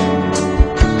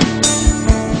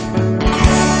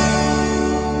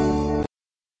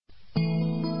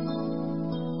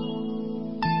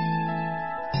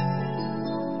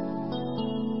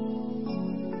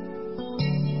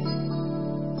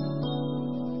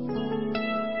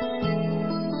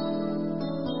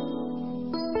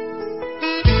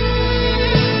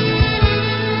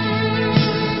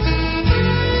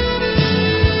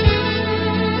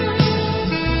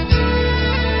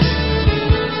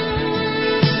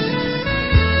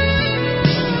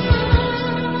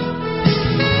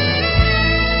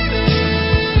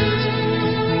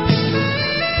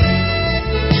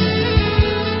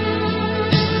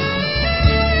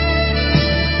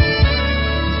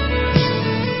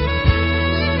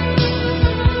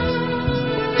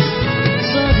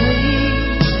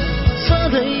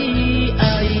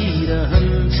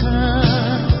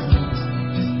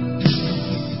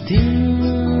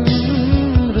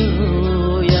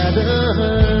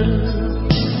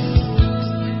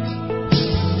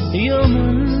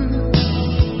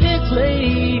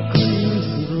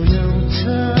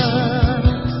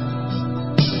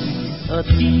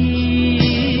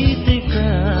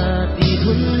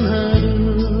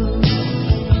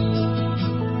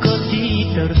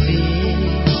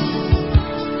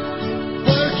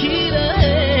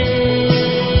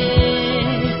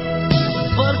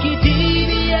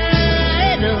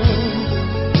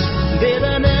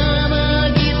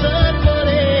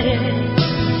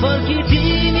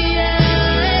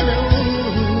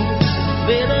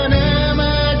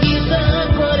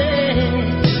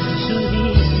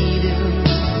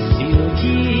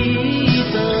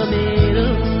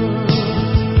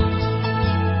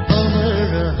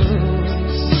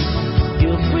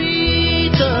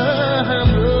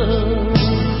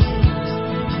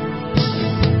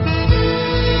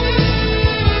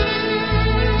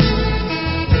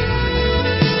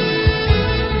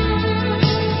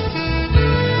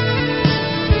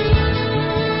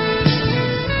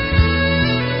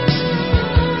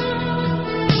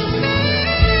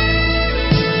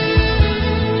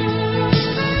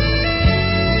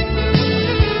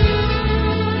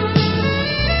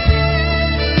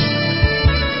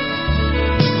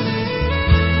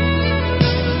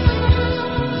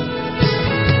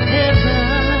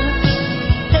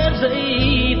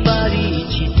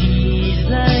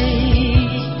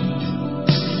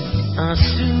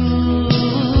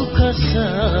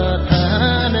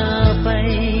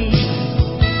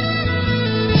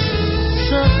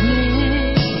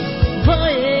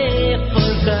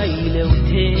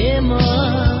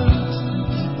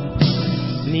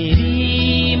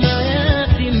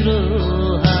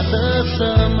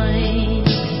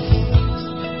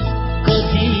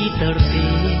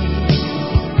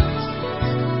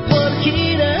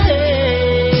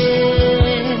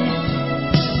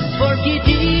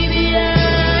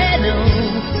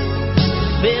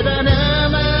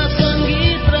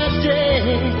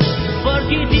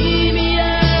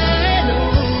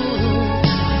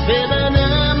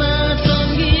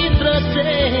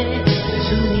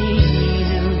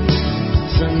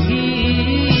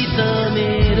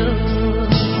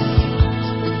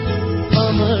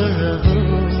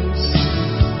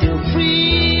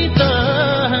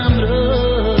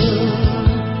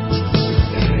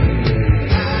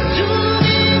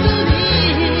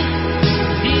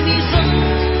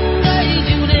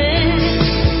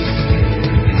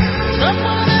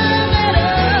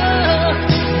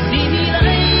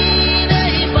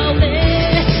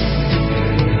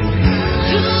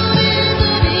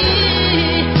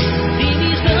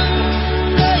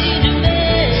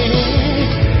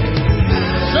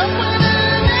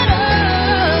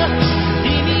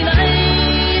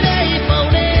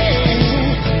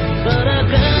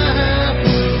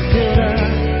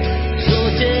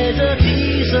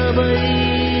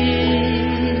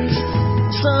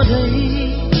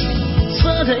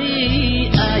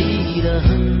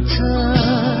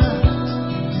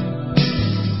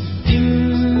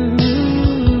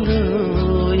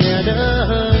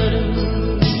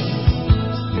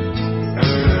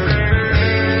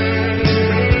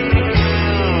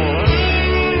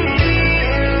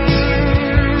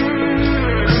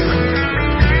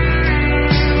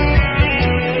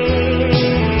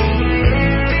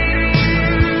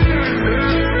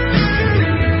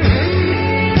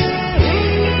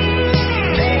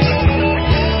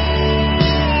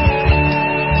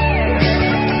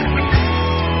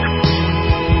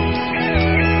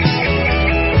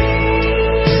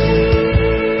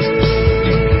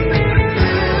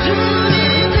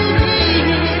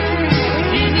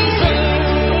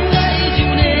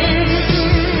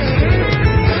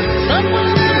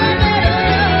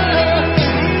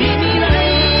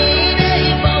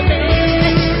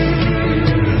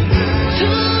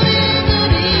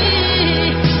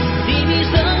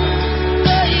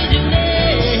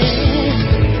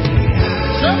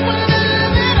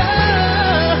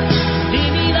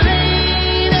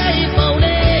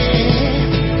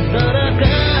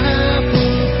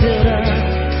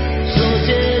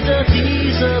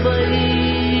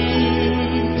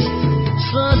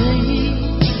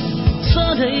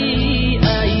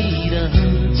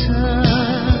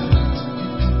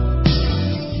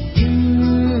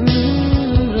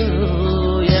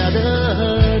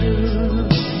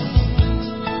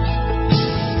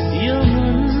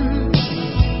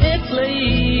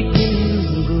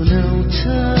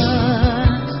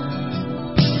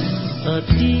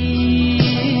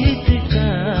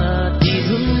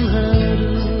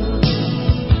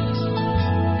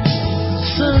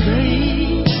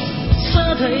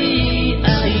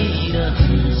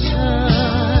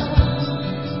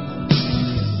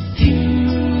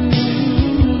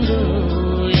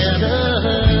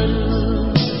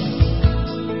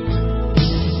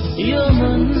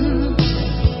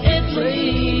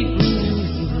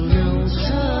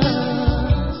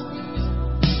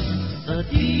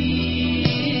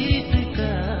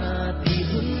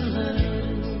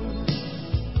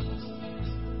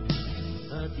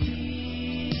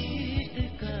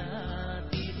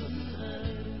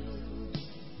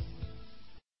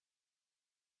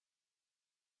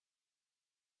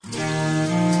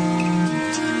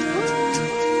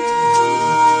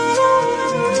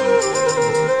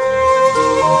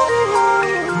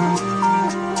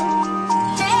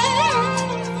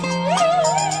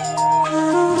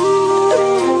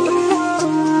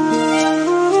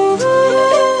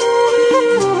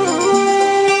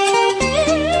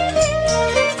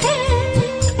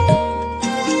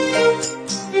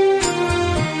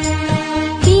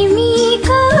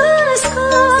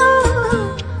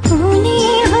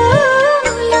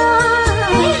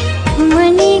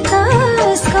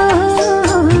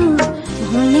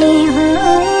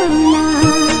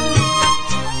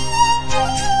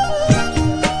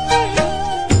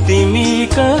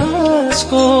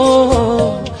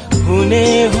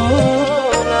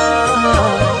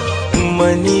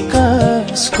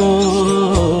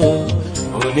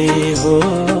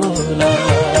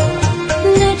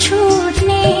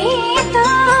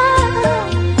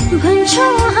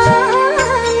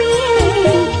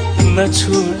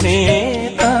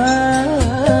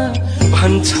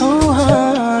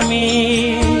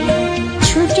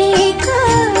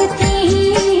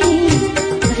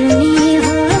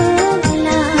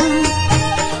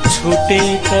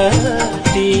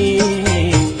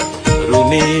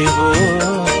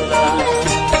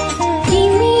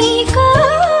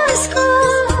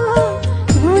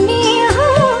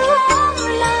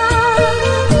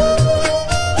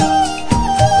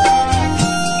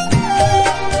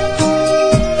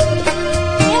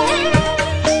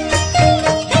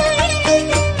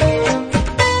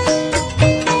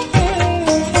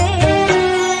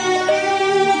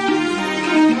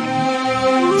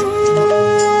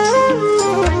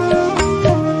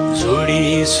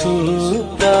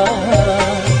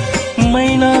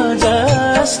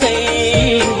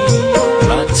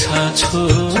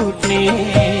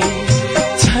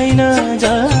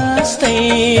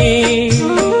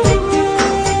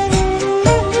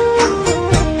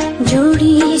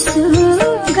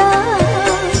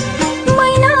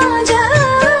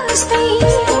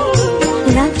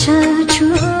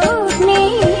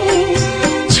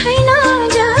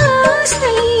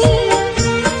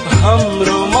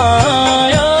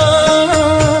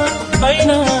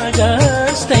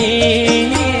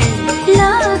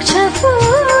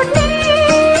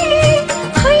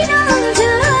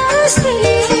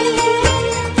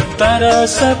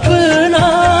सपना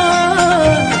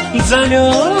जल्यो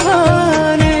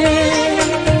भने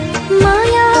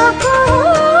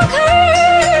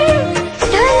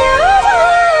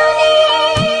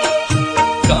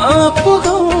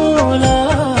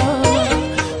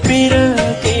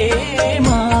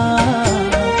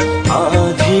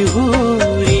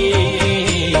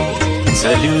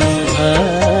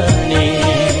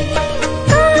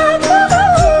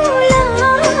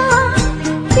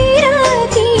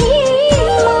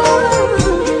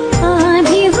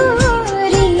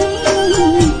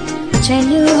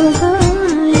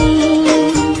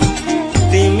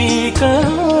तिमी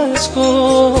कसको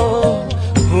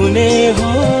हुने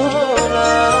होला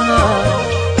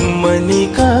मनी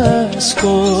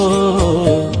कसको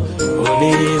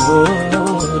हुने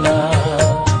होला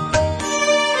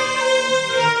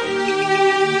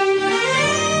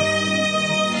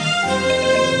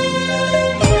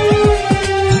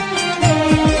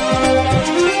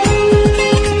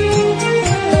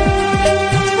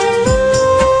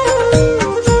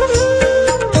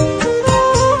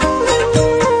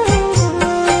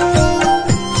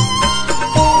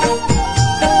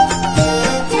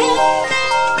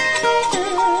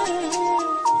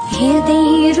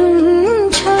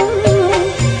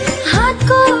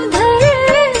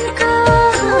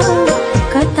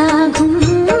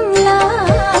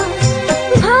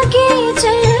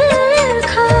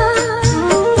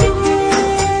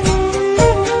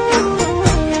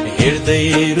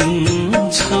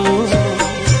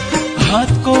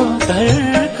हातको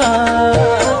धर्का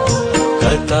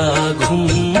कता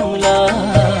घुम्ला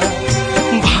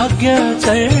भाग्य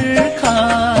चर्का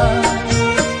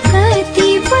कति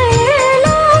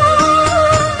पर्ला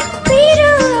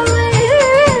पिरमर्का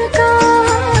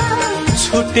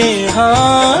छुटे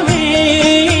हामी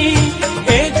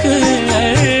एक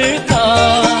अर्का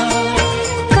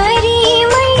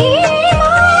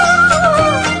करिमैमा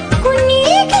कुनी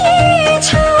के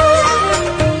छ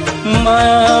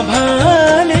माया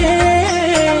भने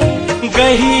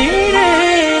गहिरे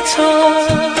छ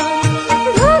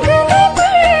भोग्नै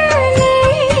पर्ने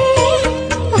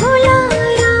होला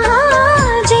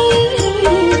राजै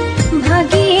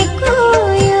भाग्यको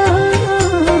यो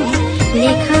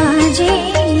लेखा जे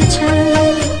छ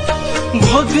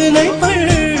भोग्नै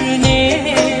पर्ने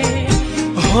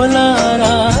होला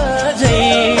राजै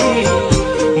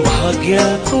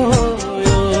भाग्यको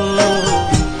यो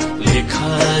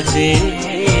लेखा जे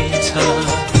छ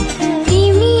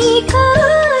तिमी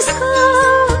कसको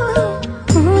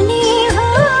हुने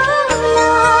होला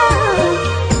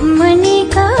मनी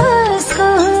कसको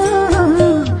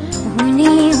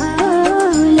हुने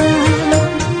होला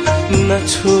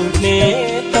नछुट्ने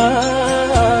त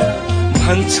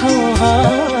भन्छौँ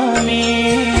हामी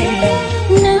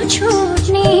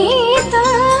नछुट्ने त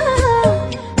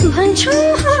भन्छौँ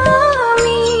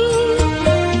हामी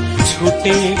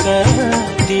छुटे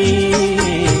कति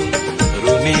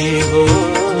रुने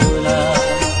होला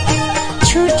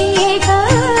छुटेका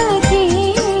ती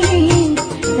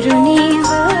रुने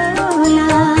होला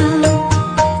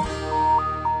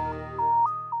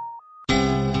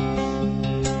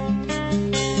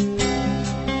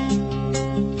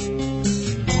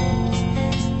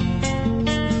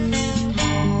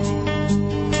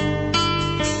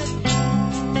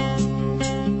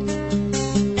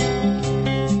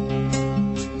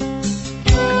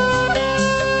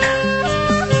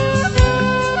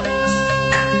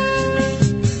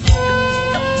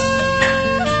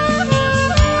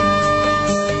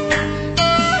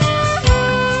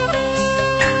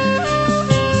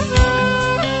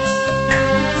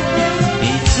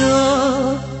हिजो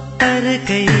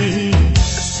अर्कै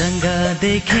सँग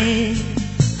देखे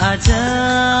आज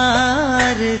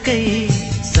अर्कै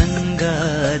सँग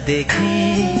देखे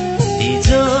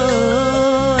हिजो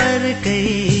अर्कै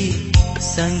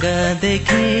सँग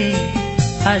देखे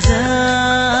आज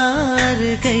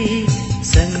अर्कै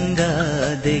सँग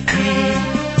देखे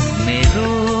मेरो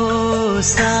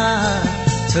साथ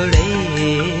छोडे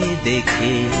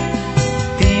देखे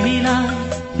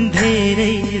तिमीलाई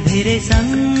धेरै धेरै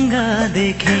सँग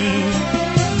देखे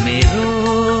मेरो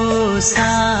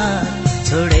साथ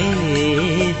छोडे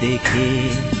देखे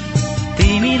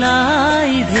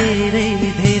तिमीलाई धेरै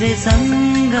धेरै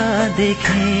सँग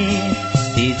देखे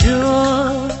हिजो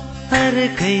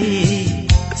अर्कै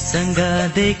सँग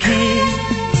देखे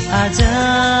आज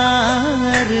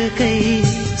अर्कै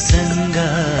सँग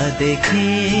देखे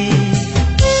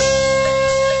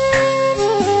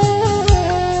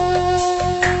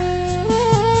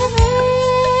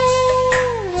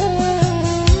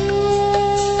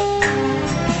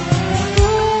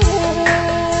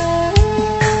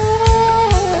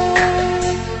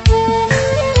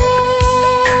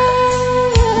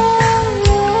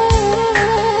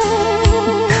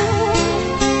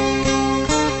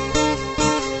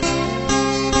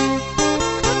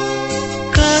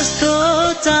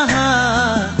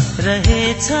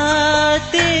रहेछ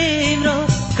तिम्रो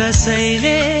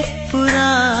कसैले पुरा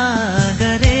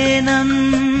गरेनन्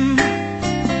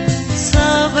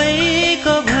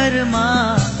सबैको भरमा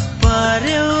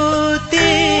पर्यौ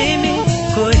तिमी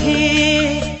कोही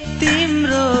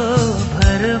तिम्रो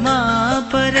भरमा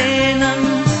परेनन्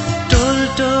टोल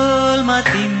टोलमा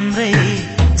तिम्रै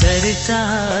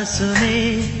चर्चा सुने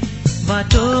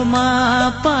बाटोमा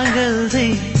पागल झै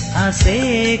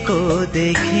हाँसेको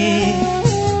देखे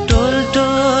टोल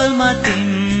टोलमा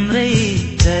तिम्रै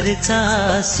चर्चा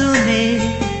सुने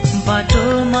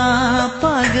बाटोमा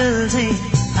पागल झै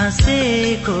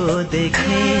हाँसेको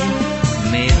देखे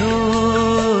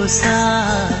मेरो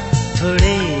साथ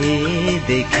छोडे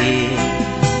देखे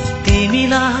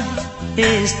तिमीलाई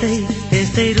यस्तै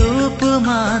यस्तै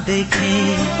रूपमा देखे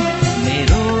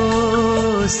मेरो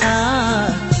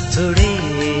साथ छोडे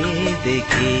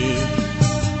देखे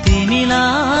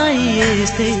तिमीलाई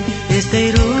यस्तै यस्तै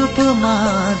रूपमा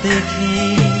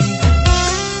देखे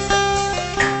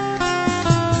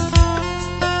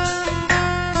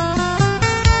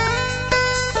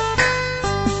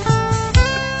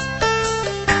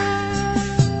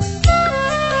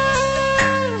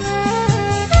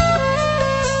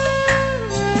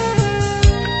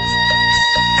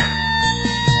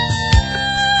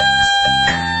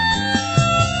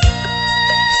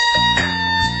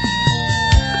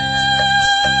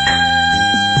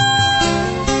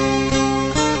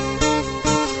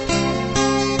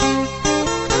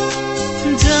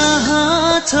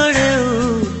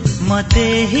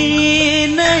त्यही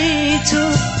नै छु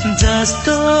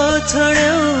जस्तो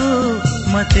छोड्यौ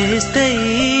म त्यस्तै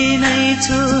नै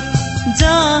छु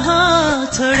जहाँ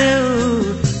छोड्यौ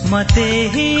म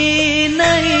त्यही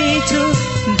नै छु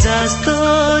जस्तो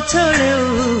छोड्यौ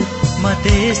म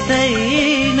त्यस्तै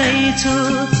नै छु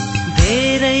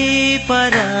धेरै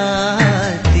पर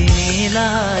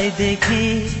तिमीलाई देखे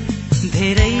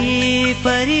धेरै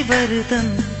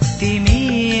परिवर्तन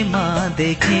तिमीमा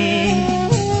देखे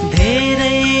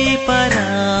धेरै पर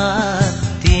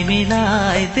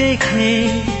तिमीलाई देखे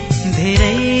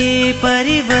धेरै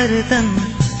परिवर्तन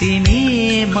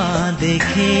तिमीमा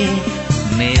देखे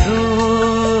मेरो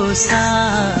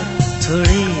साथ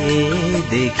छोडे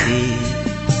देखे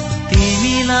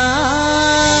तिमीलाई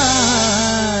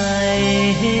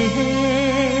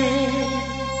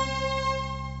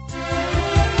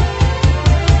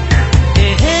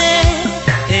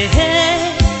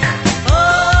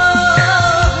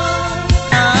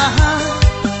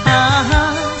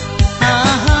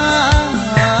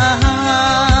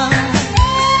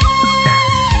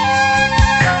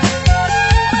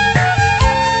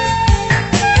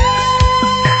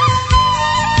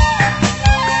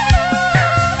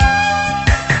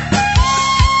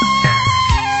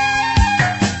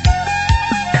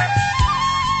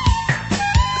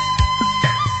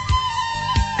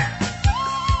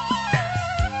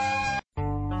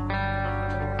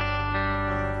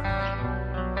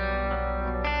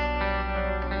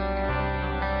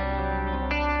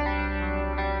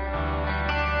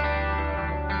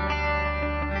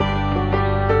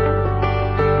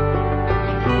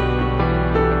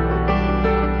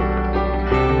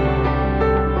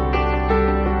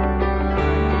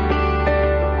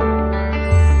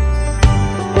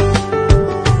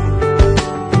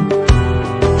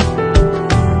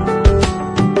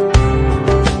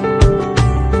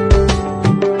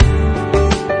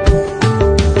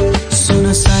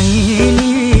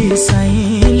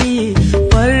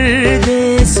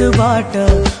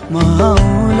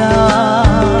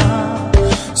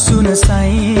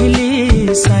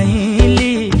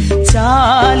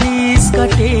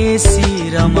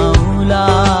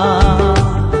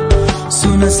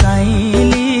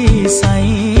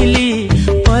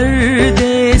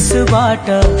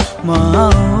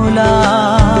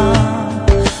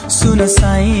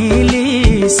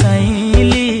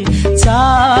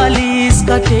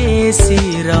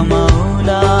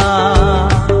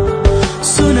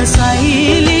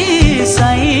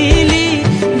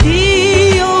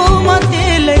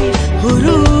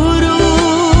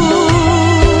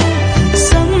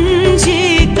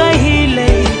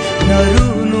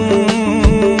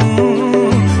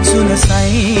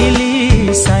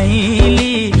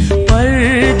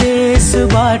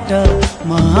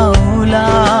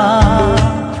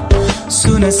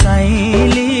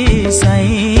साइली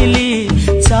साइली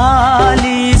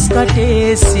 40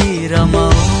 कटेसी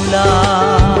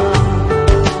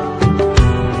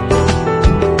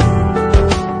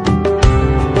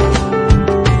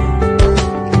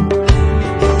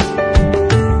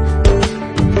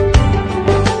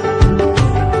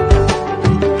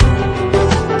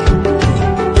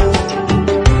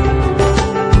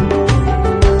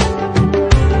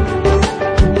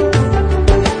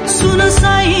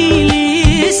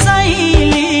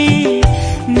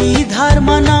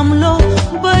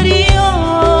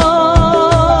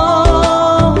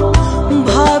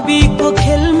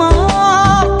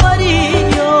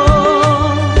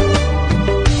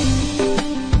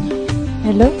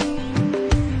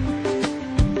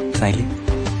साइली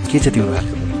के छ तिम्रो हाल?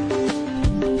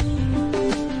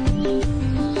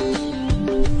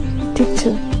 ठिक छु।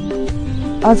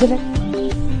 हजुरलाई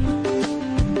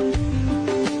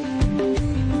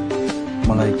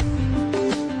मलाई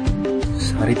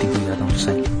साह्रै तिम्रो याद आउँछ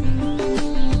साइली।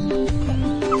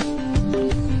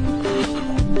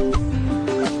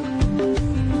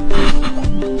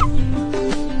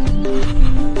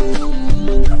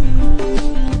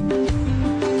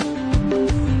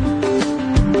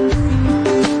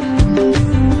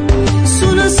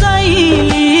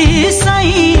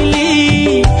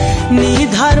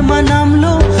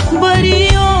 नाम्लो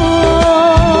बरियो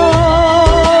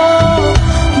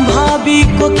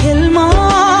भाबीको खेलमा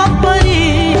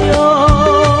परियो।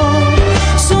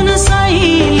 सुन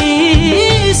साइली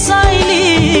साइली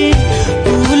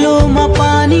फुलोमा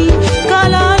पानी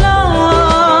कालाला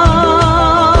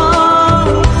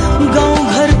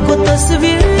गाउँघरको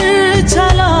तस्बिर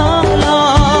छलाला।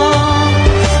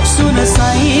 सुन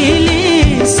साइली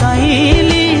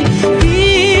साइली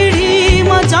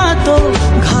पिँढीमा जातो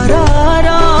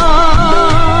घरारा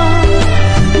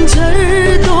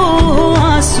झर्दो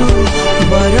आँसु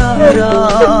बरारा।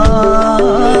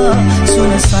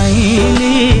 सुन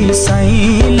साइली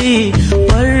साइली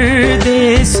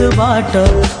परदेशबाट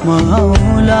म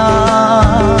आउँला।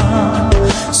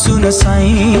 सुन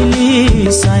साइली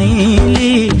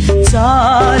साइली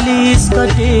 40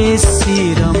 गतेसी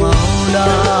रमाउला।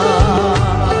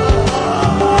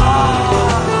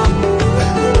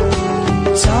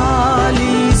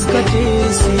 40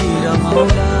 गतेसी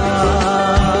रमाउला।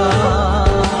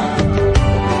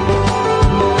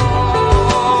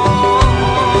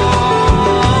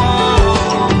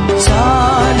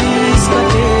 40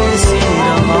 गतेसी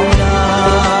रमाउला।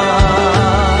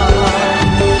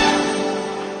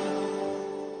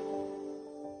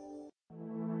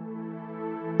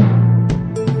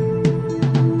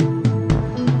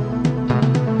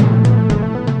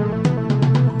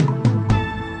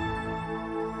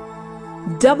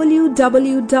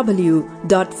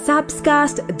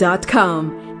 www.sabscast.com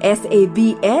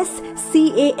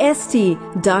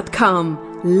sabscast.com.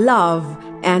 Love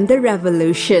and the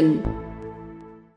Revolution.